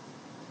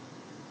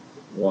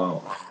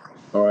 Wow.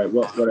 All right.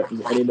 What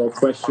any more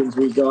questions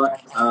we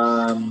got?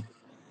 I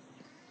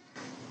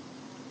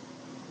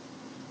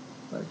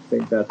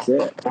think that's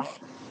it.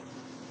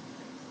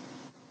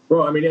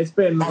 Bro, I mean, it's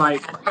been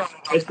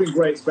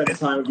great spending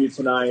time with you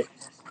tonight.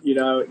 You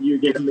know, you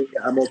giving me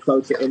a more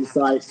closer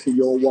insight to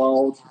your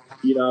world,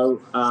 you know,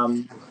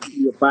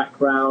 your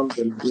background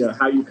and, you know,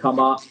 how you come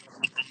up.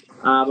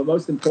 But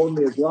most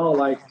importantly as well,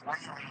 like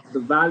the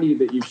value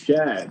that you've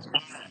shared,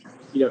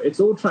 you know, it's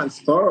all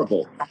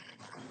transferable.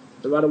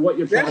 No matter what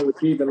you're trying to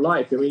achieve in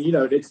life. I mean, you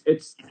know, this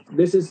is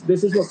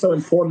what's so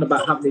important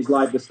about having these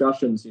live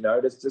discussions, you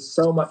know. There's just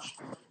so much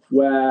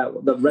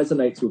that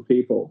resonates with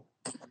people,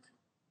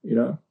 you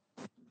know.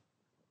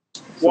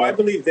 Well, I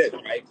believe this,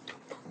 right?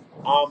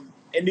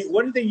 And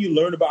one thing you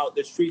learn about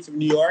the streets of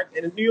New York,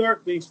 and in New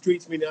York being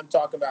streets, meaning I'm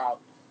talking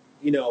about,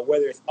 you know,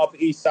 whether it's Upper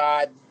East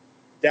Side,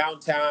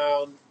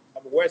 downtown,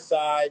 Upper West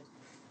Side,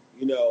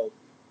 you know,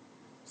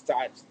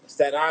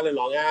 Staten Island,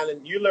 Long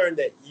Island, you learn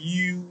that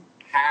you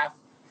have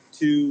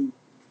to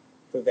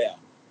prevail.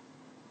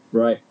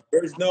 Right.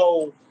 There's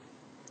no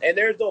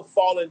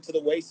falling to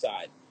the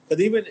wayside.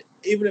 Because even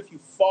even if you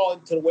fall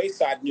into the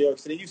wayside in New York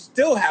City, you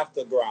still have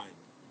to grind.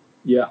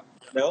 Yeah.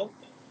 You know,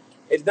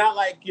 it's not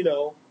like,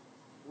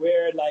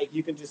 where like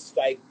you can just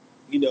like,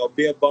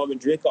 be a bum and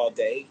drink all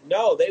day.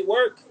 No, they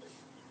work.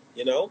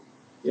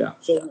 Yeah.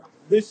 So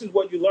this is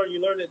what you learn. You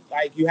learn that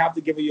like you have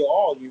to give it your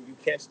all. You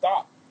can't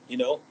stop.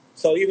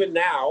 So even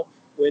now,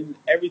 when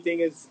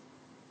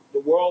the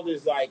world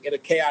is like in a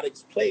chaotic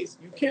place,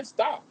 you can't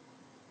stop.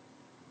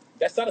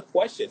 That's not a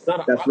question. It's not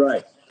an That's option.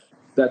 right.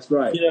 That's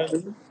right. You know what I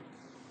mean?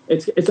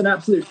 It's an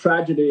absolute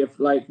tragedy if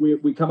like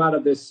we come out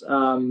of this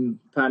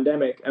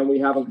pandemic and we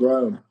haven't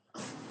grown.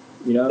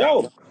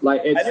 No.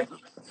 Like I think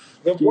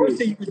the worst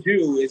thing you could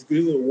do is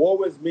do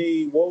woe is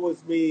me,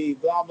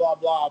 blah blah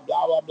blah,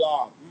 blah blah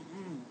blah.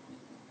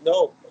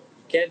 No,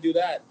 you can't do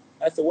that.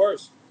 That's the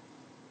worst.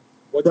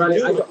 What Bradley,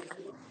 you do?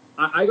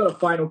 I got a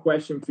final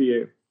question for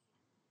you.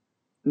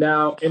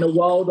 Now, in a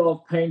world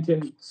of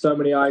painting so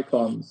many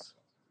icons,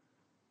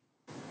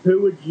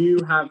 who would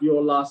you have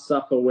your last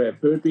supper with?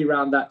 Who would be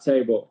around that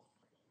table?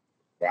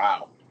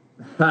 Wow.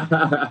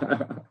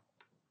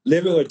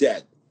 Living or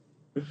dead?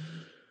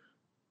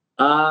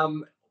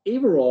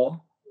 Either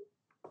or.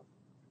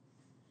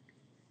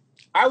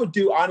 I would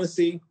do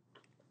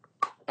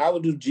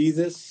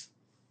Jesus,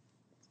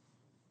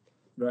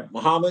 Right.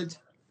 Muhammad,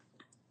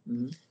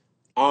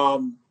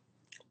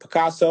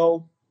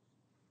 Picasso,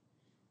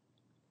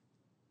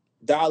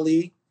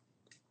 Dali,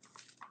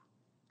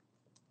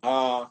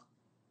 Pope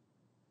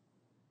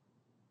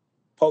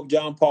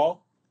John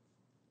Paul,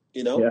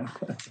 Yeah.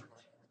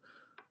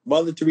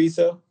 Mother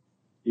Teresa,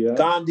 Yeah.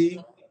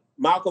 Gandhi,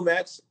 Malcolm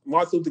X,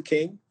 Martin Luther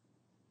King,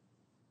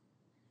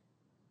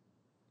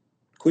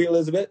 Queen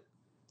Elizabeth.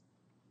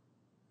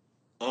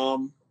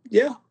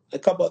 Yeah, a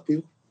couple of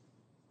people.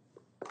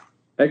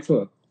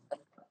 Excellent.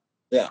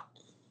 Yeah.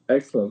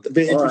 Excellent. A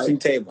bit interesting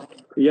table.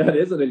 Yeah, it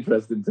is an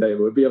interesting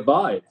table. It'd be a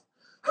vibe.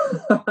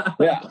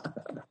 Yeah.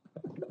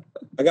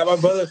 I got my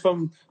brother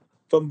from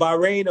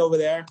Bahrain over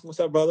there. What's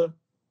up, brother?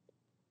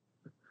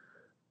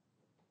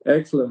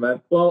 Excellent,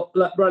 man. Well,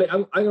 look, Bradley,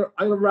 I'm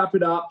gonna wrap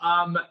it up.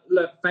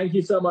 Look, thank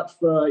you so much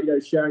for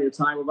sharing your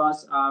time with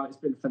us. It's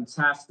been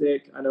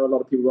fantastic. I know a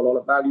lot of people got a lot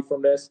of value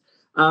from this.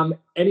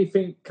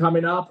 Anything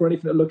coming up or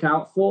anything to look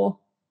out for?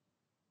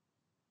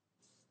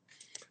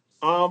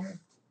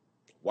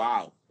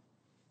 Wow.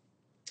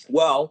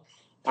 Well,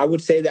 I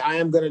would say that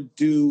I'm gonna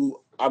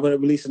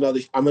release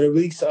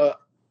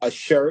a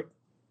shirt.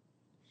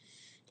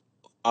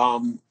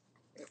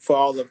 For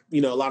all the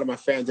a lot of my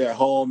fans are at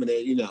home and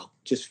they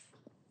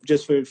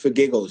just for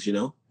giggles,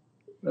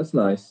 That's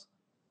nice.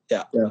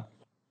 Yeah. Yeah.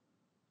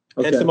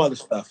 Okay. And some other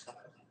stuff.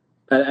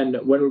 And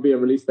when will be a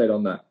release date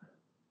on that?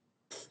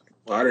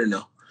 Well, I don't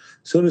know.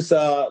 As soon as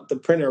the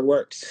printer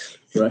works.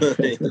 Right.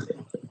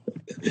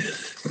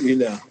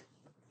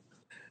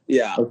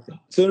 Yeah. Okay.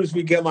 As soon as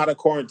we come out of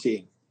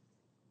quarantine.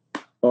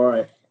 All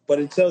right. But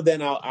until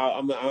then, I'll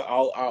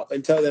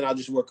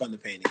just work on the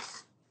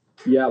paintings.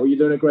 Yeah, well, you're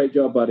doing a great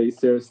job, buddy.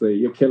 Seriously,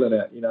 you're killing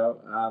it.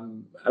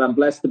 And I'm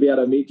blessed to be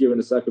able to meet you in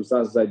the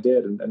circumstances I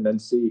did, and then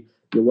see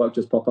your work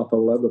just pop up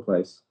all over the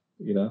place.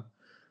 The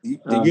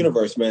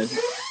universe, man,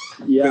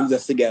 brings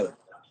us together.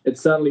 It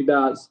certainly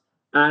does.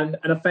 And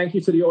a thank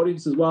you to the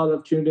audience as well that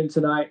have tuned in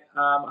tonight.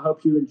 I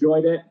hope you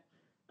enjoyed it,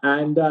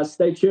 and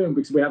stay tuned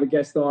because we have a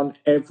guest on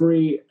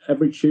every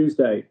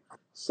Tuesday.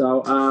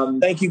 So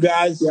thank you,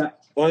 guys. Yeah,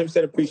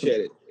 100%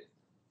 appreciate it.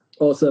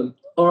 Awesome.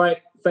 All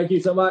right, thank you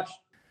so much.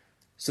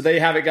 So there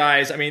you have it,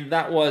 guys. I mean,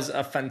 that was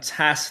a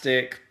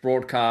fantastic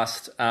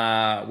broadcast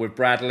with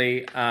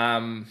Bradley.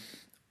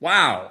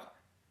 Wow.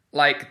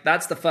 Like,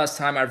 that's the first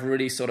time I've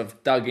really sort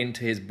of dug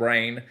into his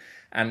brain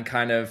and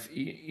kind of,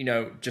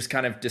 just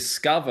kind of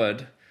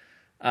discovered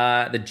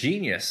the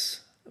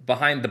genius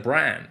behind the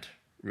brand,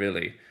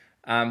 really.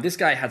 This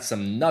guy had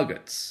some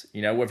nuggets,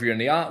 whether you're in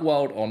the art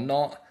world or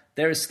not,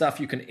 there is stuff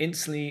you can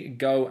instantly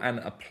go and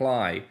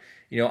apply.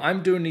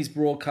 I'm doing these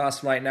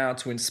broadcasts right now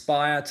to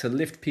inspire, to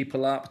lift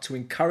people up, to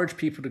encourage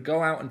people to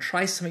go out and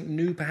try something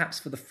new, perhaps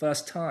for the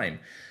first time.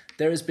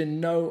 There has been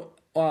no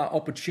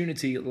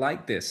opportunity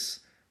like this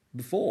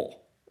before,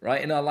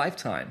 right, in our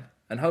lifetime.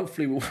 And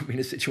hopefully we won't be in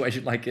a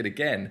situation like it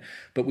again.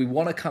 But we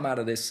want to come out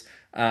of this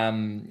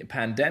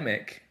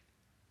pandemic,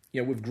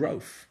 with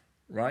growth,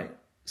 right?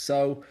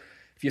 So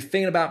if you're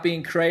thinking about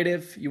being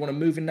creative, you want to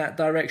move in that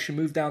direction,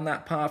 move down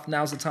that path,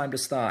 now's the time to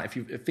start. If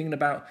you're thinking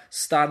about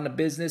starting a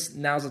business,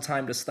 now's the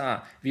time to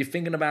start. If you're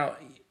thinking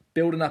about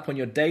building up on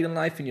your daily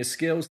life and your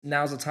skills,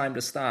 now's the time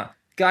to start.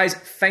 Guys,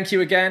 thank you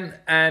again,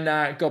 and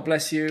God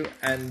bless you,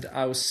 and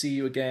I will see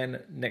you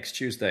again next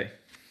Tuesday.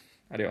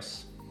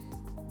 Adios.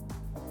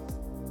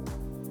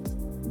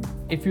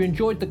 If you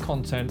enjoyed the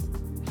content,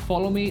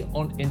 follow me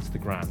on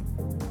Instagram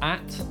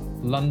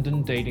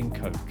 @London Dating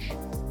Coach.